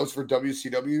 my notes for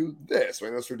WCW, this. My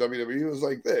notes for WWE was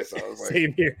like this. I was like,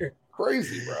 same here.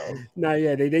 Crazy, bro. No,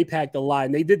 yeah, they packed a lot.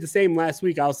 And they did the same last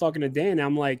week. I was talking to Dan and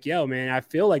I'm like, yo, man, I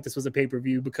feel like this was a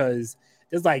pay-per-view because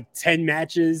there's like 10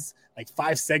 matches, like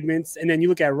 5 segments. And then you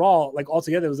look at Raw, like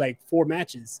altogether, it was like 4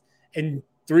 matches. And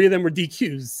 3 of them were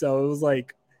DQs. So it was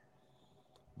like.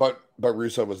 But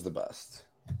Russo was the best.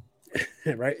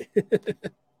 Right?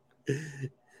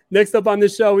 Next up on the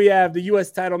show, we have the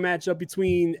U.S. title matchup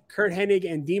between Kurt Hennig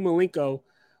and Dean Malenko,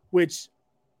 which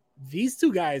these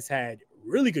two guys had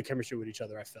really good chemistry with each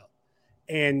other, I felt.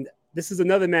 And this is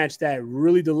another match that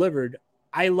really delivered.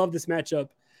 I love this matchup.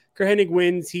 Kurt Hennig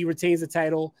wins. He retains the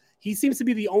title. He seems to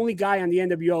be the only guy on the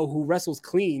NWO who wrestles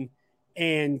clean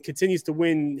and continues to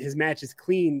win his matches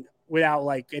clean without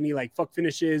like any like fuck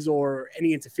finishes or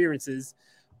any interferences.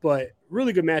 But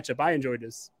really good matchup. I enjoyed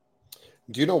this.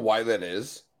 Do you know why that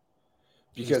is?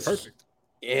 Because perfect.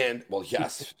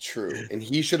 Yes, true. And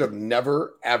he should have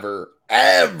never, ever,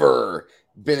 ever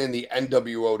been in the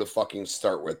NWO to fucking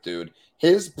start with, dude.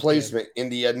 His placement in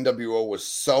the NWO was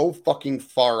so fucking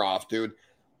far off, dude.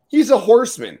 He's a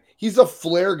horseman. He's a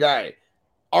flair guy.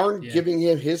 Aren't giving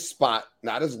him his spot,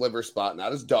 not his liver spot,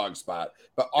 not his dog spot,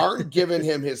 but aren't giving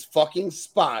him his fucking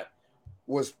spot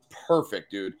was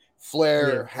perfect, dude.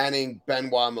 Flair, Hennig,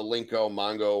 Benoit, Malenko,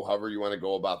 Mongo, however you want to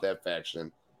go about that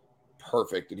faction.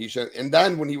 Perfect. And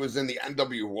then when he was in the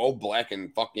NWO black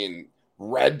and fucking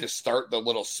red to start the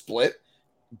little split,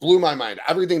 blew my mind.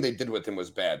 Everything they did with him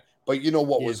was bad. But you know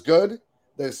what was good?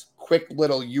 This quick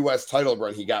little U.S. title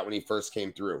run he got when he first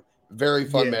came through. Very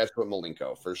fun match with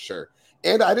Malenko, for sure.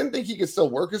 And I didn't think he could still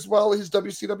work as well his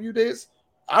WCW days.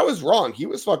 I was wrong. He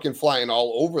was fucking flying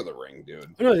all over the ring,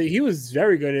 dude. No, he was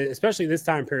very good, especially this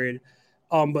time period.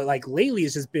 But like lately,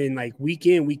 it's just been like week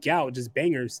in, week out, just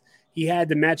bangers. He had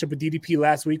the matchup with DDP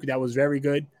last week. That was very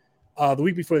good. The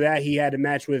week before that, he had a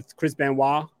match with Chris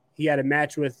Benoit. He had a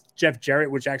match with Jeff Jarrett,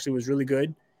 which actually was really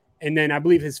good. And then I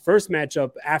believe his first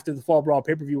matchup after the Fall Brawl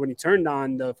pay-per-view when he turned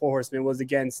on the Four Horsemen was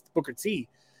against Booker T.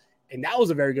 And that was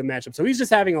a very good matchup. So he's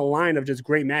just having a line of just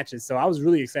great matches. So I was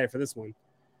really excited for this one.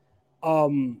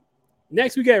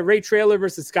 Next, we got Ray Traylor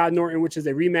versus Scott Norton, which is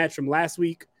a rematch from last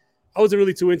week. I wasn't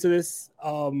really too into this.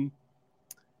 But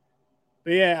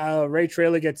yeah, Ray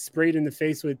Traylor gets sprayed in the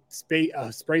face with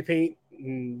spray paint.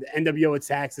 And the NWO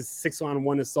attacks is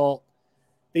 6-on-1 assault.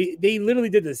 They literally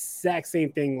did the exact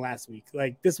same thing last week.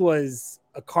 Like this was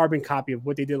a carbon copy of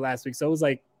what they did last week. So it was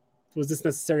like, was this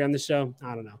necessary on the show?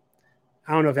 I don't know.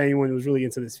 I don't know if anyone was really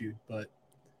into this feud, but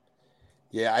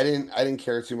yeah, I didn't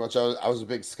care too much. I was a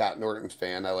big Scott Norton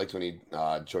fan. I liked when he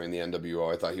joined the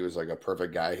NWO. I thought he was like a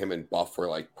perfect guy. Him and Buff were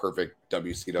like perfect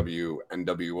WCW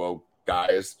NWO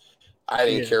guys. I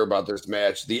didn't care about this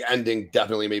match. The ending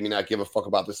definitely made me not give a fuck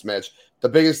about this match. The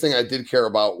biggest thing I did care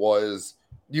about was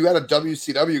you got a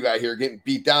WCW guy here getting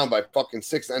beat down by fucking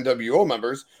 6 NWO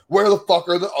members. Where the fuck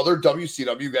are the other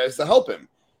WCW guys to help him?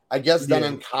 I guess then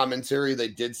on commentary, they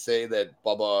did say that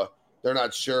Bubba, they're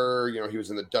not sure. You know, he was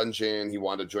in the dungeon. He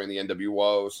wanted to join the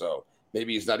NWO. So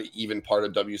maybe he's not even part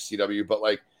of WCW. But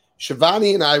like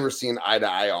Shivani and I were seeing eye to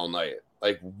eye all night.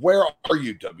 Like, where are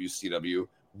you, WCW?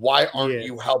 Why aren't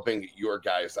you helping your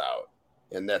guys out?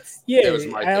 And that was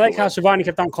my I like how Shivani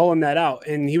kept on calling that out.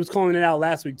 And he was calling it out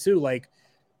last week too. Like,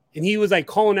 and he was like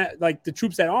calling at like the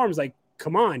troops at arms, like,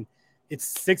 come on.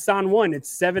 It's 6-on-1.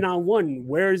 It's 7-on-1.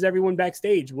 Where is everyone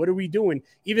backstage? What are we doing?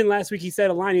 Even last week, he said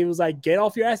a line. He was like, get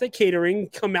off your ass at catering.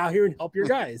 Come out here and help your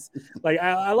guys. Like,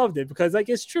 I loved it because, like,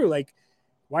 it's true. Like,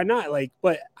 why not? Like,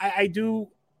 but I do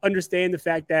understand the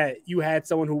fact that you had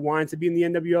someone who wanted to be in the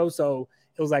NWO. So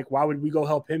it it was like, why would we go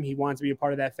help him? He wanted to be a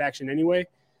part of that faction anyway.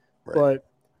 Right. But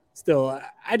still,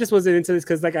 I just wasn't into this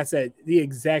because, like I said, the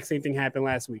exact same thing happened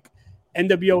last week.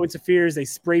 NWO interferes. They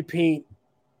spray paint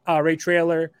Ray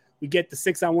Trailer. We get the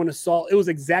 6-on-1 assault. It was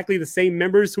exactly the same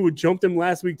members who had jumped him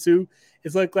last week too.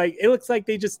 It looks like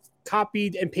they just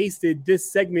copied and pasted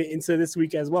this segment into this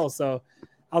week as well. So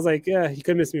I was like, yeah, you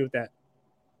couldn't miss me with that.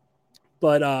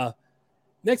 But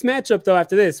next matchup though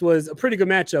after this was a pretty good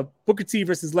matchup. Booker T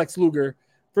versus Lex Luger.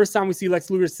 First time we see Lex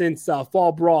Luger since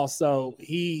Fall Brawl, so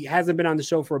he hasn't been on the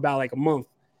show for about like a month.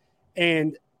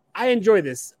 And I enjoy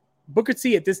this. Booker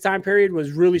T at this time period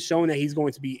was really showing that he's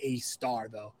going to be a star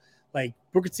though. Like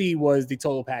Booker T was the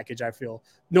total package, I feel.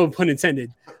 No pun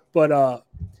intended. But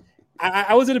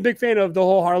I wasn't a big fan of the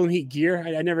whole Harlem Heat gear.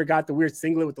 I never got the weird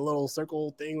singlet with the little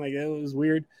circle thing. Like it was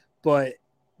weird. But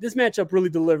this matchup really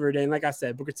delivered. And like I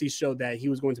said, Booker T showed that he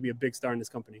was going to be a big star in this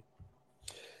company.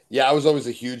 Yeah, I was always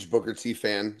a huge Booker T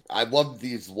fan. I loved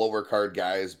these lower card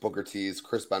guys, Booker T's,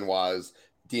 Chris Benoit's,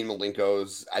 Dean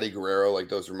Malenko's, Eddie Guerrero. Like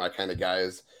those were my kind of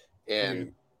guys.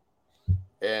 And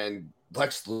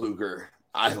Lex Luger.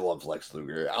 I love Lex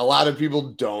Luger. A lot of people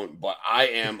don't, but I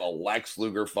am a Lex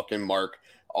Luger fucking mark.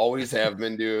 Always have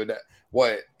been, dude.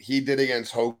 What he did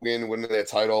against Hogan, winning that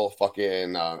title,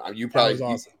 fucking you probably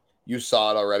awesome. you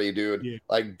saw it already, dude. Yeah.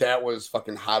 Like that was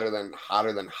fucking hotter than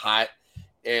hot.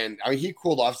 And I mean, he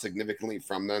cooled off significantly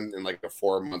from them in like a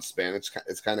 4-month span.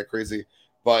 It's kind of crazy,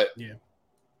 but yeah.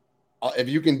 If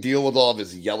you can deal with all of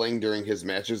his yelling during his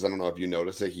matches, I don't know if you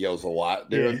notice it. He yells a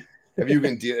lot, dude. Yeah. If you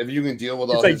can deal with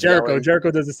all, it's like his Jericho. yelling. Jericho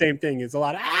does the same thing. It's a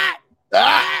lot of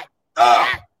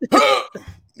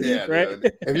yeah, right.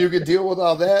 Dude. If you could deal with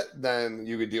all that, then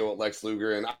you could deal with Lex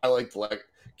Luger. And I like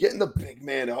getting the big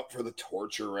man up for the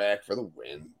torture rack for the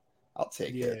win. I'll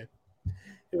take it.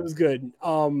 It was good.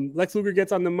 Lex Luger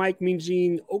gets on the mic. Mean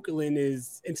Gene Okerlund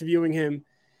is interviewing him.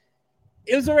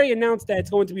 It was already announced that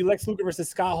it's going to be Lex Luger versus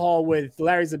Scott Hall with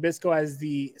Larry Zbyszko as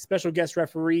the special guest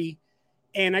referee.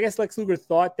 And I guess Lex Luger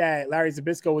thought that Larry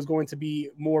Zbyszko was going to be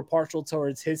more partial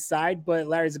towards his side, but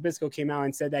Larry Zbyszko came out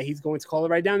and said that he's going to call it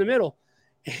right down the middle.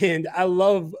 And I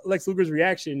love Lex Luger's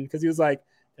reaction because he was like,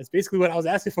 that's basically what I was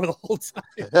asking for the whole time.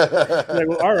 Like,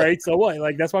 well, all right, so what?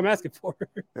 Like, that's what I'm asking for.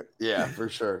 Yeah, for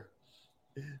sure.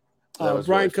 Brian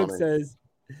really Cook says,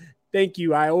 thank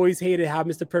you. I always hated how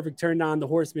Mr. Perfect turned on the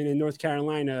Horsemen in North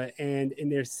Carolina and in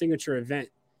their signature event.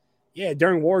 Yeah,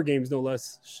 during WarGames, no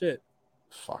less. Shit.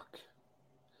 Fuck.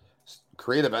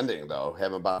 Creative ending, though.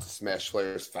 Having about to smash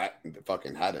Flair's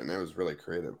fucking head in. It was really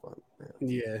creative. But,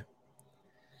 yeah.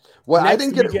 Well, I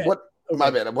didn't get what. Okay. My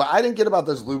bad. What I didn't get about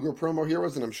this Luger promo here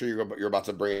was, and I'm sure you're about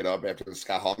to bring it up after the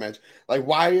Scott Hall match. Like,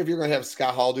 why, if you're going to have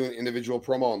Scott Hall do an individual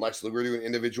promo and Lex Luger do an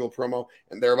individual promo,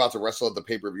 and they're about to wrestle at the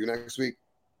pay-per-view next week,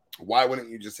 why wouldn't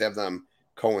you just have them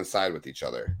coincide with each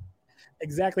other?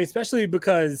 Exactly, especially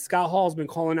because Scott Hall's been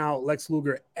calling out Lex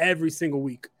Luger every single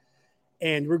week,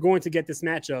 and we're going to get this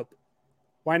matchup.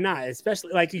 Why not?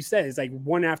 Especially, like you said, it's like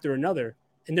one after another.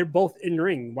 And they're both in the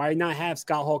ring. Why not have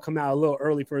Scott Hall come out a little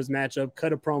early for his matchup,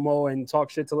 cut a promo, and talk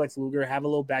shit to Lex Luger, have a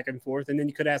little back and forth, and then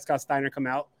you could have Scott Steiner come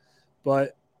out.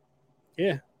 But,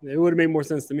 yeah, it would have made more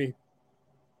sense to me.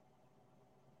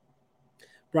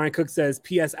 Brian Cook says,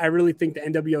 P.S. I really think the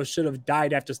NWO should have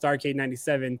died after Starrcade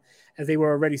 97, as they were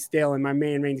already stale, and my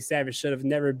man Randy Savage should have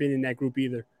never been in that group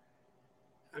either.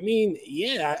 I mean,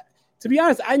 yeah, to be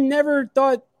honest, I never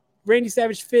thought Randy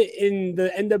Savage fit in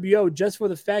the NWO just for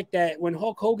the fact that when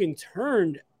Hulk Hogan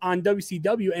turned on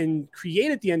WCW and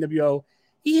created the NWO,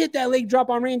 he hit that leg drop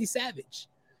on Randy Savage.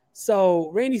 So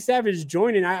Randy Savage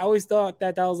joining, I always thought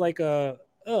that was like you know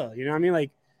what I mean? Like,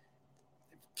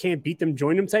 can't beat them,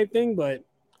 join them type thing. But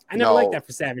I never liked that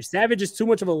for Savage. Savage is too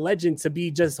much of a legend to be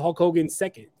just Hulk Hogan's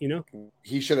second, you know?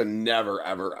 He should have never,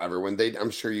 ever, ever. I'm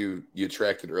sure you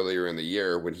tracked it earlier in the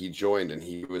year when he joined and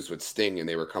he was with Sting and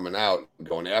they were coming out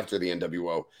going after the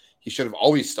NWO. He should have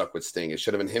always stuck with Sting. It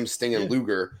should have been him, Sting, and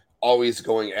Luger always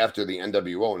going after the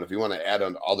NWO. And if you want to add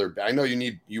on I know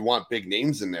you want big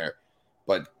names in there,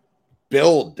 but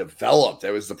develop.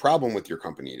 That was the problem with your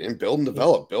company. You didn't build and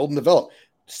develop.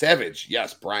 Savage,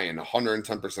 yes, Brian,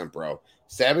 110%, bro.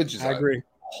 Savage is a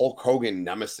Hulk Hogan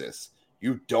nemesis.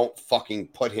 You don't fucking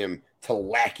put him to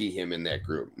lackey him in that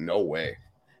group. No way.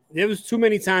 There was too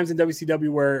many times in WCW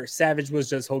where Savage was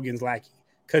just Hogan's lackey.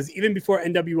 Because even before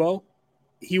NWO,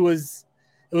 it was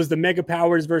the Mega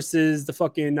Powers versus the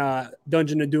fucking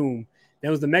Dungeon of Doom.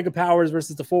 Then was the Mega Powers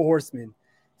versus the Four Horsemen.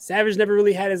 Savage never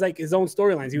really had his own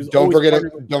storylines. He was don't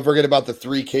forget about the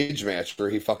 3 cage match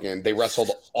where they wrestled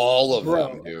all of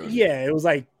them, dude. Yeah, it was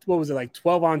like, what was it, like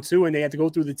 12-on-2, and they had to go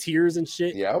through the tiers and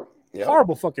shit. Yep. Yep.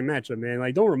 Horrible fucking matchup, man.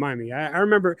 Like, don't remind me. I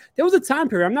remember there was a time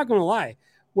period, I'm not going to lie,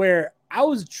 where I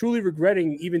was truly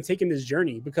regretting even taking this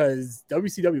journey because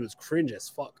WCW was cringe as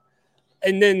fuck.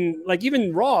 And then, like,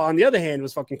 even Raw, on the other hand,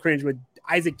 was fucking cringe with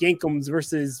Isaac Yankems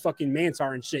versus fucking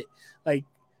Mantar and shit. Like,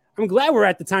 I'm glad we're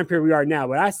at the time period we are now,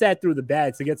 but I sat through the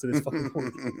bad to get to this fucking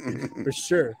point for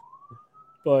sure.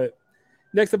 But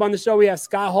next up on the show, we have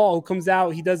Scott Hall, who comes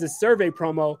out. He does his survey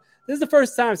promo. This is the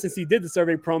first time since he did the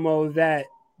survey promo that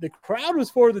the crowd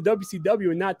was for the WCW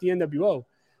and not the NWO.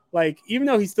 Like, even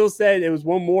though he still said it was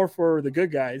one more for the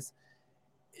good guys,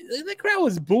 the crowd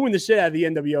was booing the shit out of the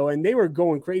NWO, and they were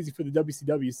going crazy for the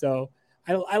WCW. So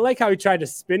I like how he tried to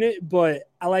spin it, but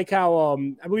I like how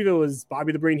I believe it was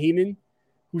Bobby the Brain Heenan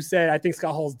who said, I think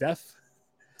Scott Hall's deaf.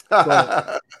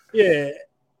 But, yeah.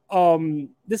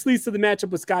 This leads to the matchup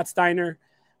with Scott Steiner.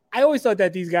 I always thought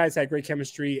that these guys had great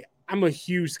chemistry. I'm a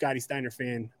huge Scotty Steiner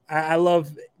fan. I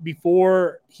love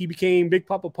before he became Big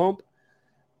Papa Pump.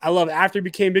 I love after he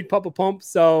became Big Papa Pump.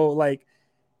 So, like,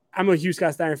 I'm a huge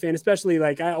Scott Steiner fan, especially,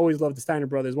 like, I always loved the Steiner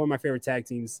brothers, one of my favorite tag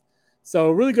teams.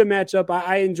 So, really good matchup.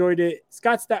 I enjoyed it.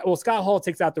 Scott Hall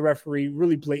takes out the referee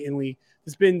really blatantly.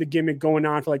 It's been the gimmick going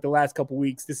on for, like, the last couple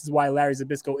weeks. This is why Larry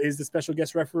Zbyszko is the special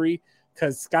guest referee,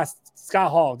 because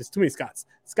Scott Hall, there's too many Scotts.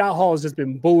 Scott Hall has just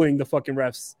been bullying the fucking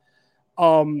refs.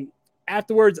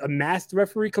 Afterwards, a masked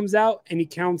referee comes out and he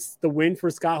counts the win for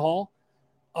Scott Hall.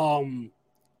 I'm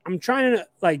trying to,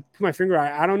 like, put my finger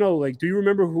out. I don't know. Like, do you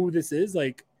remember who this is?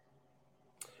 Like,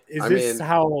 this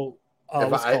how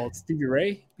what's called Stevie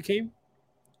Ray became?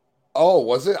 Oh,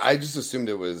 was it? I just assumed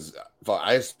it was.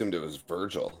 I assumed it was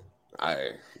Virgil.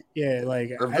 I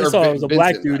just saw it was a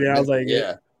black dude, and I was like,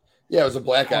 yeah, it was a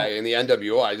black guy in the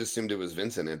NWO. I just assumed it was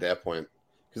Vincent at that point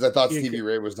because I thought Stevie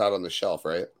Ray was out on the shelf,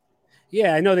 right?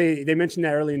 Yeah, I know they mentioned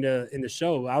that early in the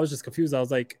show. I was just confused. I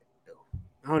was like,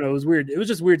 I don't know. It was weird. It was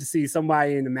just weird to see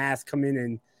somebody in the mask come in,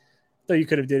 and I thought you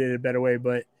could have did it a better way.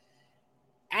 But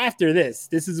after this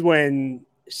is when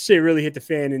shit really hit the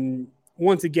fan, and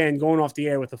once again going off the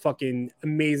air with a fucking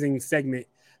amazing segment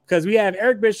because we have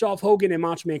Eric Bischoff, Hogan, and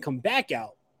Macho Man come back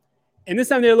out, and this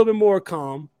time they're a little bit more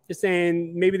calm. They're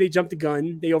saying maybe they jumped the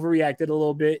gun, they overreacted a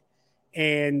little bit,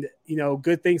 and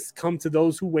good things come to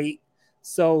those who wait.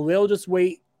 So they'll just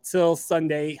wait till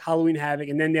Sunday, Halloween Havoc,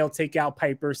 and then they'll take out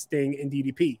Piper, Sting, and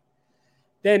DDP.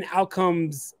 Then out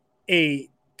comes a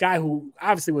guy who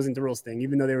obviously wasn't the real Sting,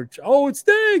 even though they were, it's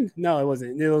Sting. No, it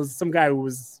wasn't. It was some guy who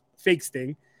was fake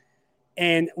Sting.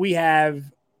 And we have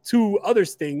two other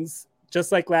Stings,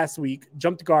 just like last week,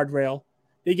 jump the guardrail.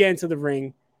 They get into the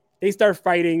ring. They start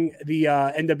fighting the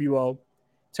NWO.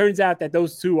 Turns out that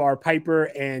those two are Piper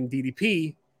and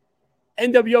DDP.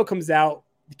 NWO comes out.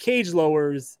 The cage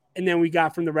lowers, and then we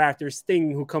got from the rafters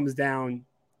Sting, who comes down.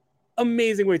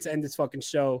 Amazing way to end this fucking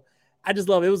show. I just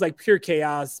love it. It was like pure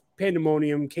chaos,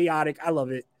 pandemonium, chaotic. I love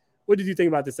it. What did you think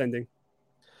about this ending?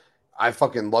 I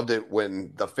fucking loved it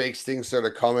when the fake Sting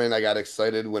started coming. I got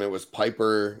excited when it was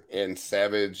Piper and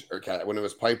Savage, or when it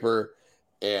was Piper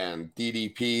and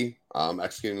DDP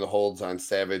executing the holds on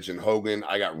Savage and Hogan.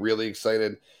 I got really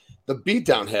excited. The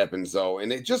beatdown happens though,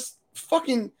 and it just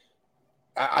fucking.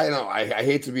 I know I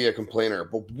hate to be a complainer,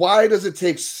 but why does it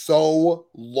take so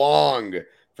long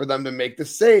for them to make the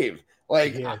save?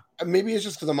 Like, maybe it's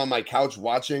just because I'm on my couch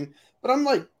watching, but I'm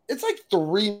like, it's like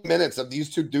 3 minutes of these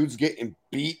two dudes getting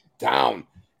beat down.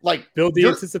 Like, build the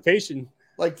anticipation.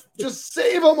 Like, just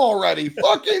save them already.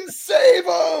 Fucking save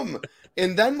them.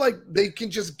 And then, like, they can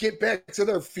just get back to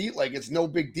their feet like it's no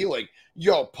big deal. Like,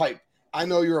 yo, Pipe, I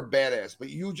know you're a badass, but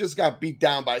you just got beat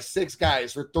down by 6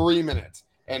 guys for 3 minutes.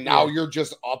 And now you're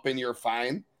just up and you're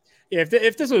fine. Yeah,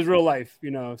 if this was real life,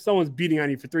 if someone's beating on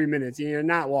you for 3 minutes, you're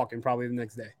not walking probably the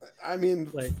next day. I mean,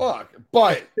 fuck.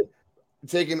 But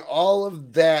taking all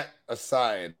of that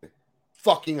aside,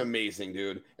 fucking amazing,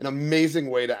 dude. An amazing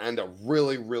way to end a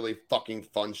really, really fucking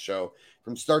fun show.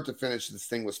 From start to finish, this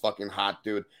thing was fucking hot,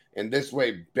 dude. And this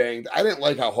way banged. I didn't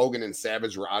like how Hogan and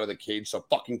Savage were out of the cage so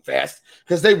fucking fast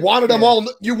because they wanted them all.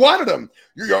 You wanted them.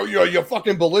 You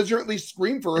fucking belligerently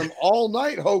screamed for him all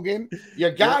night, Hogan.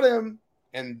 You got him.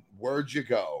 And where'd you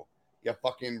go? You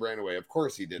fucking ran away. Of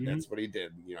course he did. That's what he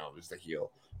did. It was the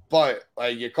heel. But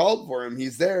like you called for him.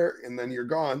 He's there. And then you're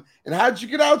gone. And how'd you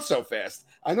get out so fast?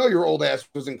 I know your old ass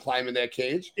wasn't climbing that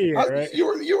cage. Yeah, right? You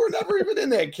were never even in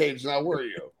that cage now, were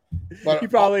you? But he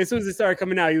probably, as soon as it started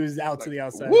coming out, he was out to the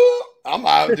outside. Woo, I'm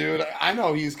out, dude. I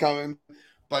know he's coming.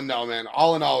 But no, man,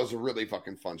 all in all, it was a really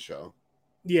fucking fun show.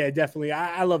 Yeah, definitely.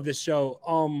 I love this show.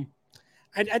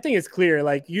 I think it's clear.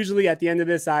 Like, usually at the end of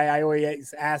this, I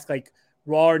always ask, like,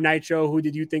 Raw or Nitro, who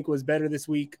did you think was better this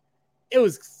week? It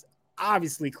was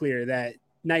obviously clear that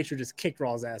Nitro just kicked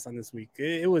Raw's ass on this week.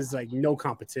 It was like no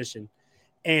competition.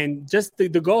 And just the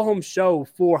go home show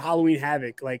for Halloween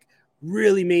Havoc, like,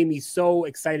 really made me so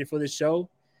excited for this show.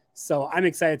 So I'm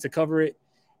excited to cover it.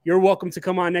 You're welcome to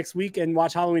come on next week and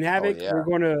watch Halloween Havoc. Oh, yeah. We're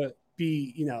going to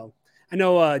be, I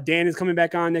know Dan is coming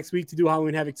back on next week to do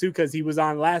Halloween Havoc too, because he was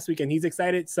on last week and he's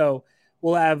excited. So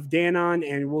we'll have Dan on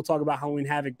and we'll talk about Halloween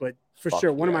Havoc. But for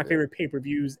sure, one of my favorite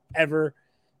pay-per-views ever,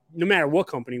 no matter what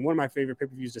company, one of my favorite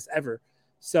pay-per-views just ever.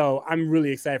 So I'm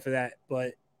really excited for that.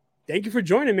 But thank you for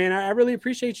joining, man. I really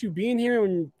appreciate you being here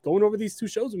and going over these 2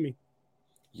 shows with me.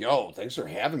 Yo, thanks for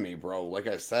having me, bro. Like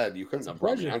I said, you couldn't have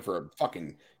brought me on for a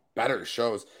fucking better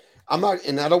shows. I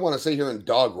don't want to sit here and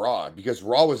dog Raw, because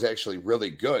Raw was actually really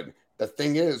good. The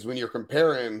thing is, when you're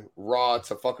comparing Raw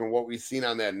to fucking what we've seen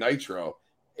on that Nitro,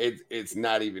 it's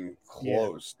not even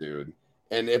close, dude.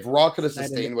 And if Raw could have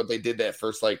sustained what they did that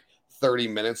first like 30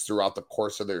 minutes throughout the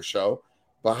course of their show,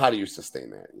 but how do you sustain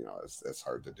that? It's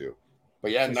hard to do. But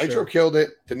yeah, Nitro killed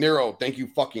it. De Niro, thank you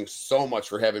fucking so much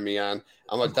for having me on.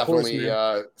 I'm going to definitely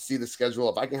see the schedule.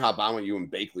 If I can hop on with you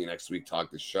and Bakley next week,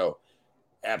 talk this show,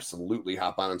 absolutely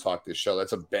hop on and talk this show.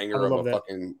 That's a banger of a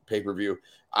fucking pay-per-view.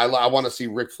 I want to see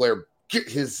Ric Flair get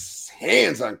his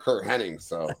hands on Kurt Hennig.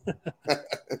 So,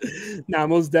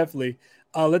 most definitely.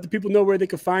 Let the people know where they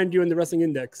can find you in the Wrestling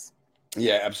Index.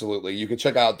 Yeah, absolutely. You can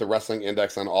check out the Wrestling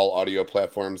Index on all audio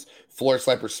platforms.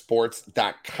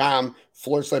 FloorSliperSports.com,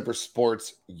 Floor Sliper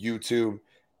Sports YouTube.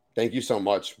 Thank you so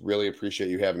much. Really appreciate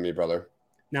you having me, brother.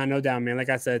 No doubt, man. Like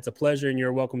I said, it's a pleasure, and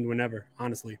you're welcome whenever,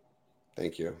 honestly.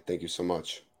 Thank you. Thank you so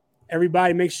much.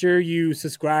 Everybody, make sure you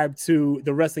subscribe to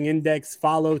the Wrestling Index,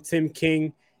 follow Tim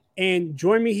King, and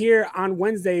join me here on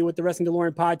Wednesday with the Wrestling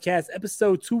DeLorean podcast,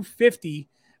 episode 250.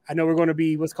 I know we're going to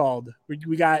be we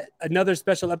got another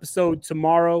special episode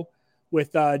tomorrow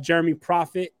with Jeremy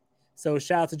Prophet. So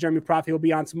shout out to Jeremy Prophet. He'll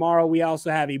be on tomorrow. We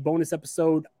also have a bonus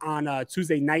episode on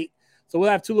Tuesday night. So we'll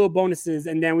have 2 little bonuses.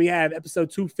 And then we have episode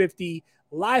 250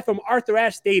 live from Arthur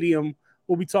Ashe Stadium.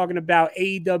 We'll be talking about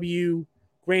AEW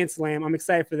Grand Slam. I'm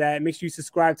excited for that. Make sure you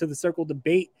subscribe to the Circle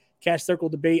Debate. Catch Circle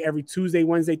Debate every Tuesday,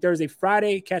 Wednesday, Thursday,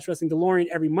 Friday. Catch Wrestling DeLorean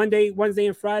every Monday, Wednesday,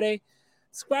 and Friday.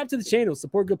 Subscribe to the channel.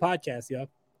 Support good podcasts, y'all.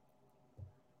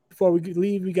 Before we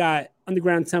leave, we got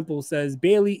Underground Temple says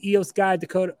Bailey, Io Sky,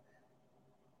 Dakota.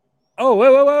 Oh,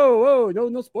 whoa.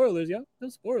 No spoilers, yo. No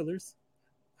spoilers.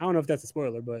 I don't know if that's a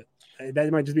spoiler, but that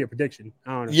might just be a prediction.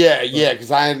 I don't know. Yeah,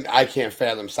 because I can't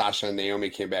fathom Sasha and Naomi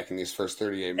came back in these first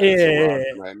 38 minutes. Yeah.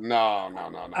 No.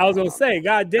 I was going to say,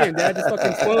 God damn, did I just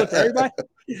fucking spoil it for everybody?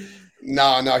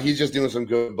 No, he's just doing some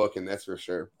good booking, that's for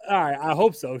sure. All right, I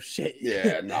hope so. Shit.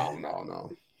 Yeah, no.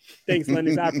 Thanks,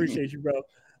 Lennox. I appreciate you, bro.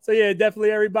 So, yeah,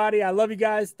 definitely, everybody. I love you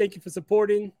guys. Thank you for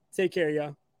supporting. Take care,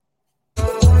 y'all.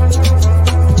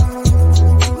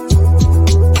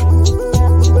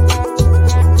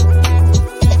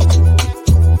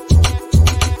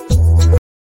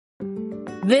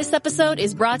 This episode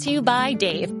is brought to you by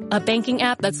Dave, a banking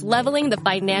app that's leveling the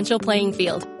financial playing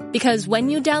field. Because when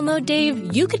you download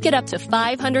Dave, you could get up to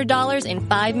 $500 in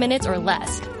 5 minutes or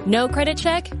less. No credit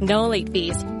check, no late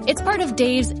fees. It's part of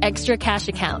Dave's Extra Cash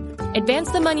account.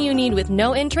 Advance the money you need with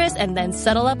no interest and then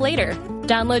settle up later.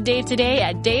 Download Dave today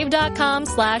at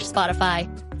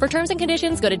dave.com/Spotify. For terms and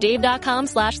conditions, go to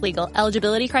dave.com/legal.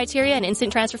 Eligibility criteria and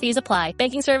instant transfer fees apply.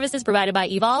 Banking services provided by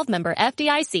Evolve, member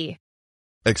FDIC.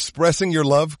 Expressing your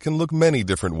love can look many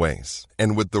different ways.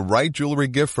 And with the right jewelry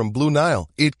gift from Blue Nile,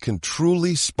 it can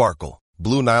truly sparkle.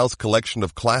 Blue Nile's collection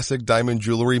of classic diamond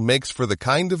jewelry makes for the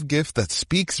kind of gift that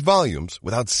speaks volumes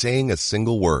without saying a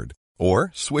single word.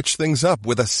 Or switch things up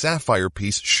with a sapphire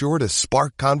piece sure to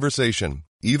spark conversation.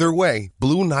 Either way,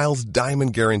 Blue Nile's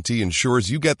Diamond Guarantee ensures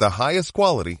you get the highest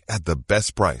quality at the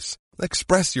best price.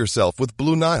 Express yourself with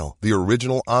Blue Nile, the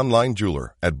original online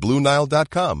jeweler, at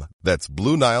BlueNile.com. That's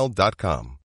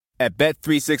BlueNile.com. At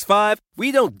Bet365,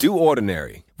 we don't do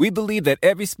ordinary. We believe that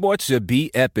every sport should be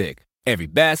epic. Every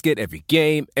basket, every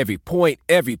game, every point,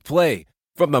 every play.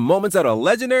 From the moments that are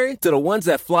legendary to the ones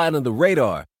that fly under the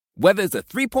radar. Whether it's a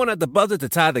three-pointer at the buzzer to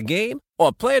tie the game or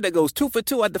a player that goes 2 for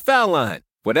 2 at the foul line.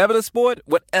 Whatever the sport,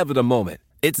 whatever the moment.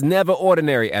 It's never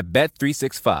ordinary at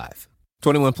Bet365.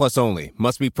 21 plus only.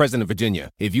 Must be present in Virginia.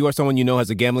 If you or someone you know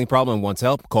has a gambling problem and wants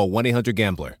help, call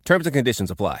 1-800-GAMBLER. Terms and conditions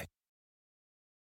apply.